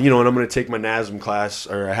help. And I'm going to take my NASM class,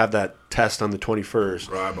 or I have that test on the 21st.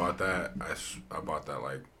 Bro, I bought that. I bought that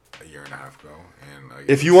like a year and a half ago. And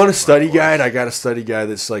if you want a study guide, I got a study guide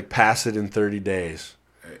that's like pass it in 30 days.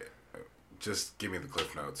 just give me the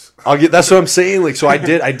Cliff Notes. That's what I'm saying. Like, so I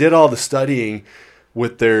did all the studying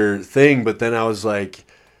with their thing, but then I was like,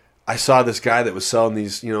 I saw this guy that was selling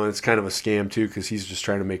these, and it's kind of a scam too because he's just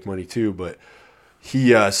trying to make money too. But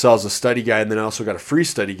he sells a study guide, and then I also got a free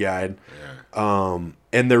study guide. Yeah.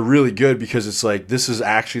 And they're really good because it's like this is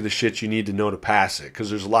actually the shit you need to know to pass it. Because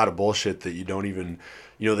there's a lot of bullshit that you don't even,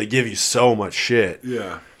 they give you so much shit.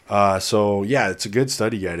 Yeah. So yeah, it's a good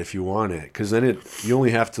study guide if you want it. Because then you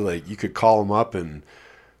only have to you could call them up and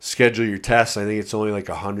schedule your tests. I think it's only like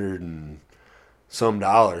 $100 and some.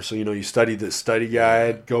 So you study the study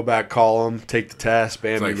guide, go back, call them, take the test,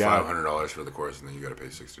 bam, it's like you got $500 for the course, and then you got to pay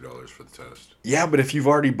 $60 for the test. Yeah, but if you've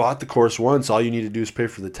already bought the course once, all you need to do is pay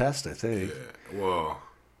for the test, I think. Yeah. Well,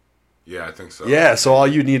 yeah, I think so. Yeah, so all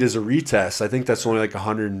you need is a retest. I think that's only like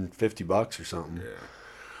 $150 or something. Yeah.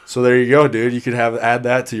 So there you go, dude. You could add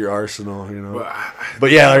that to your arsenal,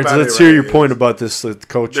 But yeah, let's hear your point about this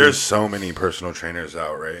coaching. There's so many personal trainers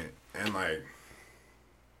out, right? And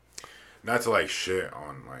not to shit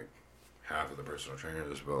on half of the personal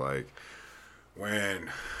trainers, but when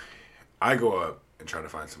I go up and try to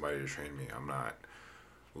find somebody to train me, I'm not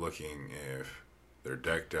looking if they're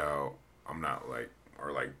decked out. I'm not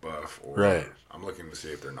or buff, or right. I'm looking to see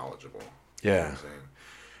if they're knowledgeable. Yeah. You know what I'm saying?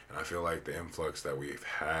 And I feel like the influx that we've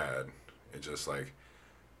had, it just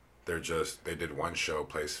they did one show,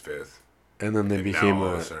 placed 5th. And then they became now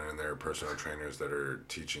all of a sudden they're personal trainers that are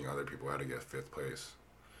teaching other people how to get 5th place.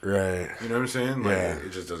 Right. You know what I'm saying? Yeah.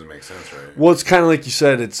 It just doesn't make sense, right? Well, it's kind of like you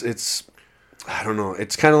said, it's I don't know.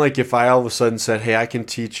 It's kind of like if I all of a sudden said, hey, I can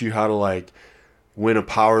teach you how to win a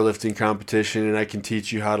powerlifting competition, and I can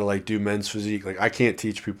teach you how to do men's physique. I can't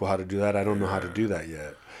teach people how to do that. I don't know how to do that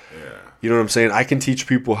yet. Yeah. You know what I'm saying? I can teach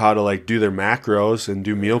people how to do their macros and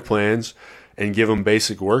do meal plans and give them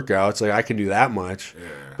basic workouts. I can do that much. Yeah.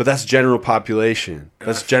 But that's general population.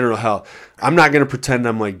 That's general health. I'm not going to pretend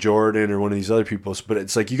I'm like Jordan or one of these other people, but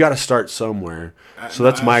it's you got to start somewhere. So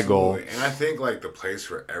that's my goal. And I think the place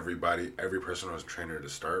for everybody, every personal trainer to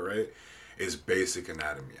start, right, is basic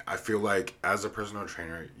anatomy. I feel like as a personal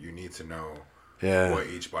trainer, you need to know what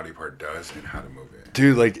each body part does and how to move it.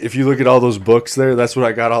 Dude, if you look at all those books there, that's what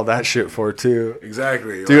I got all that shit for too.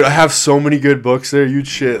 Exactly. Dude, I have so many good books there. You'd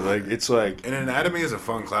shit. It's And anatomy is a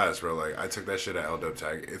fun class, bro. I took that shit at LW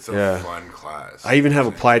Tag. It's a fun class. I even have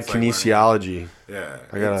applied kinesiology.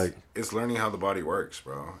 It's learning how the body works,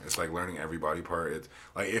 bro. It's learning every body part. It's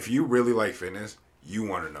if you really like fitness, you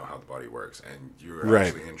want to know how the body works, and you're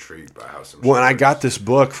actually intrigued by how some. Well, and I got this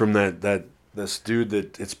book from this dude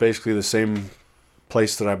that it's basically the same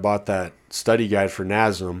place that I bought that study guide for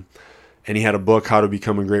NASM, and he had a book, How to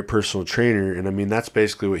Become a Great Personal Trainer. And I mean, that's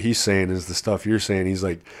basically what he's saying is the stuff you're saying. He's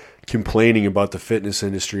complaining about the fitness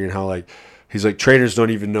industry and how he's trainers don't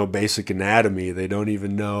even know basic anatomy. They don't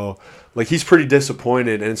even know, he's pretty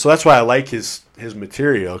disappointed. And so that's why I like his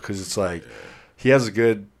material, because it's he has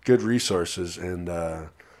good resources, and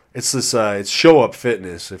it's this it's Show Up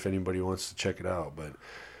Fitness if anybody wants to check it out. But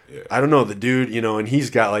I don't know, the dude, and he's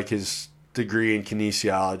got his degree in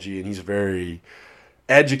kinesiology, and he's very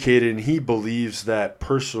educated, and he believes that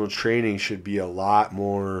personal training should be a lot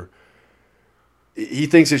more. He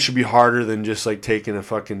thinks it should be harder than just taking a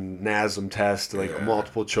fucking NASM test, a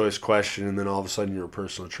multiple choice question, and then all of a sudden you're a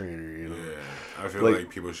personal trainer. Yeah, I feel like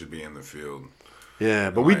people should be in the field.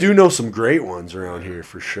 Yeah, but we do know some great ones around here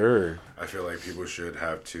for sure. I feel like people should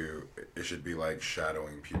have to. It should be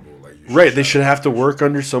shadowing people. They should have to work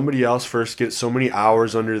under somebody else first, get so many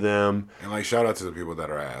hours under them. And shout out to the people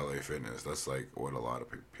that are at LA Fitness. That's what a lot of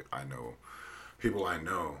people I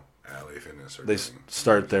know at LA Fitness are. They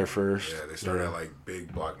start there first. Yeah, they start at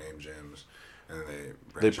big block name gyms, and then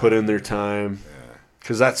they put in their time. Yeah.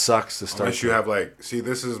 Because that sucks to start. Unless you have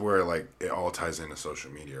this is where it all ties into social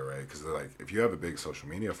media, right? Because if you have a big social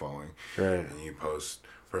media following, right, and you post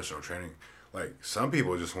personal training, some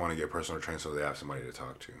people just want to get personal training so they have somebody to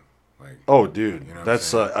talk to. Oh, dude,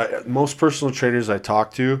 that's most personal trainers I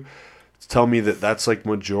talk to tell me that's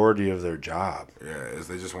majority of their job. Yeah, is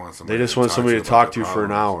they just want somebody. They just want somebody to talk to for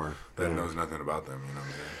an hour that knows nothing about them. You know what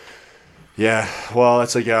I'm saying? Yeah, well,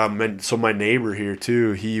 it's so my neighbor here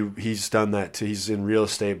too. He's done that too. He's in real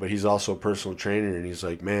estate, but he's also a personal trainer, and he's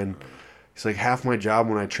man, half my job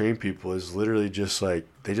when I train people is literally just they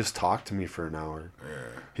just talk to me for an hour. Yeah.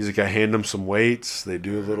 He's I hand them some weights, they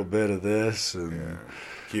do a little bit of this, and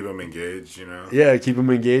keep them engaged, Yeah, keep them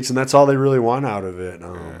engaged, and that's all they really want out of it.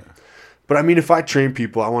 But I mean, if I train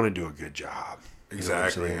people, I want to do a good job.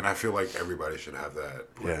 Exactly, and I feel like everybody should have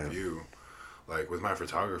that point of view. With my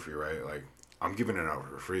photography, right? I'm giving it out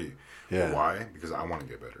for free. Yeah. But why? Because I want to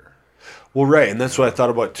get better. Well, right, and that's what I thought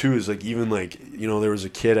about too. Is like even like there was a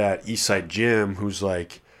kid at Eastside Gym who's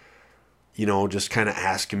like, just kind of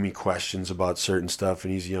asking me questions about certain stuff,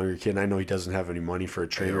 and he's a younger kid. And I know he doesn't have any money for a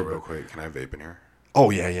trainer. Hey, real quick, can I vape in here? Oh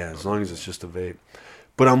yeah, as long as it's just a vape.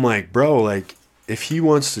 But I'm like, bro, like if he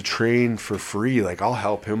wants to train for free, like I'll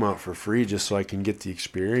help him out for free just so I can get the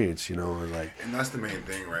experience, or like. And that's the main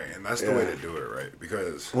thing, right? And that's the way to do it, right?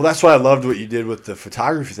 Because that's why I loved what you did with the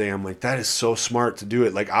photography thing. I'm like, that is so smart to do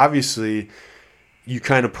it. Like obviously, you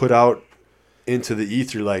kind of put out into the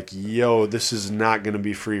ether like, yo, this is not going to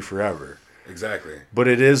be free forever. Exactly. But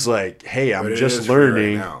it is like, hey, I'm just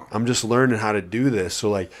learning. Right, I'm just learning how to do this. So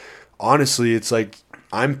like, honestly, it's like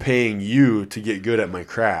I'm paying you to get good at my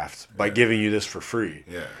craft by giving you this for free.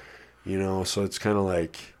 Yeah. So it's kind of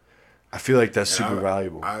like, I feel like that's super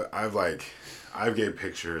valuable. I've gave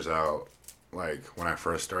pictures out like when I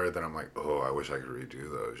first started that I'm like, oh, I wish I could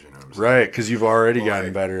redo those. You know what I'm saying? Right, because you've already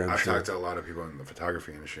gotten better. I've talked to a lot of people in the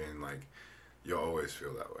photography industry, and like, you'll always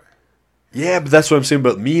feel that way. Yeah, but that's what I'm saying.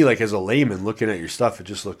 But me, like as a layman, looking at your stuff, it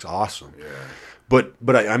just looks awesome. Yeah. But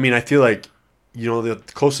I mean, I feel like the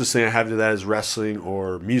closest thing I have to that is wrestling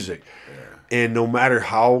or music. Yeah. And no matter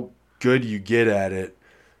how good you get at it,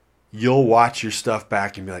 you'll watch your stuff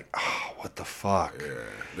back and be like, oh, what the fuck? Yeah.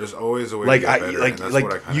 There's always a way like to get better.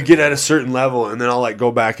 Like you get at a certain level, and then I'll like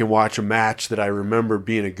go back and watch a match that I remember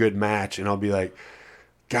being a good match, and I'll be like,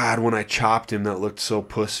 God, when I chopped him, that looked so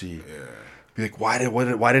pussy. Yeah. Be like, why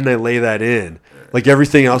didn't I lay that in? Yeah. Like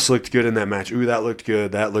everything else looked good in that match. Ooh, that looked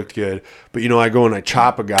good. But I go and I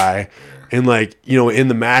chop a guy, and like in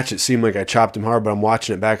the match, it seemed like I chopped him hard. But I'm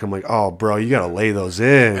watching it back. I'm like, oh, bro, you gotta lay those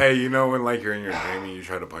in. Hey, when like you're in your dream and you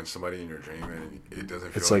try to punch somebody in your dream and it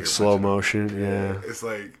doesn't feel it's like slow motion. Yeah. It's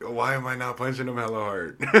like, why am I not punching him hella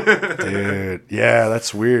hard? Dude, yeah,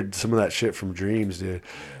 that's weird. Some of that shit from dreams, dude.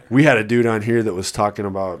 We had a dude on here that was talking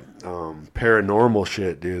about paranormal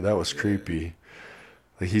shit, dude. That was creepy.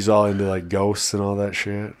 Like he's all into like ghosts and all that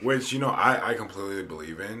shit. Which I completely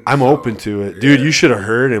believe in. I'm open to it, dude. You should have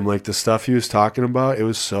heard him. Like the stuff he was talking about, it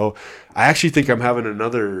was so. I actually think I'm having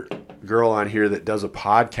another girl on here that does a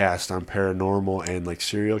podcast on paranormal and like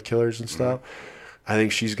serial killers and stuff. I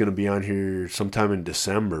think she's gonna be on here sometime in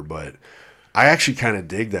December, but. I actually kind of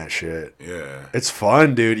dig that shit. Yeah, it's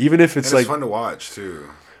fun, dude. Even if it's like fun to watch too.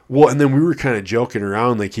 Well, and then we were kind of joking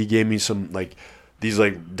around. Like he gave me some like these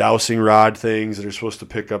like dowsing rod things that are supposed to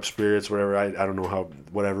pick up spirits, whatever. I don't know how,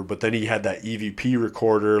 whatever. But then he had that EVP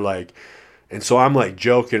recorder, like, and so I'm like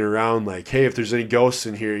joking around, like, hey, if there's any ghosts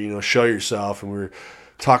in here, show yourself. And we're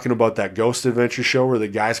talking about that Ghost Adventure show where the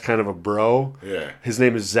guy's kind of a bro. Yeah. His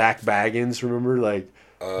name is Zach Baggins. Remember, like.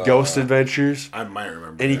 Ghost Adventures. I might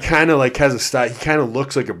remember. And he kind of like has a style. He kind of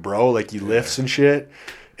looks like a bro, like he lifts and shit.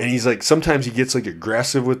 And he's like, sometimes he gets like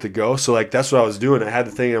aggressive with the ghost. So like that's what I was doing. I had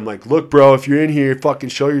the thing. I'm like, look, bro, if you're in here, fucking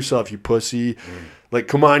show yourself, you pussy. Like,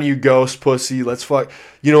 come on, you ghost pussy. Let's fuck.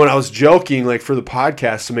 And I was joking like for the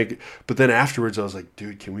podcast to make it. But then afterwards, I was like,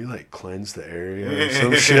 dude, can we like cleanse the area or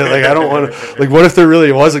some shit? Like, I don't want to. Like, what if there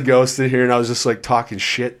really was a ghost in here and I was just like talking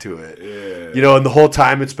shit to it? Yeah. And the whole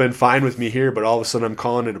time it's been fine with me here, but all of a sudden I'm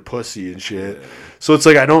calling it a pussy and shit. Yeah. So it's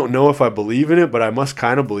like I don't know if I believe in it, but I must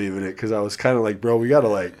kind of believe in it because I was kind of like, bro, we gotta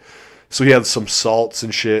like. So he had some salts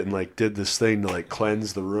and shit and like did this thing to like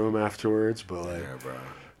cleanse the room afterwards, but like. Yeah, bro.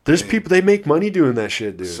 There's people, they make money doing that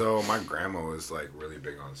shit, dude. So my grandma was like really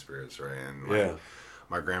big on spirits, right? And like,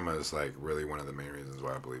 my grandma is like really one of the main reasons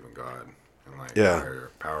why I believe in God and like higher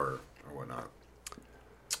power or whatnot.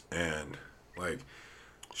 And like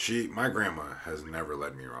my grandma has never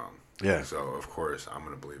led me wrong. Yeah. So of course I'm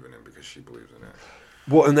gonna believe in it because she believes in it.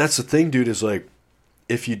 Well, and that's the thing, dude, is like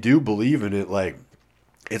if you do believe in it, like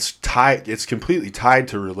it's completely tied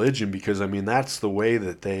to religion because I mean that's the way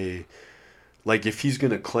that they. Like, if he's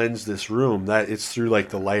going to cleanse this room, that it's through, like,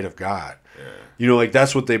 the light of God. Yeah. Like,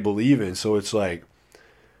 that's what they believe in. So it's like,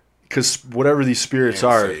 because whatever these spirits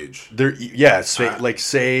are, sage. They're, like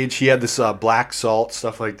sage. He had this black salt,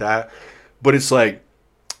 stuff like that. But it's like,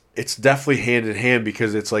 it's definitely hand in hand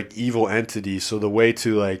because it's, like, evil entities. So the way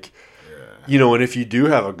to, like, and if you do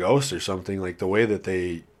have a ghost or something, like, the way that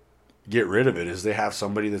they get rid of it is they have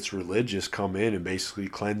somebody that's religious come in and basically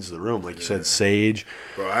cleanse the room, like you said, sage.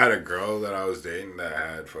 Bro, I had a girl that I was dating that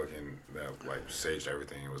had like saged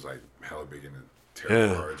everything. It was like hella big into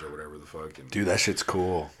tarot cards or whatever the fuck. And, dude, that shit's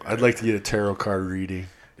cool. I'd like to get a tarot card reading.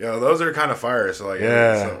 Yeah, those are kind of fire. So like,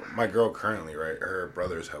 so my girl currently, right, her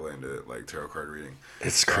brother's hella into like tarot card reading.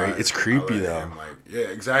 It's it's creepy though. Like, yeah,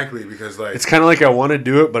 exactly, because like it's kind of like I want to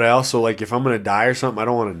do it, but I also like if I'm gonna die or something, I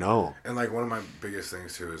don't want to know. And like one of my biggest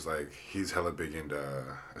things too is like he's hella big into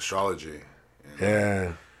astrology. And,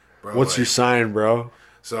 yeah. Bro, what's your sign, bro?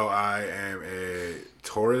 So I am a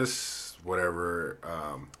Taurus, whatever.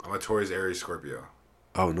 I'm a Taurus, Aries, Scorpio.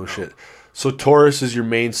 Oh, no shit. So Taurus is your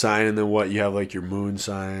main sign, and then what? You have like your moon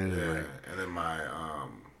sign. Yeah, and then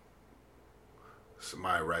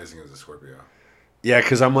my rising is a Scorpio. Yeah,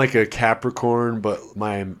 because I'm like a Capricorn, but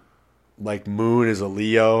my like moon is a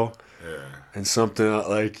Leo. Yeah. And something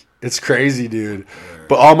like it's crazy, dude. Yeah.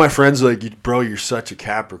 But all my friends are like, "Bro, you're such a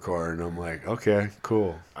Capricorn." And I'm like, "Okay,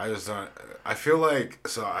 cool." I just don't. I feel like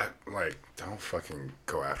don't fucking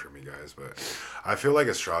go after me, guys. But I feel like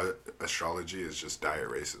astrology is just diet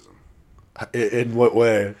racism. In what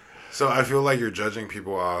way? So I feel like you're judging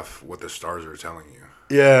people off what the stars are telling you.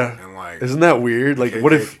 Yeah. And like, isn't that weird? Like,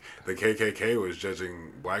 what if the KKK was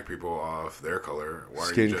judging black people off their color? Why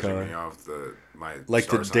are you judging me off my like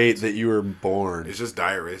the date that you were born? It's just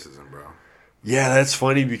diet racism, bro. Yeah, that's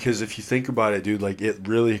funny because if you think about it, dude, like it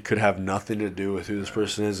really could have nothing to do with who this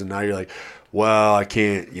person is, and now you're like, well, I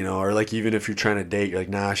can't, or like even if you're trying to date, you're like,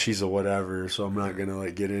 nah, she's a whatever, so I'm not gonna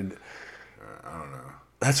like get in. I don't know.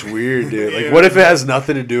 That's weird, dude. Like, what if it has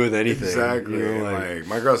nothing to do with anything? Exactly. Like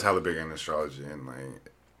my girl's hella big in astrology, and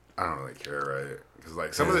like I don't really care, right? Because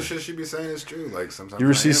like some of the shit she be saying is true. Like sometimes you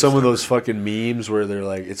ever see some of those fucking memes where they're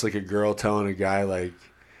like, it's like a girl telling a guy like.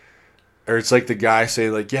 Or it's like the guy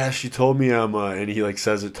saying like, yeah, she told me I'm and he like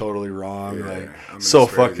says it totally wrong. Yeah, like I'm so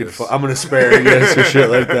fucking I'm an asparagus or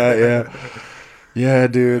shit like that. Yeah. Yeah,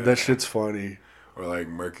 dude, that shit's funny. Or like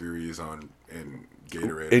Mercury's in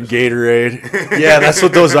Gatorade. In Gatorade. Yeah, that's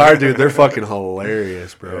what those are, dude. They're fucking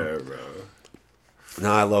hilarious, bro. Yeah, bro.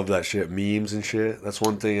 No, I love that shit. Memes and shit. That's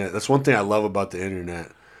one thing I love about the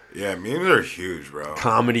internet. Yeah, memes are huge, bro.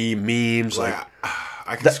 Comedy, memes, like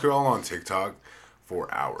I can scroll on TikTok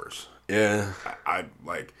for hours. Yeah.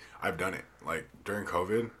 I've done it. Like during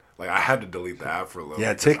COVID, like I had to delete the app for a little.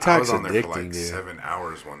 Yeah, TikTok's I was on there addicting, for like dude. 7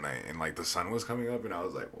 hours one night, and like the sun was coming up, and I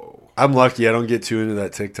was like, "Whoa!" I'm lucky. I don't get too into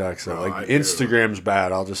that TikTok stuff. No, like Instagram's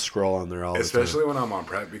bad. I'll just scroll on there all the time. Especially when I'm on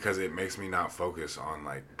prep because it makes me not focus on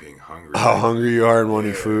like being hungry. How hungry you are and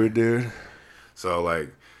wanting food, dude. So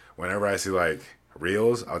like, whenever I see like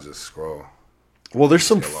reels, I'll just scroll. Well, there's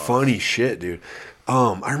some funny shit, dude.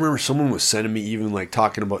 I remember someone was sending me even like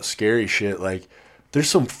talking about scary shit. Like, there's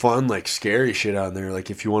some fun like scary shit on there. Like,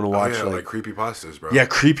 if you want to watch like creepypastas, bro. Yeah,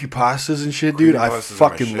 creepypastas and shit, dude. I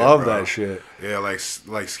fucking love that shit. Yeah, like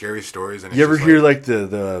scary stories. And you ever hear like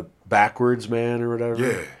the backwards man or whatever?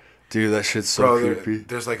 Yeah. Dude, that shit's so creepy.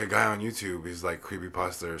 There's like a guy on YouTube. He's like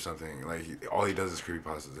creepypasta or something. Like all he does is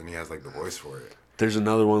creepypastas, and he has like the voice for it. There's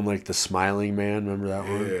another one like the Smiling Man. Remember that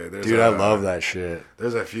one? Yeah, dude, I love that shit.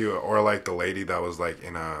 There's a few, or like the lady that was like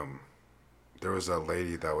in there was a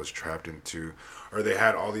lady that was trapped into, or they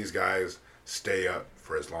had all these guys stay up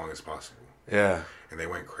for as long as possible. Yeah. And they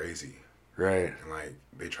went crazy. Right. And like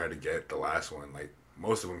they tried to get the last one. Like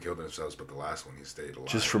most of them killed themselves, but the last one he stayed alive.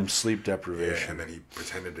 Just from sleep deprivation. Yeah, and then he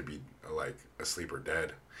pretended to be like asleep or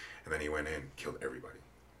dead, and then he went in, killed everybody.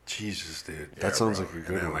 Jesus, dude, that sounds like a good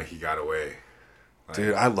and then, one. like he got away. Like,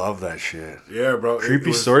 dude, I love that shit. Yeah, bro.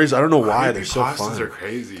 Creepy stories. I don't know why they're so fun. Creepypastas are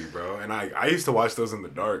crazy, bro. And I used to watch those in the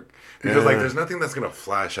dark because like there's nothing that's gonna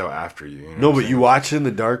flash out after you. You know but you watch it in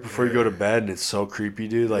the dark before you go to bed, and it's so creepy,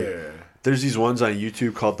 dude. Like, there's these ones on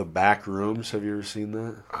YouTube called The Back Rooms. Have you ever seen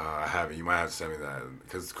that? I haven't. You might have to send me that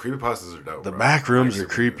because creepypastas are dope. The Back Rooms are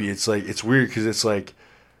creepy. It's like it's weird because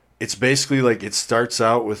it's basically like it starts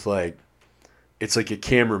out with like. It's like a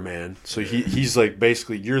cameraman. So he's like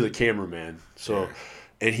basically you're the cameraman. So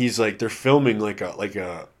and he's like they're filming like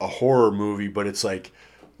a horror movie, but it's like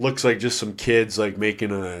looks like just some kids like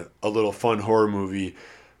making a little fun horror movie,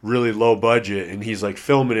 really low budget, and he's like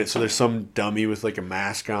filming it. So there's some dummy with like a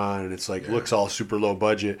mask on, and it's like looks all super low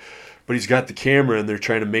budget, but he's got the camera and they're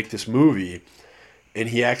trying to make this movie, and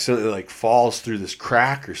he accidentally like falls through this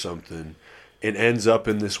crack or something, and ends up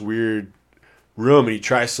in this weird room, and he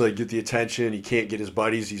tries to like get the attention. He can't get his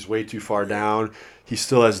buddies. He's way too far down. He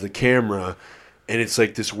still has the camera, and it's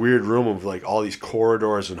like this weird room of like all these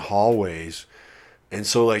corridors and hallways, and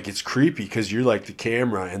so like it's creepy because you're like the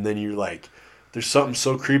camera, and then you're like there's something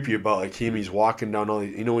so creepy about like him. He's walking down all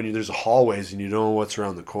these, when there's hallways and you don't know what's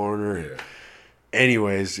around the corner. And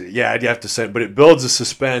anyways, I'd have to say, but it builds a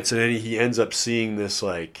suspense, and then he ends up seeing this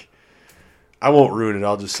like. I won't ruin it.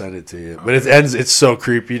 I'll just send it to you. But it ends. It's so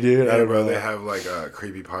creepy, dude. Yeah, bro. They have like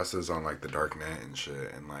creepypastas on like the dark net and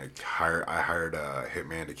shit. And like I hired a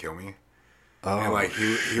hitman to kill me. Oh, and like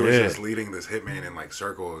he was just leading this hitman in like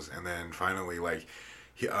circles, and then finally like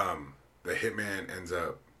the hitman ends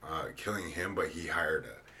up killing him, but he hired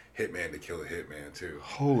Hitman to Kill a Hitman too.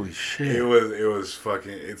 Holy shit! It was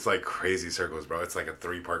fucking. It's like crazy circles, bro. It's like a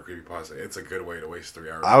 3-part creepypasta. It's a good way to waste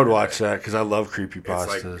 3 hours. I would watch that because I love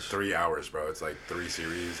creepypastas. It's like 3 hours, bro. It's like 3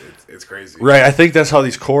 series. It's crazy. Right, I think that's how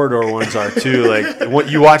these corridor ones are too. Like when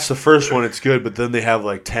you watch the first one, it's good, but then they have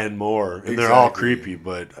like 10 more, and they're all creepy.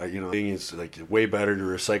 But the thing is, like, way better to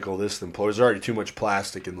recycle this than there's already too much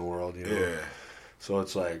plastic in the world. Yeah. So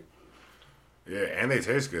it's like. Yeah, and they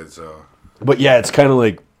taste good. So. But yeah, it's kind of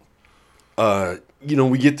like.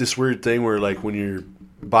 We get this weird thing where, like, when you're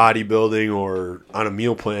bodybuilding or on a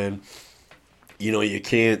meal plan, you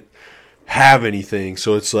can't have anything.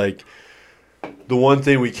 So it's like the one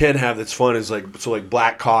thing we can have that's fun is like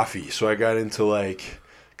black coffee. So I got into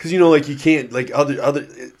because like you can't like other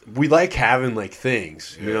we like having like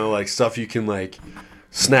things, like stuff you can like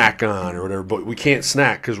snack on or whatever, but we can't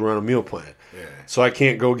snack because we're on a meal plan. Yeah. So I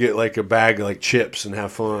can't go get like a bag of like chips and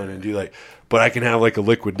have fun and do but I can have like a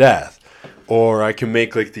Liquid Death. Or I can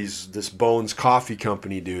make like this Bones Coffee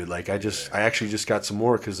Company, dude. Like I actually just got some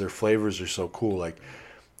more because their flavors are so cool. Like,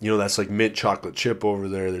 that's like mint chocolate chip over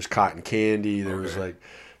there. There's cotton candy. There was like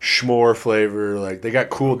s'more flavor. Like they got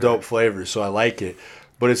cool, dope flavors. So I like it.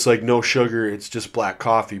 But it's like no sugar. It's just black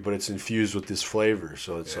coffee, but it's infused with this flavor.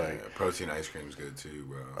 So it's like protein ice cream's good too,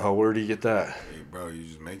 bro. Oh, where do you get that? Hey, bro, you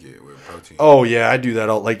just make it with protein. Oh yeah, I do that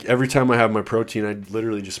all. Like every time I have my protein, I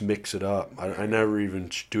literally just mix it up. I never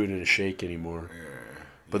even do it in a shake anymore. Yeah.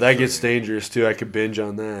 But that gets dangerous too. I could binge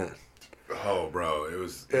on that. Oh, bro, it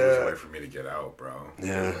was a way for me to get out, bro.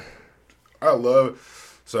 Yeah. I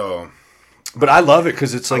love But I love it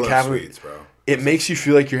because it's like having sweets, bro. It makes you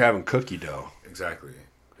feel like you're having cookie dough. Exactly.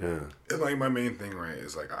 Yeah. And like my main thing, right,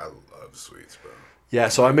 is like I love sweets, bro. Yeah,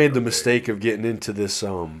 so I made the mistake of getting into this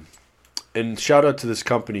and shout out to this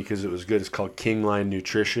company because it was good. It's called King Line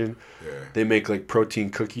Nutrition. Yeah. They make like protein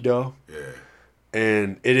cookie dough. Yeah.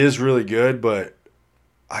 And it is really good, but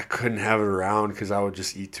I couldn't have it around because I would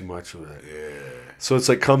just eat too much of it. Yeah. So it's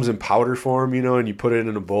like comes in powder form, and you put it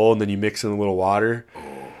in a bowl and then you mix in a little water. Oh.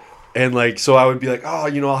 And like, so I would be like, oh,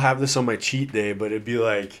 I'll have this on my cheat day, but it'd be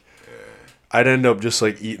like, I'd end up just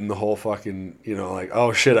like eating the whole fucking, like,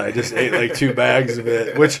 oh shit, I just ate like 2 bags of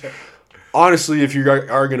it. Which, honestly, if you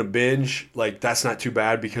are gonna binge, like that's not too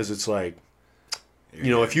bad because it's like,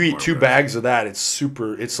 if you eat 2 bags of that, it's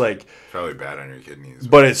like probably bad on your kidneys.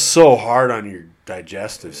 But it's so hard on your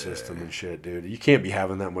digestive system and shit, dude. You can't be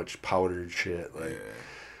having that much powdered shit, like. Yeah.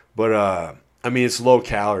 But it's low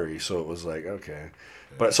calorie, so it was like okay.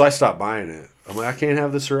 Yeah. But so I stopped buying it. I'm like, I can't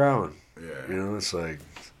have this around. Yeah. It's like.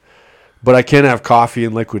 But I can have coffee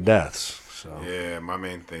and Liquid Deaths. So. Yeah, my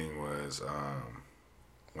main thing was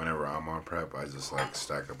whenever I'm on prep, I just like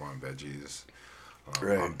stack up on veggies.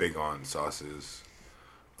 I'm big on sauces.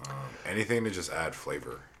 Anything to just add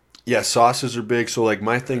flavor. Yeah, sauces are big. So like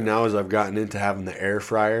my thing now is I've gotten into having the air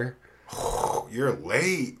fryer. You're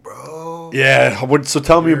late, bro. Yeah. So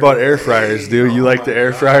tell me about air fryers, dude. You like the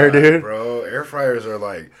air fryer, dude? Bro, air fryers are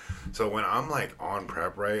like. So when I'm like on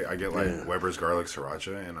prep, right, I get like Weber's garlic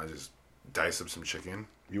sriracha, and I just dice up some chicken.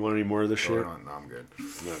 You want any more of this shit? No, I'm good.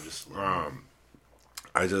 No, just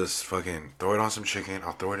I just fucking throw it on some chicken.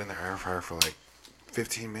 I'll throw it in the air fryer for like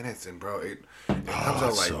 15 minutes, and bro, it comes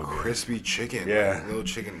out like so crispy chicken, like little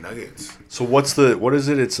chicken nuggets. So what is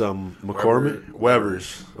it? It's McCormick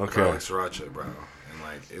Weber's. Okay. Garlic sriracha, bro, and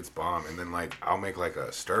like it's bomb. And then like I'll make like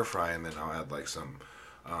a stir fry, and then I'll add like some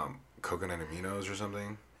coconut aminos or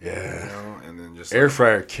something. Yeah, and then just air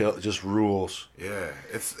fryer just rules. Yeah,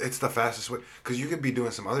 it's the fastest way because you could be doing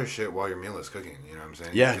some other shit while your meal is cooking. You know what I'm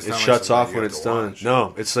saying? Yeah, it shuts off when it's done.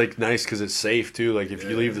 No, it's like nice because it's safe too. Like if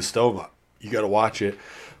you leave the stove up, you got to watch it.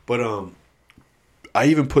 But I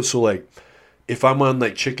even put if I'm on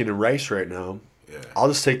like chicken and rice right now, I'll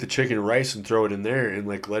just take the chicken and rice and throw it in there and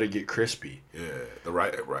like let it get crispy. Yeah, the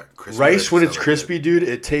right rice when it's crispy, dude,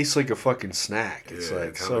 it tastes like a fucking snack. It's like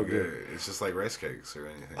it's so good. It's just like rice cakes or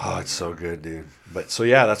anything. Oh, it's so good, dude. But so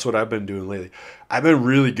yeah, that's what I've been doing lately. I've been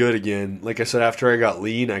really good again. Like I said, after I got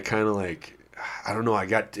lean, I kind of like, I don't know, I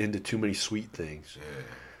got into too many sweet things.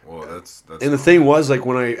 Yeah. Well, that's. And the thing was, like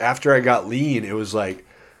after I got lean, it was like.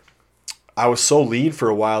 I was so lean for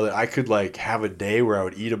a while that I could like have a day where I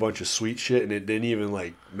would eat a bunch of sweet shit and it didn't even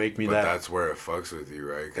like make me that. But that's where it fucks with you,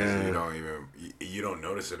 right? Because you don't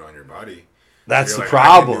notice it on your body. That's the like,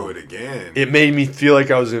 problem. I can do it again. It made me feel like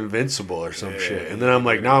I was invincible or some shit. And then I'm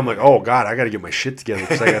like, oh God, I got to get my shit together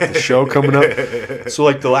because I got the show coming up. So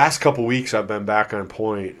like the last couple weeks I've been back on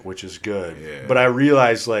point, which is good. Yeah. But I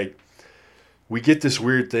realized like we get this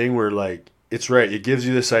weird thing where like it's right. It gives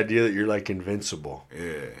you this idea that you're like invincible.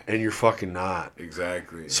 Yeah. And you're fucking not.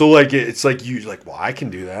 Exactly. So like it's like you like, well, I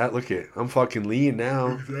can do that. Look I'm fucking lean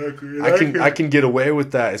now. Exactly. I can get away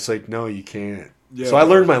with that. It's like, no, you can't. Yeah, so I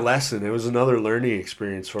learned my lesson. It was another learning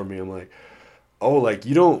experience for me. I'm like, oh, like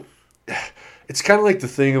you don't. It's kind of like the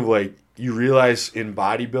thing of like you realize in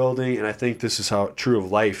bodybuilding, and I think this is how true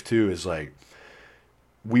of life too. Is like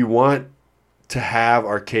we want to have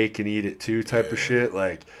our cake and eat it too type of shit.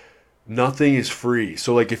 Like nothing is free.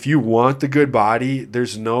 So like if you want the good body,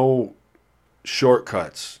 there's no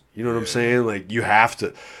shortcuts. You know what I'm saying? Like you have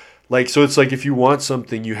to. Like, so it's like if you want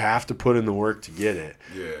something, you have to put in the work to get it.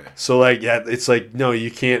 Yeah. So, like, yeah, it's like, no, you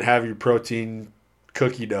can't have your protein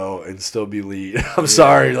cookie dough and still be lean. I'm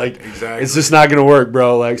sorry. Like, exactly. It's just not going to work,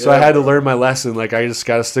 bro. Like, so I had to learn my lesson. Like, I just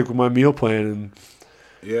got to stick with my meal plan. And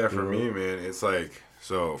yeah, for me, man, it's like,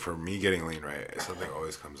 so for me getting lean, right, something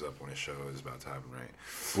always comes up when a show is about to happen, right?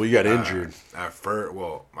 Well, you got injured.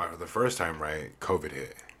 The first time, right, COVID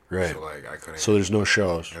hit. Right. So, like, I couldn't. So there's no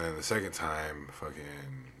shows. And then the second time,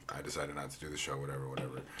 I decided not to do the show, whatever.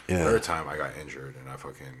 Yeah. Third time, I got injured and I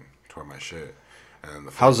fucking tore my shit. And then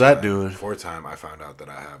the how's that doing? Fourth time, I found out that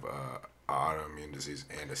I have an autoimmune disease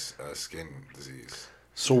and a skin disease.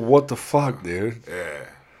 So what the fuck, dude? Yeah.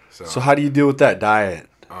 So how do you deal with that diet?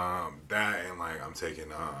 That and like I'm taking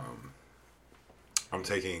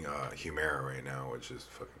Humira right now, which is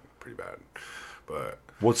fucking pretty bad. But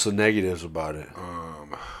what's the negatives about it?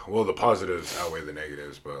 Well, the positives outweigh the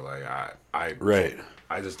negatives, but like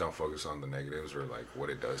I just don't focus on the negatives or like what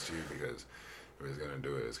it does to you because if it's gonna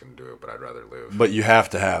do it, it's gonna do it. But I'd rather live. But you have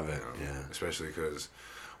to have it, yeah. Especially because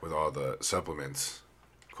with all the supplements,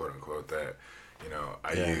 quote unquote, that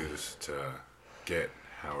I use to get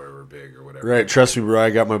however big or whatever. Right, trust me, bro. I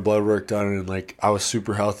got my blood work done and like I was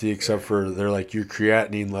super healthy, except for they're like your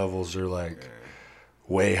creatinine levels are like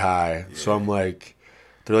way high. Yeah. So I'm like.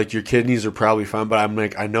 They're like, your kidneys are probably fine, but I'm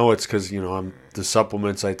like, I know it's because, I'm the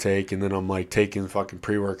supplements I take, and then I'm like taking fucking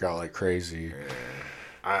pre-workout like crazy. Yeah.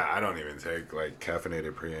 I don't even take like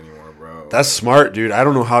caffeinated pre anymore, bro. That's smart, dude. I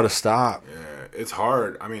don't know how to stop. Yeah, it's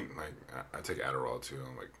hard. I mean, like, I take Adderall too.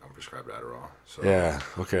 I'm prescribed Adderall. So yeah,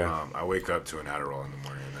 okay. I wake up to an Adderall in the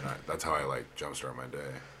morning, and then that's how I like jumpstart my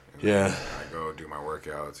day. Yeah. I go do my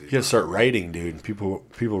workouts. You gotta start writing, dude.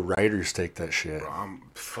 People writers take that shit. Bro, I'm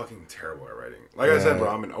fucking terrible at writing. Like I said, bro,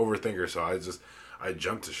 I'm an overthinker, so I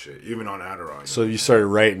jump to shit, even on Adderall. So if you started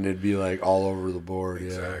writing, it'd be like all over the board.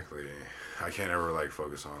 Exactly. Yeah. I can't ever like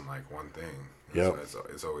focus on like one thing. Yep. So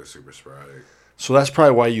it's always super sporadic. So that's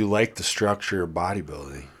probably why you like the structure of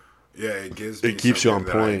bodybuilding. Yeah, it keeps you on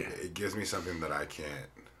point. It gives me something that I can't.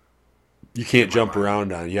 You can't jump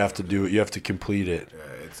around on. You have to do it. You have to complete it.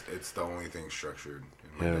 Yeah, it's the only thing structured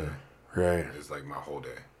in my day. Right. It's like my whole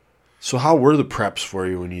day. So how were the preps for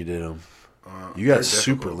you when you did them? You got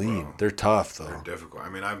super lean. Bro. They're tough though. They're difficult. I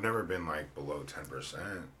mean, I've never been like below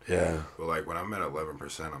 10%. Yeah. But like when I'm at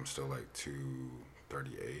 11%, I'm still like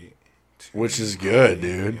 238. Which is good,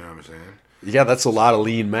 dude. You know what I'm saying? Yeah, that's a lot of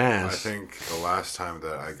lean mass. I think the last time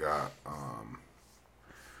that I got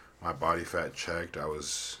my body fat checked, I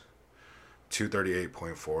was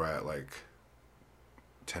 238.4 at like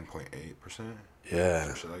 10.8%.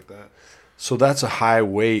 Yeah. Shit like that. So that's a high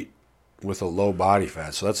weight with a low body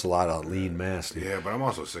fat. So that's a lot of lean mass, dude. Yeah, but I'm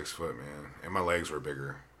also 6 foot, man, and my legs were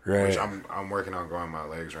bigger. Right. Which I'm working on growing my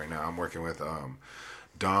legs right now. I'm working with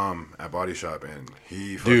Dom at Body Shop, and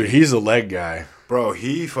he's a leg guy. Bro,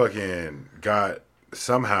 he fucking got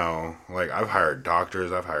somehow, like, I've hired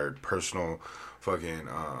doctors, I've hired personal fucking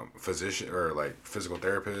physician or like physical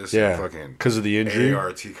therapists, fucking because of the injury,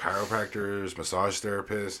 ART chiropractors, massage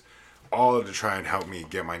therapists, all to try and help me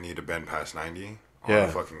get my knee to bend past 90 on a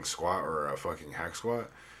fucking squat or a fucking hack squat,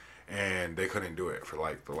 and they couldn't do it for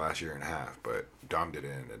like the last year and a half, but Dom did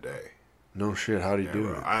it in a day. No shit, how'd he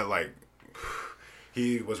do it? I like,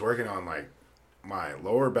 he was working on like my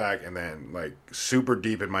lower back and then like super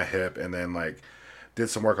deep in my hip, and then like did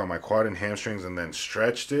some work on my quad and hamstrings, and then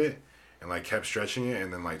stretched it. And, like, kept stretching it,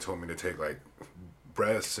 and then, like, told me to take, like,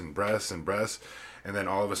 breaths, and then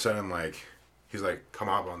all of a sudden, like, he's like, come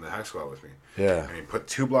hop on the hack squat with me. Yeah. And he put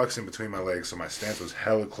 2 blocks in between my legs, so my stance was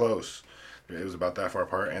hella close. It was about that far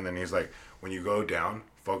apart. And then he's like, when you go down,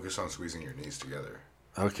 focus on squeezing your knees together.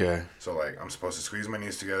 Okay. So, like, I'm supposed to squeeze my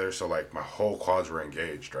knees together, so, like, my whole quads were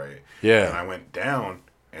engaged, right? Yeah. And I went down,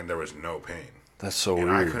 and there was no pain. That's so weird.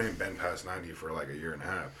 weird. I couldn't bend past 90 for, like, a year and a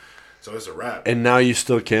half. So it's a wrap. And now you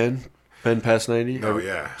still can? Been past 90? No,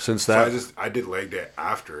 yeah. Since that? So I did leg day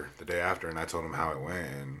the day after, and I told him how it went,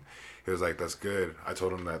 and he was like, that's good. I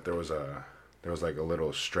told him that there was there was like a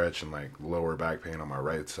little stretch and like lower back pain on my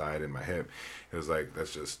right side and my hip. It was like,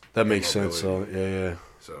 that's just that makes sense. So yeah.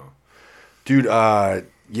 So, dude,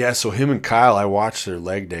 yeah. So him and Kyle, I watched their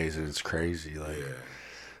leg days and it's crazy.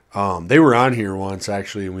 Like, they were on here once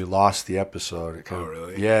actually, and we lost the episode. Oh,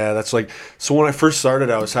 really? Yeah, that's like. So when I first started,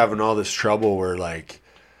 I was having all this trouble where like,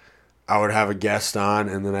 I would have a guest on,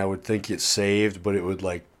 and then I would think it's saved, but it would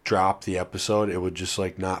like drop the episode. It would just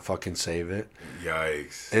like not fucking save it.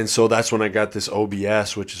 Yikes. And so that's when I got this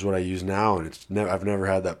OBS, which is what I use now, and I've never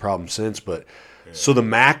had that problem since. But so the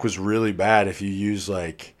Mac was really bad if you use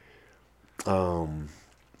like, what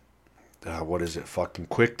is it, fucking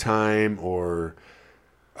QuickTime or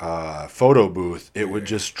Photo Booth. It would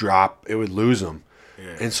just drop. It would lose them.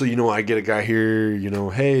 Yeah. And so, I get a guy here,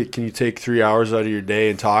 hey, can you take 3 hours out of your day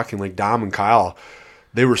and talk? And like Dom and Kyle,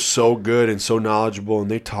 they were so good and so knowledgeable, and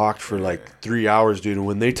they talked for like 3 hours, dude. And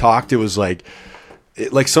when they talked, it was like,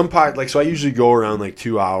 so I usually go around like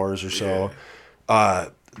 2 hours or so. Yeah.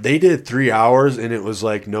 They did 3 hours, and it was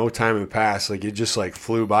like no time had passed. Like it just like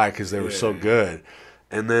flew by because they were so good.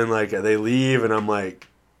 And then like they leave, and I'm like,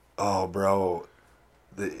 oh, bro,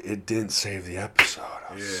 it didn't save the episode.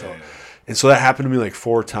 And so that happened to me like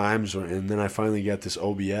 4 times, and then I finally got this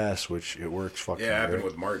OBS, which it works fucking good. Yeah, it happened great.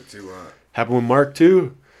 with Mark too. Happened with Mark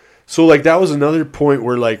too. So like that was another point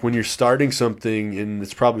where like when you're starting something, and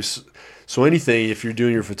it's probably so anything, if you're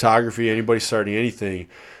doing your photography, anybody starting anything,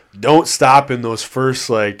 don't stop in those first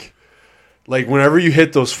like whenever you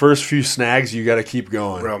hit those first few snags, you got to keep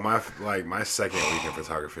going. Bro, my second week in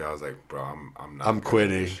photography, I was like, bro, I'm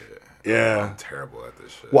quitting. Yeah. I'm terrible at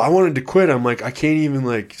this shit. Well, I wanted to quit. I'm like, I can't even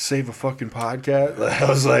like save a fucking podcast. I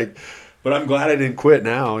was like, but I'm glad I didn't quit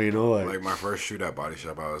now, Like my first shoot at Body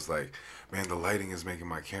Shop, I was like, man, the lighting is making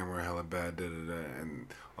my camera hella bad, and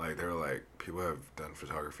like they were like, people have done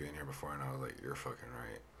photography in here before, and I was like, you're fucking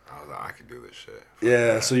right. I was like, I could do this shit.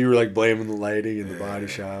 Yeah, so you were like blaming the lighting in the body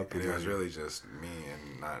shop. And it was really just me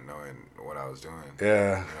and not knowing what I was doing. Yeah.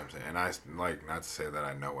 You know what I'm saying? And I, like, not to say that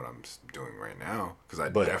I know what I'm doing right now, because I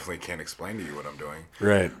definitely can't explain to you what I'm doing.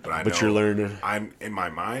 Right. But you're learning. I'm, in my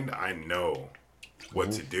mind, I know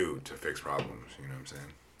what to do to fix problems. You know what I'm saying?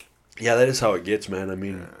 Yeah, that is how it gets, man. I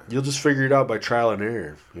mean, you'll just figure it out by trial and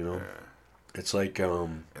error, Yeah. It's like...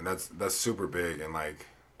 And that's super big, and, like,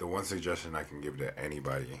 the one suggestion I can give to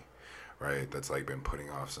anybody, right, that's like been putting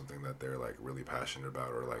off something that they're like really passionate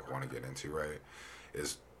about or like want to get into, right,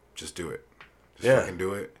 is just do it. Just fucking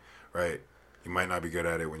do it, right? You might not be good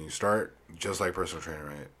at it when you start, just like personal training,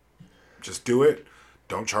 right? Just do it.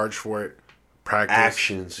 Don't charge for it. Practice.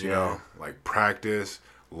 Actions, you know, like practice,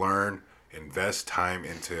 learn, invest time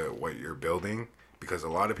into what you're building, because a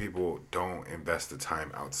lot of people don't invest the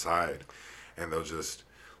time outside, and they'll just...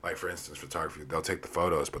 Like, for instance, photography, they'll take the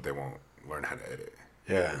photos, but they won't learn how to edit.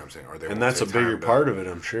 Yeah. You know what I'm saying? Or they and that's a bigger part of it,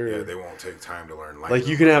 I'm sure. Yeah, they won't take time to learn. Like,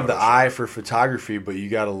 you can have the eye for photography, but you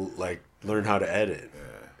got to, like, learn how to edit.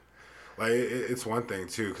 Yeah. Like, it's one thing,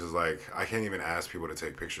 too, because, like, I can't even ask people to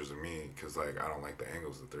take pictures of me because, like, I don't like the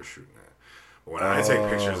angles that they're shooting at. But when I take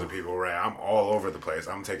pictures of people, right, I'm all over the place.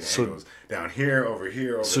 I'm taking angles down here, over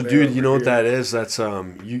here, over so, there. So, dude, you know what that is? That's,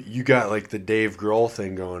 you got, like, the Dave Grohl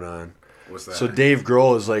thing going on. What's that? So Dave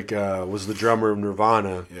Grohl is like was the drummer of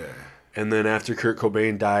Nirvana. Yeah. And then after Kurt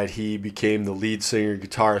Cobain died, he became the lead singer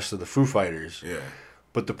guitarist of the Foo Fighters. Yeah.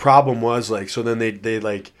 But the problem was like, so then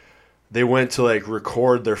they went to like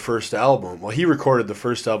record their first album. Well, he recorded the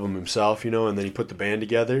first album himself, and then he put the band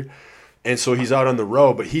together. And so he's out on the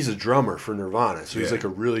road, but he's a drummer for Nirvana. So he's like a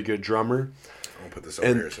really good drummer. I'm gonna put this over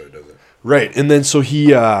here so it doesn't. Right. And then so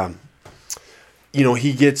he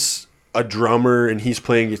he gets a drummer and he's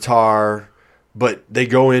playing guitar, but they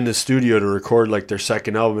go in the studio to record like their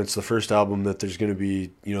second album. It's the first album that there's going to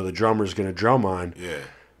be, the drummer's going to drum on. Yeah.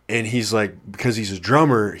 And he's like, because he's a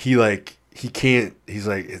drummer, he can't, he's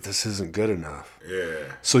like, this isn't good enough. Yeah.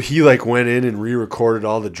 So he like went in and re-recorded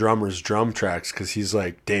all the drummer's drum tracks because he's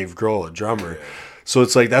like Dave Grohl, a drummer. Yeah. So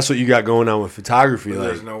it's like, that's what you got going on with photography. But like,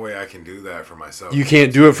 there's no way I can do that for myself. You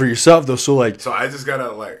can't do it for yourself though. So like, so I just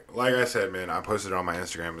gotta like I said, man, I posted it on my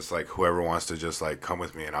Instagram. It's like whoever wants to just like come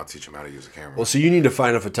with me and I'll teach them how to use a camera. Well, so you need to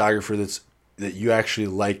find a photographer that you actually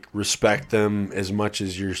like, respect them as much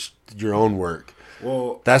as your own work.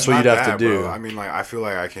 Well, that's what you'd have to do. Bro. I mean, like, I feel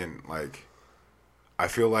like I can I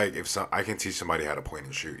can teach somebody how to point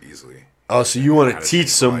and shoot easily. Oh, so you want to teach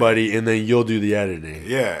somebody and then you'll do the editing.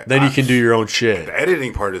 Yeah. Then you can do your own shit. The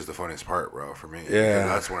editing part is the funnest part, bro, for me. Yeah.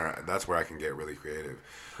 That's where I can get really creative.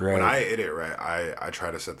 Right. When I edit, right, I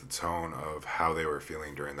try to set the tone of how they were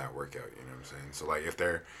feeling during that workout, you know what I'm saying? So like if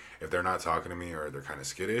they're not talking to me or they're kind of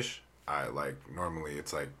skittish, I like normally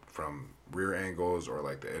it's like from rear angles or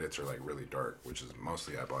like the edits are like really dark, which is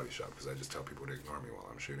mostly at Body Shop because I just tell people to ignore me while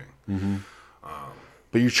I'm shooting. Mm-hmm.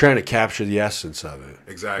 But you're trying to capture the essence of it.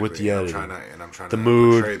 Exactly. With the editing. I'm trying the to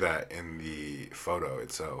mood. portray that in the photo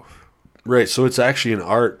itself. Right, so it's actually an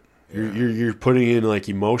art. Yeah. You're putting in like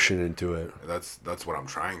emotion into it. That's what I'm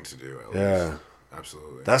trying to do. At least.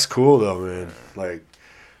 Absolutely. That's cool though, man. Yeah. Like,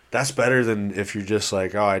 that's better than if you're just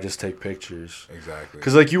like, oh, I just take pictures. Exactly.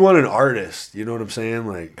 Because like you want an artist, you know what I'm saying?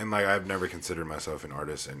 Like, and like I've never considered myself an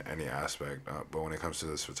artist in any aspect, but when it comes to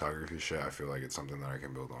this photography shit, I feel like it's something that I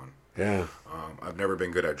can build on. Yeah. I've never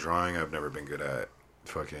been good at drawing. I've never been good at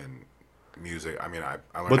fucking music. I mean, I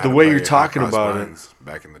learned but how the to way play you're talking about buttons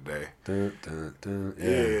back in the day. Yeah.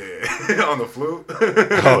 On the flute.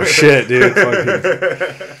 Oh shit, dude.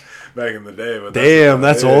 Fucking. Back in the day, but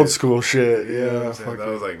that's old school shit. Yeah, that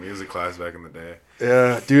was like music class back in the day.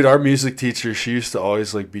 Yeah, dude, our music teacher, she used to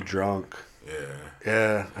always like be drunk.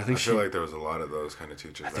 Yeah, I feel like there was a lot of those kind of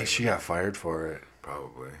teachers. I think she got fired for it.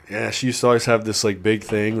 Probably. Yeah, she used to always have this like big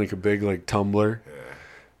thing, like a big like tumbler. Yeah.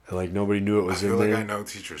 And, like nobody knew it was in there. I feel like I know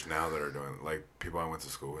teachers now that are doing like people I went to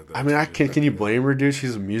school with. I mean, can you blame her, dude?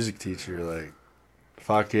 She's a music teacher. Like,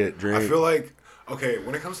 fuck it, drink. I feel like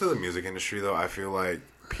when it comes to the music industry though, I feel like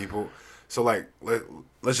people. So like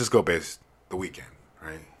let's just go base The Weeknd,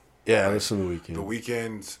 right? Yeah, like, listen to The Weeknd. The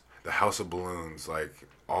Weeknd's The House of Balloons, like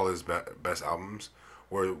all his best albums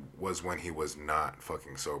was when he was not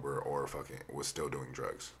fucking sober or was still doing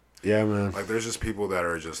drugs. Yeah, man. Like there's just people that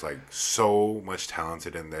are just like so much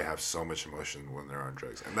talented and they have so much emotion when they're on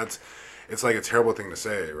drugs, and it's like a terrible thing to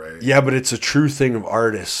say, right? Yeah, but it's a true thing of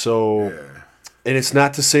artists. So. Yeah. And it's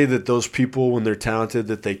not to say that those people, when they're talented,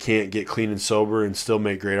 that they can't get clean and sober and still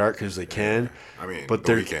make great art, because they can. I mean, but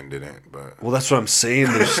The Weeknd didn't. But well, that's what I'm saying.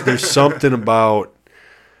 There's something about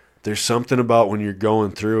when you're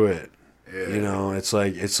going through it. Yeah. You know, it's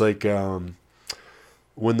like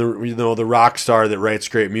when the rock star that writes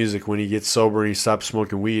great music, when he gets sober and he stops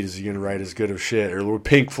smoking weed, is he gonna write as good of shit? Or would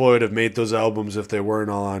Pink Floyd have made those albums if they weren't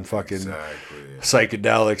all on fucking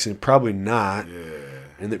psychedelics? And probably not. Yeah.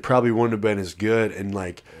 And it probably wouldn't have been as good. And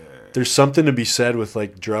like, there's something to be said with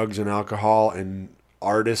like drugs and alcohol and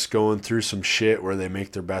artists going through some shit where they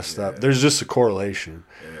make their best stuff. There's just a correlation.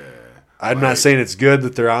 Yeah. I'm not saying it's good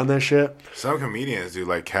that they're on that shit. Some comedians do,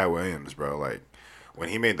 like Cat Williams, bro. Like when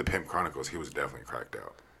he made the Pimp Chronicles, he was definitely cracked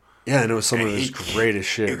out. Yeah, and it was some of his greatest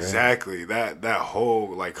shit. Exactly. Right? That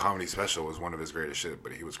whole like comedy special was one of his greatest shit,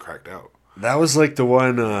 but he was cracked out. That was like the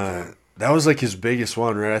one. That was like his biggest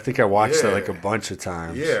one, right? I think I watched that like a bunch of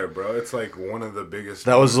times. Yeah, bro. It's like one of the biggest.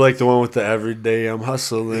 That was like the one with the everyday I'm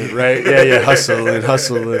hustling, right? Yeah,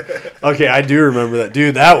 hustling. Okay, I do remember that.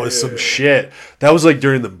 Dude, that was some shit. That was like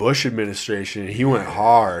during the Bush administration. He went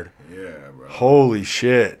hard. Yeah, bro. Holy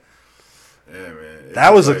shit. Yeah, man.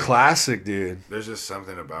 That was a classic, dude. There's just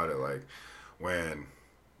something about it, like when,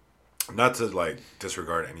 not to like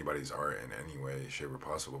disregard anybody's art in any way, shape, or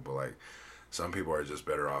possible, but like, some people are just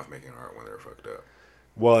better off making art when they're fucked up.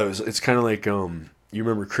 Well, it's kind of like you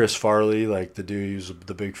remember Chris Farley, like the dude, he was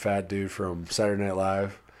the big fat dude from Saturday Night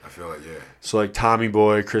Live. I feel like So like Tommy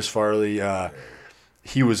Boy, Chris Farley,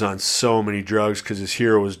 he was on so many drugs because his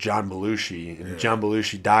hero was John Belushi, and John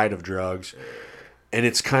Belushi died of drugs. Yeah. And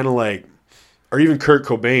it's kind of like, or even Kurt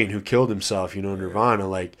Cobain, who killed himself, Nirvana,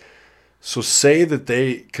 like. So say that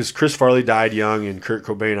because Chris Farley died young and Kurt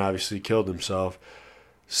Cobain obviously killed himself.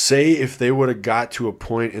 Say if they would have got to a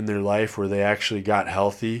point in their life where they actually got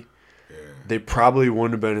healthy, they probably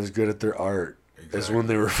wouldn't have been as good at their art as when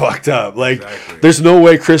they were fucked up. Like, there's no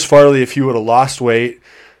way Chris Farley, if he would have lost weight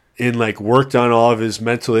and like worked on all of his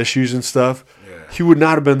mental issues and stuff, he would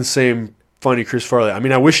not have been the same funny Chris Farley. I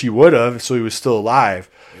mean, I wish he would have, so he was still alive.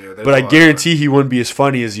 But I guarantee he wouldn't be as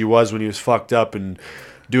funny as he was when he was fucked up and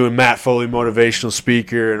doing Matt Foley motivational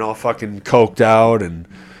speaker and all fucking coked out and.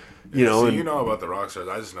 You know about the rock stars.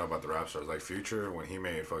 I just know about the rap stars. Like Future, when he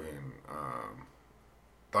made fucking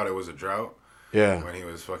Thought It Was a Drought. Yeah. When he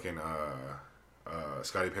was fucking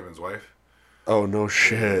Scottie Pippen's wife. Oh no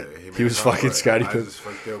shit. Yeah, he was fucking Scottie Pippen. I just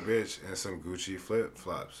fucked your bitch and some Gucci flip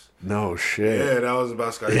flops. No shit. Yeah, that was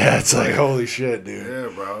about Scottie. Yeah, it's like holy shit, dude.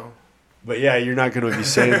 Yeah, bro. But yeah, you're not going to be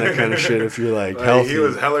saying that kind of shit if you're like healthy. He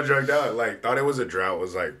was hella drugged out. Like Thought It Was a Drought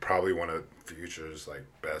was like probably one of Future's like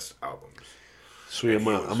best albums. Sweet, I'm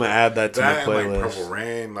gonna add that to my playlist. And, like Purple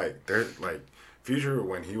Rain, like they're like Future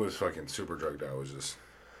when he was fucking super drugged out was just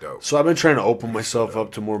dope. So I've been trying to open myself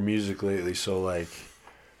up to more music lately. So like,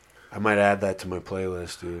 I might add that to my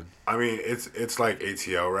playlist, dude. I mean, it's like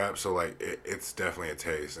ATL rap, so like it's definitely a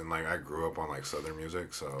taste, and like I grew up on like Southern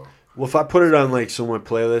music, so Well, if I put it on like some of my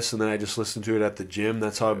playlists and then I just listen to it at the gym,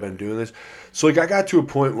 that's how I've been doing this. So like I got to a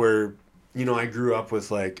point where, you know, I grew up with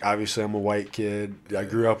like, obviously I'm a white kid. I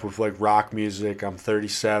grew up with like rock music. I'm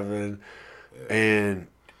 37, and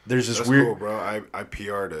there's this That's weird. cool, bro. I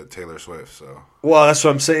PR'd to Taylor Swift, so. Well, that's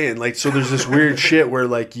what I'm saying. Like, so there's this weird shit where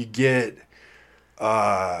like you get,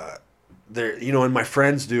 there, you know, and my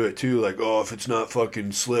friends do it too. Like, oh, if it's not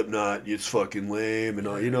fucking Slipknot, it's fucking lame, and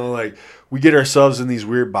all. You know, like we get ourselves in these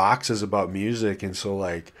weird boxes about music, and so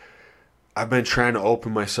like I've been trying to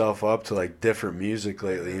open myself up to like different music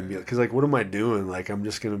lately, and be because like, what am I doing? Like, I'm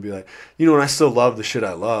just gonna be like, you know, and I still love the shit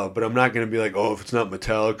I love, but I'm not gonna be like, oh, if it's not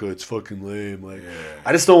Metallica, it's fucking lame. Like,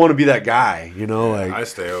 I just don't want to be that guy, you know. Like, I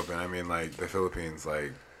stay open. I mean, like the Philippines,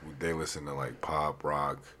 like they listen to like pop,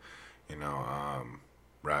 rock, you know,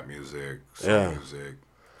 rap music, song music.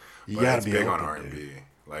 You but gotta it's be big open, on R&B. dude.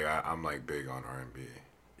 Like I'm like big on R&B.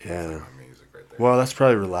 Yeah. That's like my music right there. Well, that's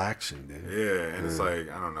probably relaxing, dude. Yeah, and it's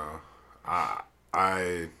like I don't know. I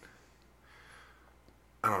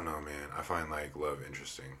don't know, man. I find like love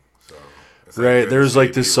interesting. So it's like Right, good to there's see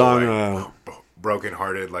like this people, song. broken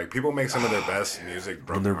hearted. Like people make some of their best music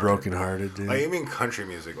When they're broken hearted, dude. Like even country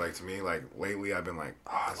music. Like to me, like lately I've been like,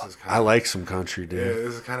 oh, this is kind I like some country, dude. Yeah,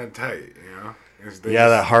 this is kind of tight, you know. Yeah,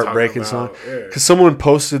 that heartbreaking song. Yeah. Because someone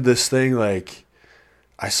posted this thing, like,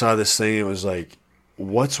 I saw this thing, it was like,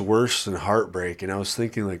 what's worse than heartbreak? And I was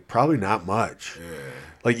thinking, like, probably not much. Yeah.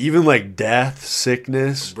 Like, even, like, death,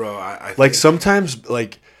 sickness. Bro, I like, think, sometimes,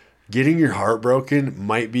 like, getting your heart broken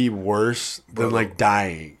might be worse than, like,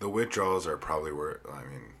 dying. the withdrawals are probably worse.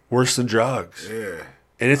 Worse than drugs. Yeah.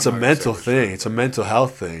 And it's I'm a not gonna mental say thing. drugs, It's a mental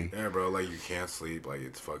health thing. Yeah, bro, like you can't sleep, like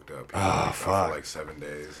it's fucked up. Fuck. For like 7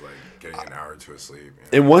 days, like getting an hour or two of sleep. You know?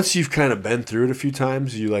 And once you've kind of been through it a few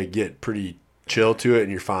times, you, like, get pretty chill to it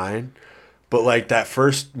and you're fine. But, like, that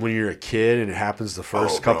first, when you're a kid and it happens the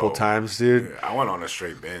first couple times, dude. Yeah, I went on a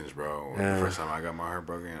straight binge, bro. Yeah. The first time I got my heart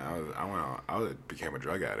broken, I became a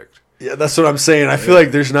drug addict. Yeah, that's what I'm saying. I feel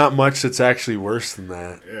like there's not much that's actually worse than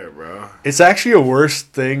that. Yeah, bro. It's actually a worse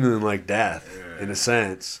thing than, like, death, in a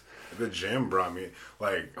sense. The gym brought me,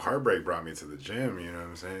 like, heartbreak brought me to the gym, you know what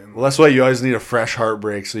I'm saying? Well, that's why you always need a fresh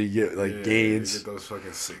heartbreak so you get, like, gains. You get those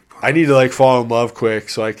fucking sick pumps. I need to, like, fall in love quick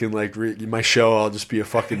so I can, like, my show, I'll just be a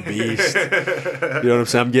fucking beast. You know what I'm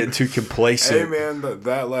saying? I'm getting too complacent. Hey, man,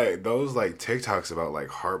 those, like, TikToks about, like,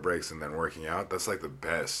 heartbreaks and then working out, that's, like, the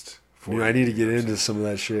best. You know, I need to get into some of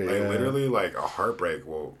that shit. Like, yeah. literally, like, a heartbreak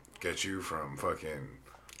will get you from fucking,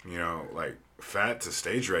 you know, like, fat to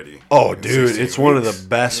stage ready. Oh, in dude, 16 it's one of weeks. the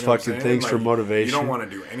best You know what I'm fucking saying? things Like, for motivation. You don't want to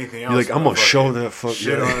do anything else. You're like, I'm going to show that fuck.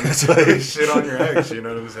 Shit, Yeah. shit on your ex, you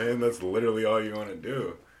know what I'm saying? That's literally all you want to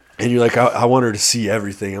do. And you're like, I want her to see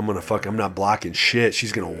everything. I'm not blocking shit.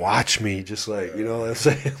 She's going to watch me. Just like, you know what I'm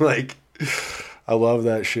saying? Like, I love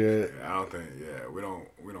that shit. I don't think, we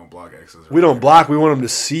don't block exes. We don't block. We want them to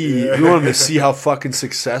see. We want them to see how fucking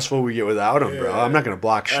successful we get without them, bro. I'm not going to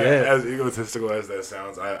block shit. As egotistical as that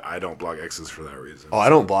sounds, I don't block exes for that reason. Oh, I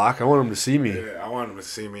don't block. I want them to see me. Yeah, I want them to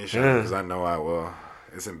see me because I know I will.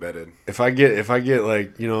 It's embedded. If I get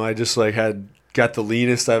like, you know, I just like got the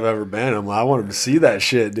leanest I've ever been. I want them to see that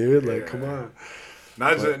shit, dude. Like, come on.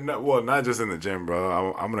 Not just in the gym,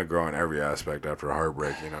 bro. I'm gonna grow in every aspect after a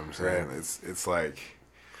heartbreak. You know what I'm saying? Right. It's like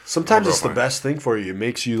sometimes it's the best thing for you. It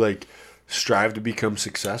makes you like strive to become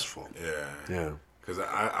successful. Yeah. Because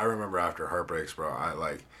I remember after heartbreaks, bro.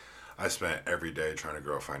 I spent every day trying to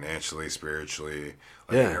grow financially, spiritually,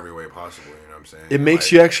 in every way possible. You know what I'm saying? It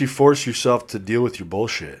makes you actually force yourself to deal with your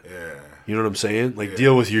bullshit. Yeah. You know what I'm saying? Like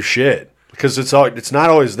deal with your shit. Because it's not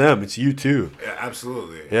always them, it's you too. Yeah,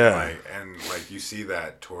 absolutely. Yeah. And you see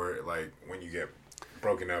that toward when you get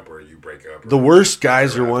broken up or you break up. The worst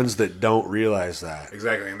guys are ones that don't realize that.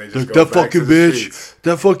 Exactly, and they just go that back fucking to the bitch. streets.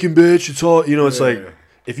 That fucking bitch. It's all it's like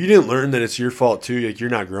if you didn't learn that it's your fault too, like you're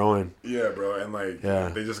not growing. Yeah, bro, and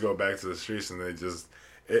they just go back to the streets and they just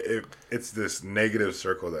it's this negative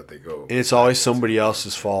circle that they go. And it's always somebody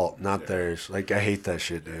else's fault, not theirs. Like I hate that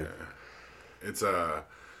shit, dude. Yeah. It's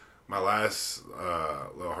my last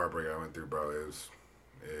little heartbreak I went through, bro.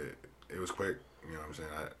 It was quick. You know what I'm saying?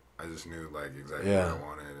 I just knew exactly what I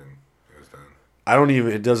wanted, and it was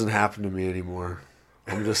done. It doesn't happen to me anymore.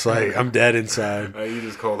 I'm just like, I'm dead inside. You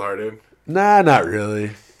just cold hearted? Nah, not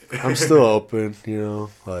really. I'm still open, you know,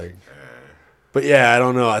 like. But yeah, I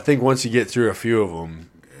don't know. I think once you get through a few of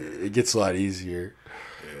them, it gets a lot easier.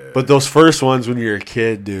 Yeah. But those first ones when you're a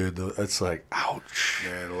kid, dude, it's like, ouch.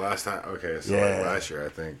 Yeah, the last time, last year, I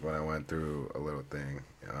think, when I went through a little thing.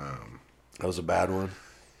 That was a bad one.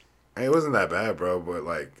 It wasn't that bad, bro, but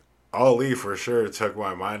Ali for sure took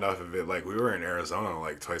my mind off of it. Like, we were in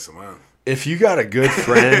Arizona twice a month. If you got a good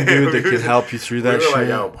friend, dude, that can help you through that shit. We were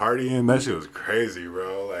like out partying. That shit was crazy,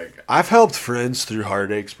 bro. Like, I've helped friends through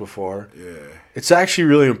heartaches before. Yeah. It's actually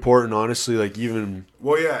really important, honestly, like even...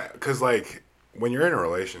 Well, yeah, because, like, when you're in a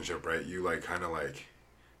relationship, right, you, like, kind of, like,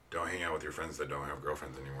 don't hang out with your friends that don't have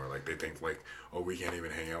girlfriends anymore. Like, they think, like, oh, we can't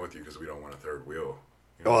even hang out with you because we don't want a third wheel.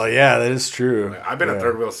 You know? Well, yeah, that is true. Like, I've been a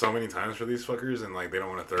third wheel so many times for these fuckers, and, like, they don't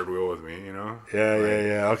want a third wheel with me, you know? Yeah, like,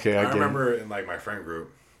 yeah. Okay, I remember in, like, my friend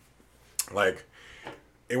group, like,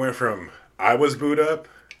 it went from I was booed up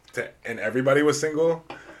to and everybody was single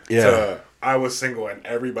to I was single and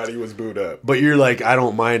everybody was booed up. But you're like, I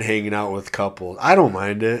don't mind hanging out with couples. I don't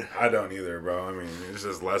mind it. I don't either, bro. I mean, it's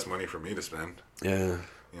just less money for me to spend. Yeah.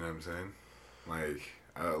 You know what I'm saying?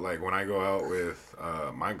 Like when I go out with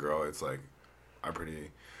my girl, it's like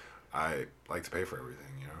I like to pay for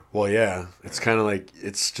everything, you know? Well, yeah. It's kind of like,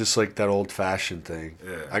 it's just like that old-fashioned thing.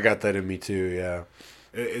 Yeah. I got that in me too, yeah.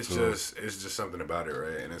 It's just something about it,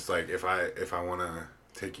 right? And it's like if I want to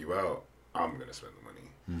take you out, I'm gonna spend the money.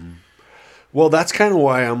 Mm-hmm. Well, that's kind of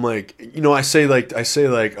why I'm like, you know, I say like,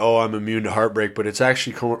 oh, I'm immune to heartbreak, but it's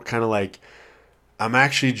actually kind of like, I'm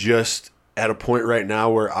actually just at a point right now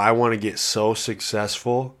where I want to get so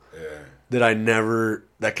successful that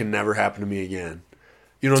can never happen to me again.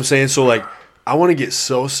 You know what I'm saying? So like, I want to get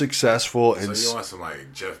so successful and. So you want some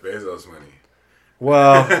like Jeff Bezos money?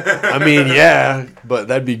 Well, I mean, yeah, but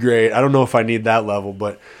that'd be great. I don't know if I need that level,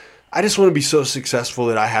 but I just want to be so successful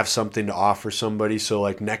that I have something to offer somebody. So,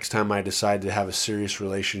 like, next time I decide to have a serious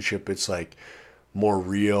relationship, it's, like, more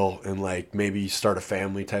real and, like, maybe start a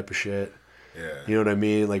family type of shit. Yeah. You know what I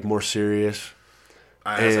mean? Like, more serious.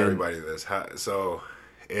 I ask everybody this. So,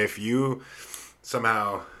 if you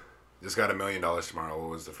somehow just got $1 million tomorrow,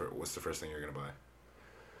 what's the first thing you're going to buy?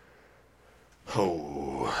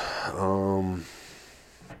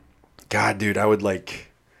 God, dude, I would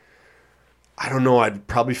like, I don't know. I'd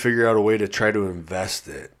probably figure out a way to try to invest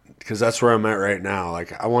it because that's where I'm at right now.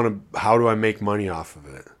 Like, how do I make money off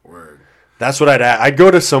of it? Word. That's what I'd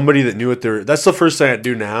go to somebody that knew what that's the first thing I'd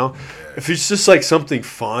do now. Yeah. If it's just like something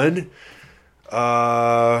fun,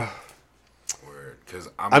 Word. Cause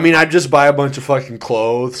I'd just buy a bunch of fucking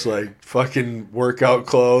clothes, like fucking workout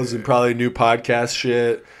clothes and probably new podcast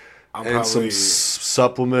shit and some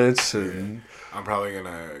supplements and... I'm probably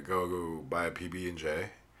gonna go buy a PB&J,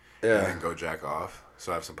 and then go jack off,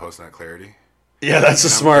 so I have some post-nut clarity. Yeah, that's a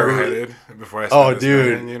smart route. Before I spend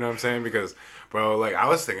dude, you know what I'm saying? Because, bro, like I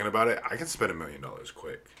was thinking about it, I can spend $1 million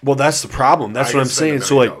quick. Well, that's the problem. That's what I'm saying.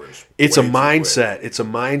 So like, it's a mindset. It's a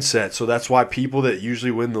mindset. So that's why people that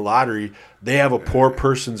usually win the lottery, they have a poor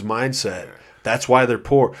person's mindset. Yeah. That's why they're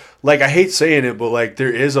poor. Like, I hate saying it, but, like,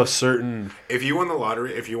 there is a certain... If you won the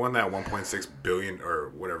lottery, if you won that $1.6 billion or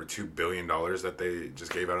whatever, $2 billion that they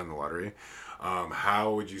just gave out in the lottery,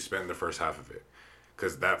 how would you spend the first half of it?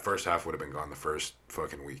 Because that first half would have been gone the first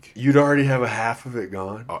fucking week. You'd already have a half of it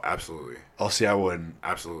gone? Oh, absolutely. Oh, see, I wouldn't.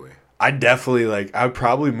 Absolutely. I'd definitely, like, I'd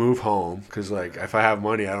probably move home because, like, if I have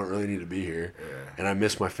money, I don't really need to be here. Yeah. And I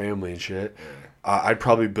miss my family and shit. Yeah. I'd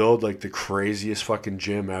probably build, like, the craziest fucking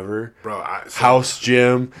gym ever. Bro, house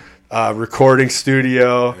gym, recording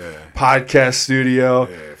studio, podcast studio.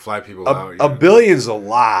 Yeah, fly people out. A billion's a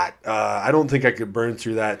lot. I don't think I could burn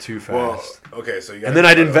through that too fast. Well, okay, so you and then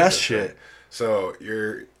I'd invest shit. So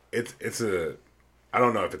it's a... I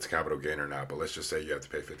don't know if it's a capital gain or not, but let's just say you have to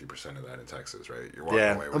pay 50% of that in taxes, right? You're walking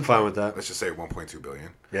away with, I'm fine with that. Let's just say $1.2 billion.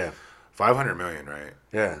 Yeah. $500 million, right?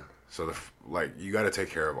 Yeah. So you got to take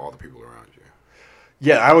care of all the people around you.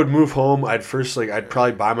 Yeah, I would move home. I'd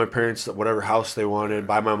probably buy my parents whatever house they wanted,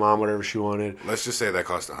 buy my mom whatever she wanted. Let's just say that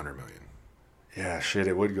cost $100 million. Yeah, shit,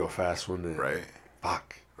 it would go fast, wouldn't it? Right.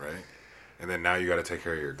 Fuck. Right. And then now you got to take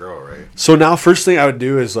care of your girl, right? So now, first thing I would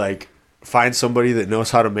do is like find somebody that knows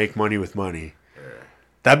how to make money with money. Yeah.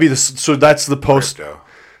 That'd be that's the post. Crypto.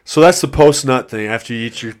 So that's the post nut thing. After you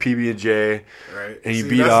eat your PB&J, right, and you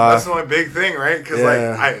beat off. That's my big thing, right? Because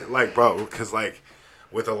because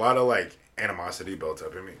with a lot of like animosity built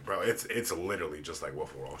up in me, bro. It's literally just like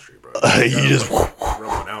Wolf of Wall Street, bro. You just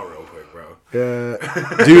rolling out real quick, bro. Yeah,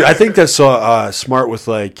 dude. I think that's so smart. With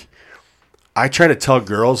like, I try to tell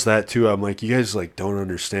girls that too. I'm like, you guys like don't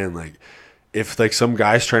understand. Like, if like some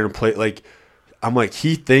guy's trying to play, like, I'm like,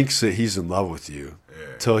 he thinks that he's in love with you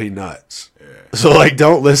till he nuts. Yeah. So like,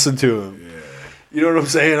 don't listen to him. Yeah. You know what I'm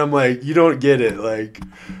saying? I'm like, you don't get it. Like,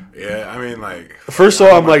 yeah, I mean, like, first of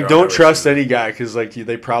all, I'm like, don't trust any guy because like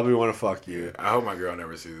they probably want to fuck you. I hope my girl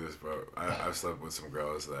never sees this, bro. I've slept with some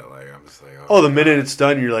girls that like I'm just like, oh, the minute it's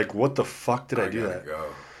done, you're like, what the fuck did I do that? Go.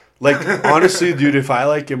 Like, honestly, dude, if I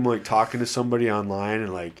like am like talking to somebody online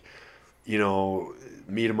and like, you know,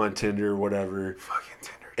 meet him on Tinder or whatever. Fucking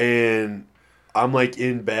Tinder. and I'm like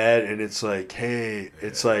in bed, and it's like, hey,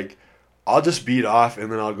 it's like, I'll just beat off,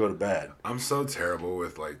 and then I'll go to bed. I'm so terrible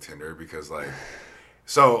with like Tinder because like,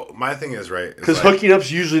 so my thing is right because like, hooking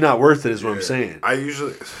up's usually not worth it, is what I'm saying. I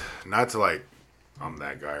usually, not to like, I'm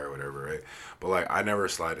that guy or whatever, right? But like, I never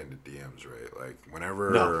slide into DMs, right? Like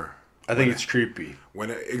whenever. No. I think it's creepy.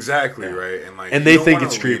 Exactly, right? And like, and they think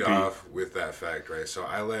it's creepy. Off with that fact, right? So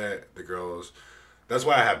I let the girls. That's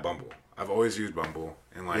why I have Bumble. I've always used Bumble,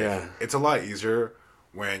 and like, it's a lot easier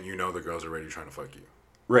when you know the girls are already trying to fuck you.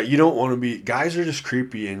 Right, you don't want to be. Guys are just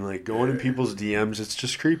creepy, and like going in people's DMs, it's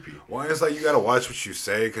just creepy. Well, it's like you gotta watch what you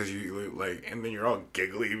say because you like, and then you're all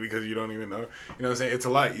giggly because you don't even know. You know what I'm saying? It's a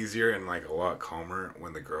lot easier and like a lot calmer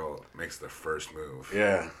when the girl makes the first move.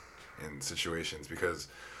 Yeah. In situations, because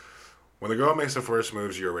when the girl makes the first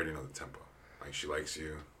moves, you already know the tempo. Like, she likes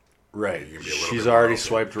you. Right. She's already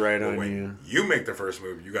swiped right on you. You make the first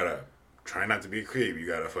move, you gotta try not to be a creep. You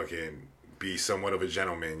gotta fucking be somewhat of a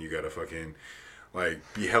gentleman. You gotta fucking, like,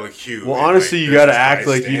 be hella cute. Well, honestly, like, you gotta act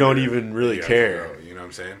like you don't even really care. You know what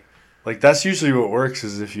I'm saying? Like, that's usually what works,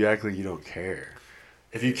 is if you act like you don't care.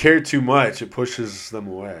 If you care too much, it pushes them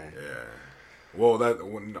away. Yeah. Well,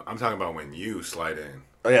 I'm talking about when you slide in.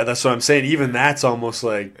 Oh, yeah, that's what I'm saying. Even that's almost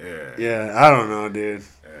like, I don't know, dude.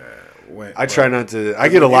 I try not to. I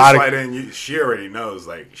get a lot of. She already knows.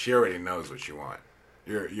 Like, she already knows what you want.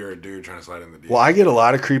 You're a dude trying to slide in the DMs. Well, I get a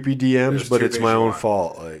lot of creepy DMs, but it's my own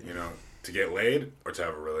fault. Like, you know, to get laid or to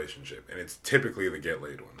have a relationship, and it's typically the get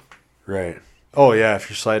laid one. Right. Oh yeah, if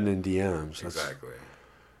you're sliding in DMs. Exactly.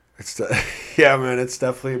 Yeah, man. It's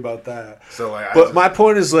definitely about that. So like, but my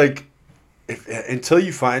point is like, until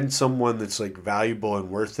you find someone that's like valuable and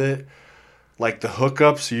worth it, like the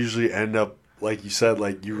hookups usually end up, like you said,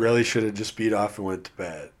 like you really should have just beat off and went to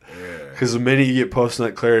bed. Yeah. Because the minute you get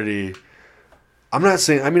post-nut clarity, I'm not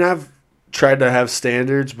saying. I mean, I've tried to have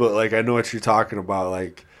standards, but like I know what you're talking about.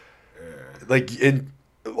 Like,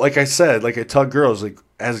 like I said, like I tell girls, like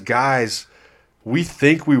as guys, we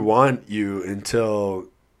think we want you until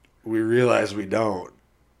we realize we don't.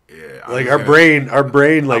 Yeah, like our brain,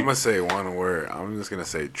 like. I'm gonna say one word. I'm just gonna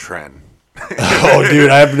say trend. Oh, dude,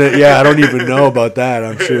 I don't even know about that.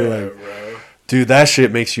 I'm sure, like, bro. Dude, that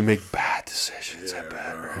shit makes you make bad decisions. I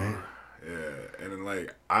bet, bro. Right? Yeah, and then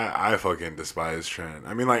like I fucking despise trend.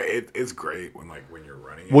 I mean, like it's great when you're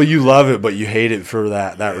running. Well, you love it, but you hate it for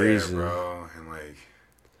that reason, bro. And like,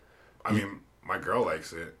 I mean, my girl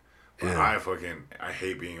likes it, but I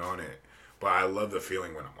hate being on it. But I love the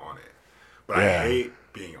feeling when I'm on it. But I hate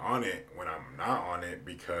being on it when I'm not on it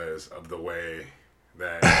because of the way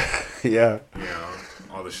that you know,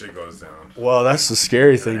 all the shit goes down. Well, that's the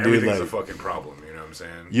scary thing, dude. Everything's like, a fucking problem, you know what I'm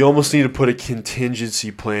saying? You almost need to put a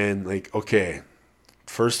contingency plan. Like, okay,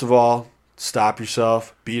 first of all, stop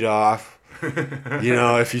yourself, beat off. You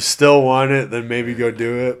know, if you still want it, then maybe go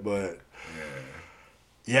do it. But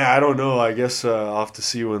yeah, I don't know. I guess I'll have to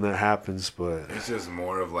see when that happens. But it's just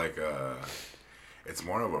more of like it's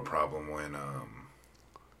more of a problem when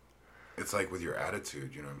it's like with your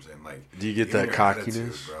attitude, you know what I'm saying? Like, do you get that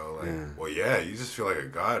cockiness, bro? Like, well, yeah, you just feel like a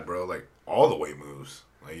god, bro. Like, all the weight moves.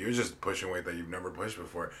 Like, you're just pushing weight that you've never pushed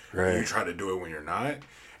before. Right. You try to do it when you're not,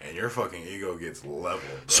 and your fucking ego gets leveled.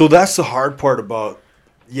 Bro. So that's the hard part about,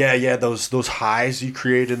 those highs you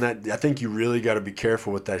create in that. I think you really got to be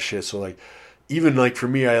careful with that shit. So like, even like for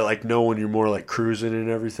me, I like know when you're more like cruising and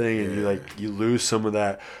everything, and you lose some of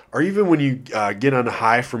that, or even when you get on a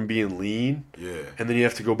high from being lean, and then you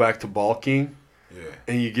have to go back to bulking,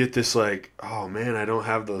 and you get this like, oh man, I don't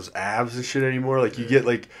have those abs and shit anymore. Like you get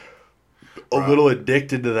like a little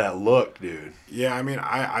addicted to that look, dude. Yeah, I mean,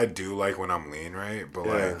 I do like when I'm lean, right? But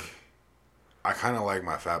like, I kind of like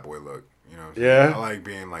my fat boy look, you know? I like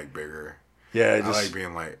being like bigger. Yeah, I like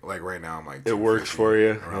being like right now I'm like it works for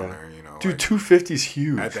you. Around there, you know. Dude, 250 is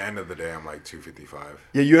huge. At the end of the day, I'm like 255.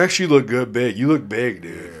 Yeah, you actually look good big. You look big,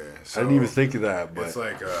 dude. Yeah, so I didn't even think of that, but it's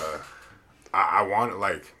like I want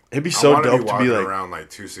like it'd be so dope to be like around like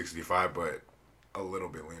 265, but a little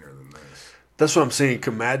bit leaner than this. That's what I'm saying.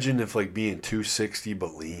 Imagine if like being 260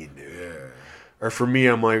 but lean, dude. Yeah. Or for me,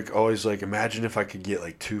 I'm like always like, imagine if I could get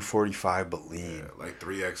like 245 but lean. Yeah, like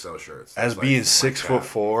 3XL shirts. As being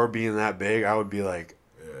 6'4", being that big, I would be like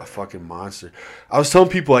a fucking monster. I was telling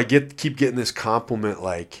people keep getting this compliment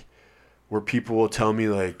like, where people will tell me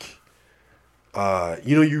like,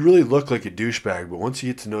 you really look like a douchebag, but once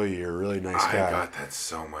you get to know you, you're a really nice guy. I got that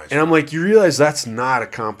so much. And I'm like, you realize that's not a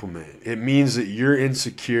compliment. It means that you're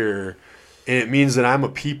insecure. And it means that I'm a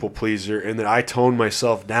people pleaser and that I tone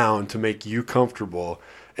myself down to make you comfortable,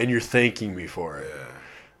 and you're thanking me for it. Yeah.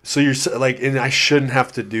 So you're like, and I shouldn't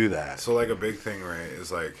have to do that. So like a big thing, right,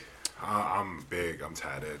 is like I'm big. I'm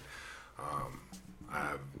tatted. I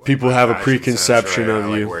have, like, people have a preconception of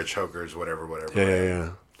I you. wear chokers, whatever.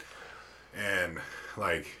 Yeah. And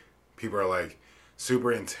like people are like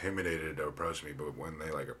super intimidated to approach me, but when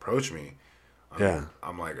they like approach me,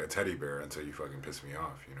 I'm like a teddy bear until you fucking piss me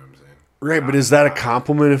off. You know what I'm saying? Right, but is that a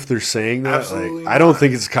compliment if they're saying that? Absolutely I don't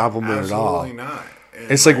think it's a compliment at all. Absolutely not. And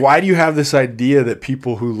it's like, why do you have this idea that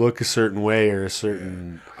people who look a certain way are a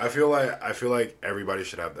certain... I feel like everybody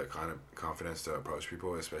should have that kind of confidence to approach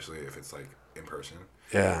people, especially if it's like in person.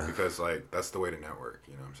 Yeah. Because like that's the way to network,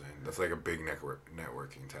 you know what I'm saying? That's like a big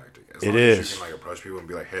networking tactic. As it long is. as you can like approach people and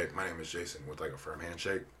be like, "Hey, my name is Jason," with like a firm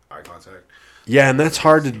handshake, eye contact. Yeah, and that's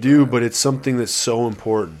hard to do, but it's something that's so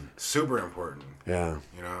important. Super important. Yeah.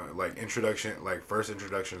 You know, like first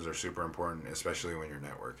introductions are super important, especially when you're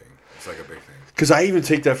networking. It's like a big thing. Because I even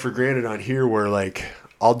take that for granted on here where, like,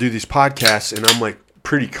 I'll do these podcasts and I'm, like,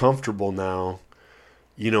 pretty comfortable now,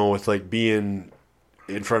 you know, with, like, being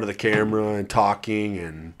in front of the camera and talking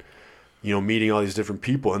and, you know, meeting all these different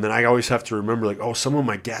people. And then I always have to remember, like, oh, some of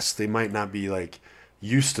my guests, they might not be, like,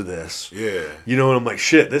 used to this. Yeah. You know, and I'm like,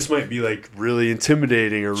 shit, this might be, like, really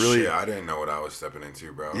intimidating or really... Shit, I didn't know what I was stepping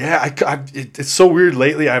into, bro. Yeah, it's so weird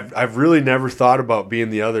lately. I've really never thought about being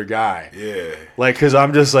the other guy. Yeah. Like, because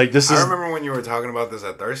I'm just like, this is... I remember when you were talking about this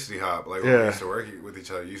at Thirsty Hop. Like, when we used to work with each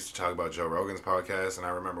other, you used to talk about Joe Rogan's podcast, and I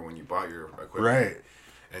remember when you bought your equipment. Right.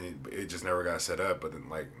 And it just never got set up, but then,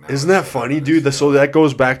 like... Now isn't that funny, dude? So that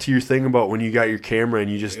goes back to your thing about when you got your camera and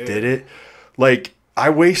you just did it. Like... I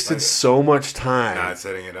wasted so much time not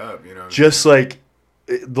setting it up, you know. Just like,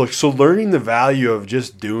 look, so learning the value of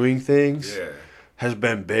just doing things has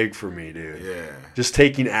been big for me, dude. Yeah. Just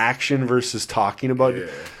taking action versus talking about it.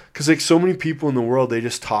 Because, like, so many people in the world, they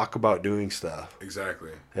just talk about doing stuff.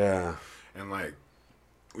 Exactly. Yeah. And, like,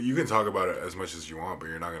 you can talk about it as much as you want, but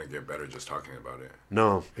you're not going to get better just talking about it.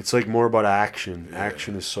 No. It's, like, more about action. Yeah.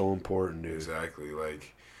 Action is so important, dude. Exactly.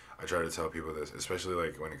 Like, I try to tell people this, especially,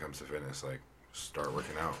 like, when it comes to fitness, like, start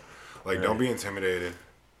working out. Like, don't be intimidated.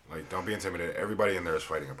 Like, don't be intimidated. Everybody in there is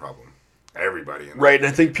fighting a problem. Everybody in there. Right, and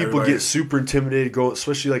I think people get super intimidated,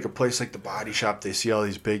 especially like a place like the Body Shop. They see all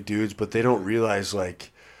these big dudes, but they don't realize,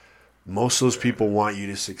 like, most of those people want you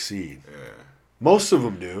to succeed. Yeah. Most of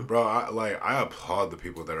them do. Bro, I applaud the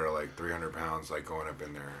people that are, like, 300 pounds, like, going up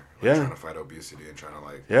in there. Like, trying to fight obesity and trying to,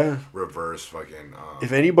 like, reverse fucking...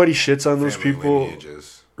 if anybody shits on those people...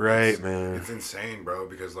 lineages, man. It's insane, bro,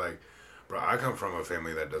 because, like... Bro, I come from a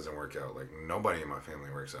family that doesn't work out. Like, nobody in my family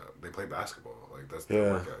works out. They play basketball. Like, that's their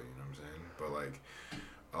workout, you know what I'm saying?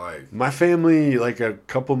 But, like... My family, like, a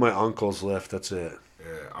couple of my uncles lift, that's it.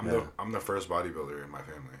 Yeah, I'm the first bodybuilder in my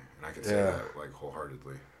family. And I can say that, like,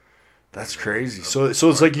 wholeheartedly. That's crazy. So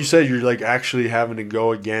it's like you said, you're, like, actually having to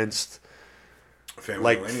go against...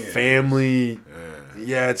 family...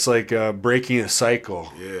 Yeah, it's like breaking a cycle.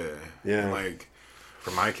 Yeah. And, like,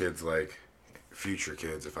 for my kids, like, future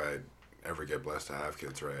kids, if I... ever get blessed to have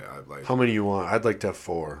kids, right? I'd like. How many you want? I'd like to have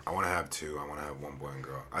 4. I want to have 2. I want to have 1 boy and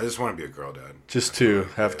girl. I just want to be a girl dad. Just 2.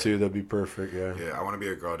 Have 2. That'd be perfect. Yeah. Yeah, I want to be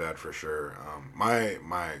a girl dad for sure.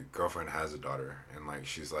 My girlfriend has a daughter, and like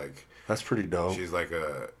she's like. That's pretty dope. She's like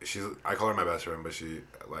I call her my best friend, but she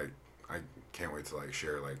like I can't wait to like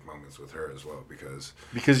share like moments with her as well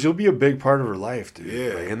because you'll be a big part of her life, dude.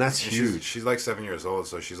 Yeah, like, and that's huge. She's like 7 years old,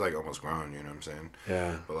 so she's like almost grown. You know what I'm saying?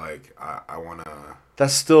 Yeah. But like I wanna.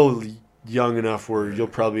 That's still young enough where you'll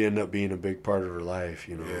probably end up being a big part of her life,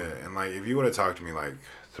 you know. Yeah, and like if you would have talked to me like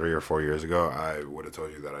 3 or 4 years ago, I would have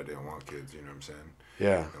told you that I didn't want kids. You know what I'm saying?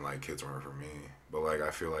 Yeah. And like kids weren't for me, but like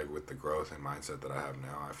I feel like with the growth and mindset that I have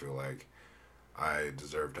now, I feel like I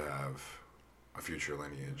deserve to have a future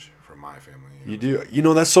lineage from my family. You do. You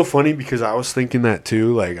know, that's so funny because I was thinking that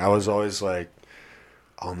too. Like I was always like,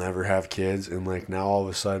 I'll never have kids, and like now all of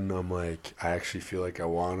a sudden I'm like, I actually feel like I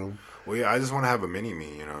want them. Well, yeah, I just want to have a mini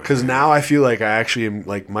me, you know. Because now I feel like I actually am,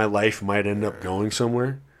 like, my life might end up going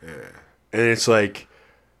somewhere. Yeah. And it's like,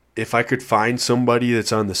 if I could find somebody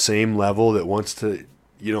that's on the same level that wants to,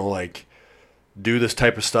 you know, like, do this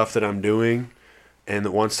type of stuff that I'm doing and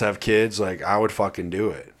that wants to have kids, like, I would fucking do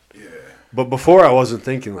it. Yeah. But before I wasn't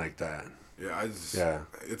thinking like that. Yeah,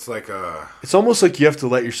 it's like it's almost like you have to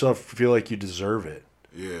let yourself feel like you deserve it.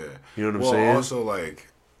 Yeah. You know what I'm saying? Well, also, like...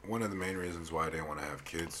 One of the main reasons why I didn't want to have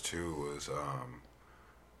kids too was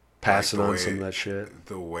passing on some of that shit.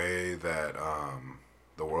 The way that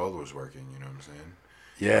the world was working, you know what I'm saying?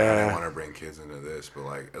 Yeah. Like, I didn't want to bring kids into this, but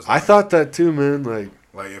like I thought that too, man. Like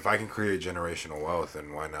if I can create generational wealth,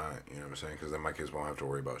 then why not? You know what I'm saying? Because then my kids won't have to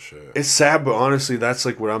worry about shit. It's sad, but honestly, that's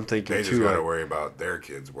like what I'm thinking too. They just gotta worry about their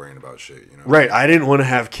kids worrying about shit, you know? Right. I didn't want to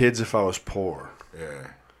have kids if I was poor. Yeah.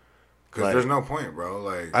 Because there's no point, bro.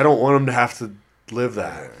 Like, I don't want them to have to live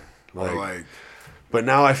that. Like, but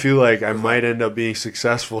now I feel like I might end up being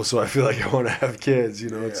successful, so I feel like I want to have kids. You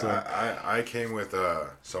know, it's like I came with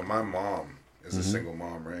so my mom is a single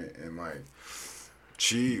mom, right? And like,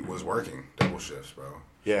 she was working double shifts, bro.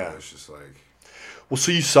 Yeah, so it's just like. Well,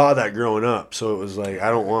 so you saw that growing up, so it was like I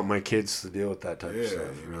don't want my kids to deal with that type of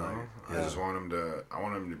stuff. You know, I just want them to. I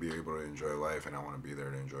want them to be able to enjoy life, and I want to be there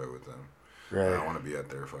to enjoy it with them. Right. And I want to be at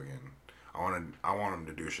their fucking. I want them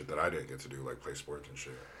to do shit that I didn't get to do, like play sports and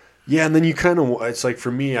shit. Yeah, and then you kind of, it's like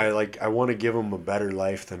for me, I want to give them a better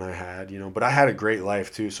life than I had, you know. But I had a great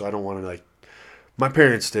life too, so I don't want to like. My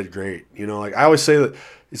parents did great, you know. Like I always say that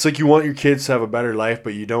it's like you want your kids to have a better life,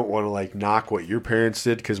 but you don't want to like knock what your parents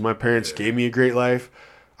did because my parents gave me a great life.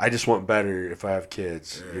 I just want better if I have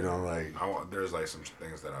kids, you know. Like there's like some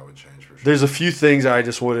things that I would change for sure. There's a few things I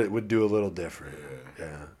just would do a little different.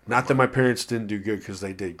 Yeah. Not that my parents didn't do good because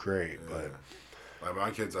they did great, but. Like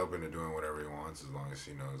my kid's open to doing whatever he wants as long as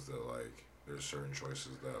he knows that like there's certain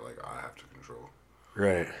choices that like I have to control.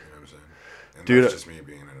 Right. You know what I'm saying? And dude, that's just me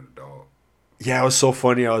being an adult. Yeah, it was so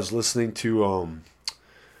funny. I was listening to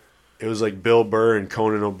it was like Bill Burr and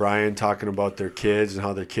Conan O'Brien talking about their kids and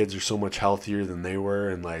how their kids are so much healthier than they were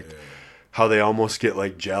and like how they almost get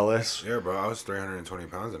like jealous. Yeah, bro. I was 320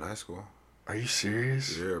 pounds in high school. Are you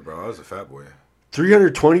serious? Yeah, bro. I was a fat boy.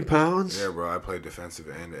 320 pounds? Yeah, bro. I played defensive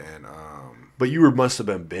end and But you must have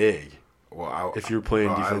been big. Well, if you were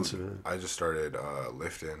playing defensive end. I just started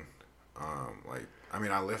lifting.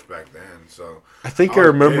 I lift back then, so I think I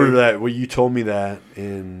remember big. That. Well, you told me that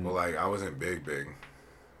in. Well, like I wasn't big. You know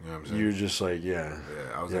what I'm saying? You were just like Yeah,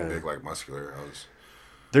 I wasn't big, like muscular. I was.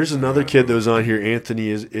 There's another kid that was on here, Anthony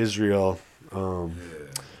Israel.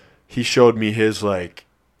 He showed me his like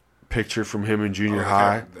picture from him in junior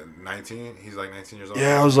high. 19. He's like 19 years old.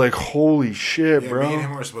 Yeah, I was like, holy shit, bro. Me and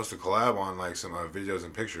him were supposed to collab on like some videos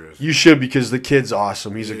and pictures. You should because the kid's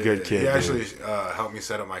awesome. He's a good kid. He actually helped me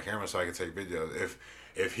set up my camera so I could take videos.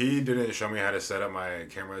 If he didn't show me how to set up my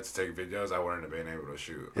camera to take videos, I wouldn't have been able to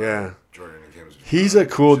shoot. Yeah. Jordan and Kim's. He's a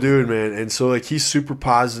cool dude, man. And so like he's super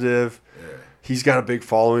positive. Yeah. He's got a big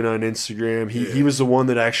following on Instagram. He was the one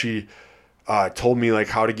that actually told me like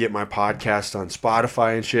how to get my podcast on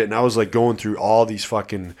Spotify and shit. And I was like going through all these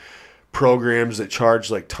fucking programs that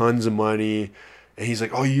charge like tons of money. And he's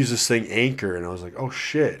like, oh, you use this thing Anchor. And I was like, oh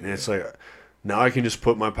shit. And it's like, now I can just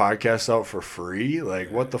put my podcast out for free.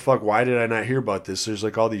 Like, what the fuck? Why did I not hear about this? There's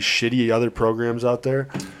like all these shitty other programs out there.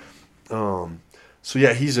 So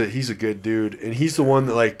yeah, he's a good dude. And he's the one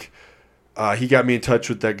that like, he got me in touch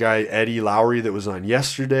with that guy, Eddie Lowry, that was on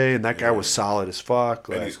yesterday. And that guy was solid as fuck.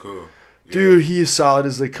 Like, Eddie's cool. Dude, he is solid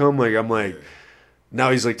as they come. Like I'm like,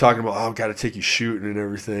 now he's like talking about, I've got to take you shooting and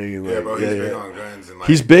everything. And like, bro, he's big on guns. And like,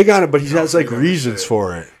 he's big on it, but he has like reasons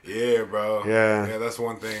for it. Yeah, bro. Yeah, that's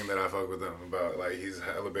one thing that I fuck with him about. Like he's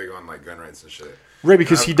hella big on like gun rights and shit. Right,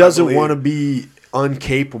 because he doesn't want to be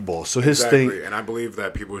uncapable. So his thing, and I believe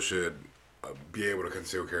that people should be able to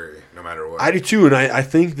conceal carry no matter what. I do too, and I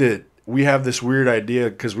think that we have this weird idea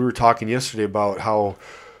because we were talking yesterday about how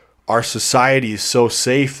our society is so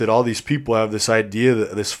safe that all these people have this idea,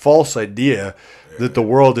 this false idea that the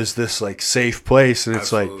world is this like safe place, and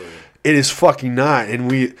it's like it is fucking not.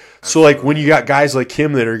 And so like when you got guys like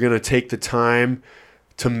him that are gonna take the time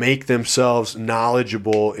to make themselves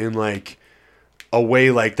knowledgeable in like a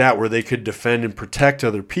way like that where they could defend and protect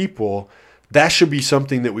other people, that should be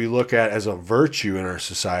something that we look at as a virtue in our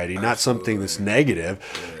society, not something that's negative,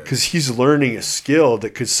 because he's learning a skill that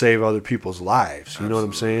could save other people's lives. You know what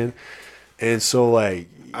I'm saying? And so, like,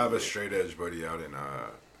 I have a straight edge buddy out in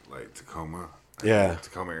like Tacoma,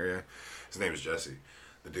 Tacoma area. His name is Jesse.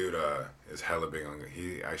 The dude is hella big on.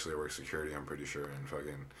 He actually works security, I'm pretty sure, and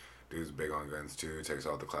fucking dude's big on guns too. Takes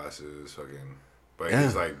all the classes, fucking. But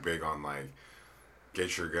he's like big on like.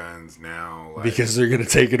 Get your guns now. Like, because they're going to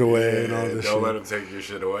take it away and all this don't shit. Let them take your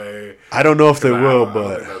shit away. I don't know if they will, but... I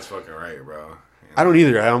don't think that's fucking right, bro. You know? I don't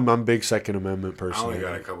either. I'm a big Second Amendment person. I only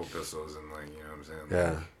got a couple pistols and, like, you know what I'm saying?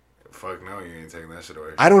 Yeah. Like, fuck no, you ain't taking that shit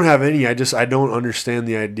away. I don't have any. I don't understand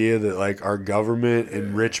the idea that, like, our government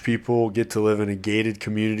and rich people get to live in a gated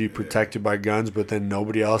community protected by guns, but then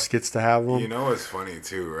nobody else gets to have them. You know what's funny,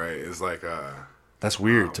 too, right? It's like... That's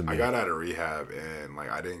weird to me. I got out of rehab and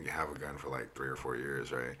like I didn't have a gun for like 3 or 4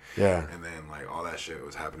 years, right? Yeah. And then like all that shit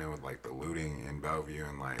was happening with like the looting in Bellevue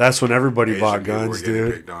and like that's when everybody Asian bought guns,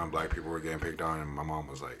 dude. Picked on, black people were getting picked on, and my mom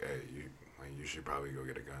was like, "Hey, you should probably go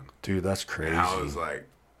get a gun." Dude, that's crazy. And I was like,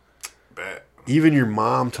 "Bet." Even your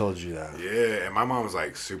mom told you that. Yeah, and my mom was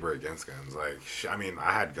like super against guns. Like, I mean,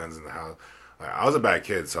 I had guns in the house. Like, I was a bad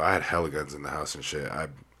kid, so I had hella guns in the house and shit. I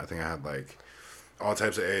think I had like. all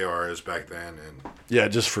types of ARs back then, and yeah,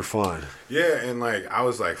 just for fun. Yeah, and like I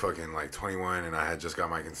was like fucking like 21, and I had just got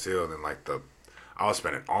my concealed, and like I was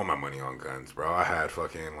spending all my money on guns, bro. I had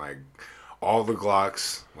fucking like all the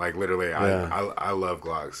Glocks, like literally. Yeah. I love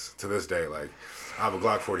Glocks to this day. Like I have a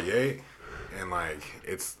Glock 48, and like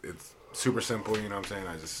it's super simple. You know what I'm saying?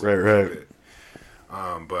 I just right. it.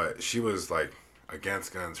 But she was like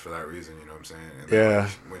against guns for that reason. You know what I'm saying? And yeah.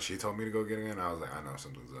 When she told me to go get a gun, I was like, I know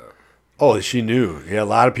something's up. Oh, she knew. Yeah, a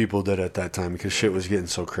lot of people did at that time because shit was getting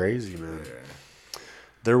so crazy, man. Yeah.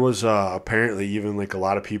 There was apparently even like a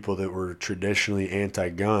lot of people that were traditionally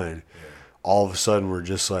anti-gun. Yeah. All of a sudden were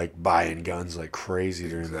just like buying guns like crazy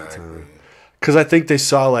during that time. Because I think they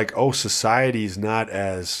saw like, oh, society's not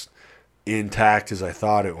as intact as I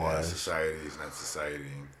thought it was. Society's not society.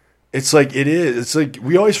 It's like it is. It's like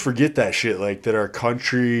we always forget that shit. Like that our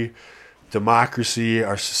country, democracy,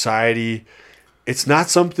 our society, it's not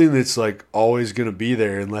something that's like always going to be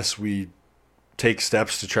there unless we take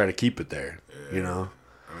steps to try to keep it there. Yeah. You know.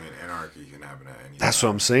 I mean, anarchy can happen at any time. That's what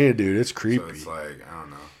I'm saying, dude. It's creepy. So it's like I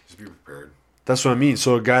don't know. Just be prepared. That's what I mean.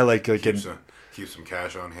 So a guy like keep some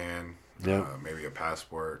cash on hand. Yeah. Maybe a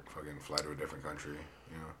passport. Fucking fly to a different country.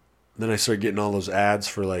 You know. Then I started getting all those ads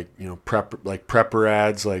for like prepper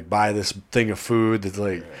ads, like buy this thing of food that's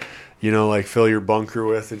like, like fill your bunker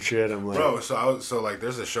with and shit. I'm like, bro. So like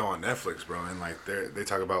there's a show on Netflix, bro, and like they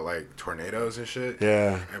talk about like tornadoes and shit.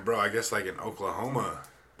 Yeah. And bro, I guess like in Oklahoma,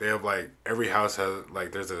 they have like every house has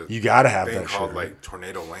like there's a you gotta have thing that called shit, like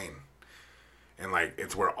Tornado Lane. And like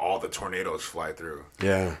it's where all the tornadoes fly through.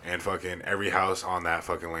 Yeah. And fucking every house on that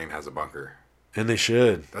fucking lane has a bunker. And they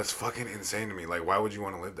should. That's fucking insane to me. Like, why would you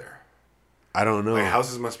want to live there? I don't know. Like,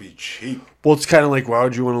 houses must be cheap. Well, it's kind of like, why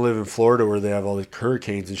would you want to live in Florida where they have all the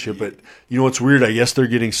hurricanes and shit? But you know what's weird? I guess they're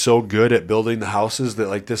getting so good at building the houses that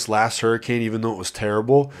like this last hurricane, even though it was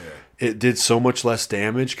terrible, it did so much less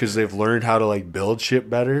damage because they've learned how to like build shit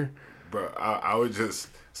better. Bro, I would just,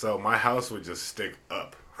 so my house would just stick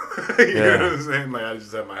up. You know what I'm saying? Like I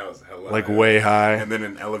just have my house hella like high, way high, and then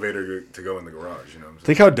an elevator to go in the garage. You know what I'm saying?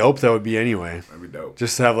 Think how dope that would be anyway. That'd be dope.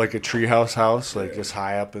 Just to have like a treehouse house, like just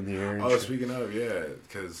high up in the air. And shit. Speaking of,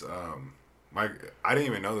 because I didn't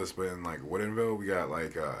even know this, but in like Woodinville, we got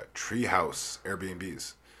like treehouse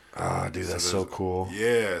Airbnbs. Ah, dude, that's so cool.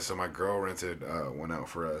 Yeah, so my girl rented one out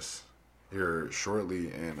for us here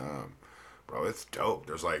shortly, and bro, it's dope.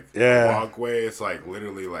 There's like a walkway. It's like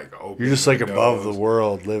literally like open. You're just like above the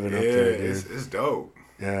world living up there, dude. It's dope.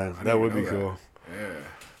 Yeah, that would be cool. Yeah.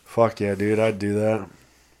 Fuck yeah, dude. I'd do that.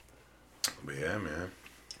 But yeah, man.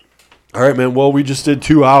 All right, man. Well, we just did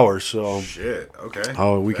 2 hours, so shit. Okay.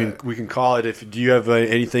 Oh, we can call it. Do you have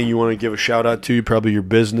anything you want to give a shout out to? Probably your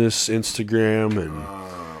business, Instagram, and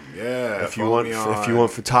if you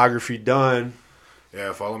want photography done.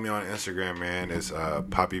 Yeah, follow me on Instagram, man. It's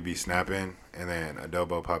Poppy Be Snapping, and then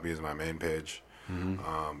Adobo Poppy is my main page.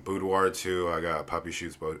 Mm-hmm. Boudoir too. I got Poppy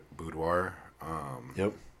Shoots Boudoir.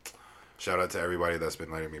 Yep. Shout out to everybody that's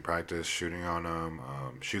been letting me practice shooting on them.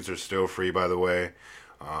 Shoots are still free, by the way.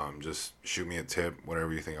 Just shoot me a tip,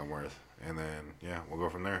 whatever you think I'm worth, and then we'll go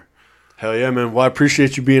from there. Hell yeah, man. Well, I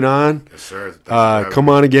appreciate you being on. Yes, sir. Come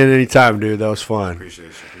on again anytime, dude. That was fun.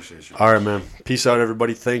 Appreciate you. All right, man. Peace out,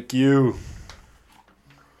 everybody. Thank you.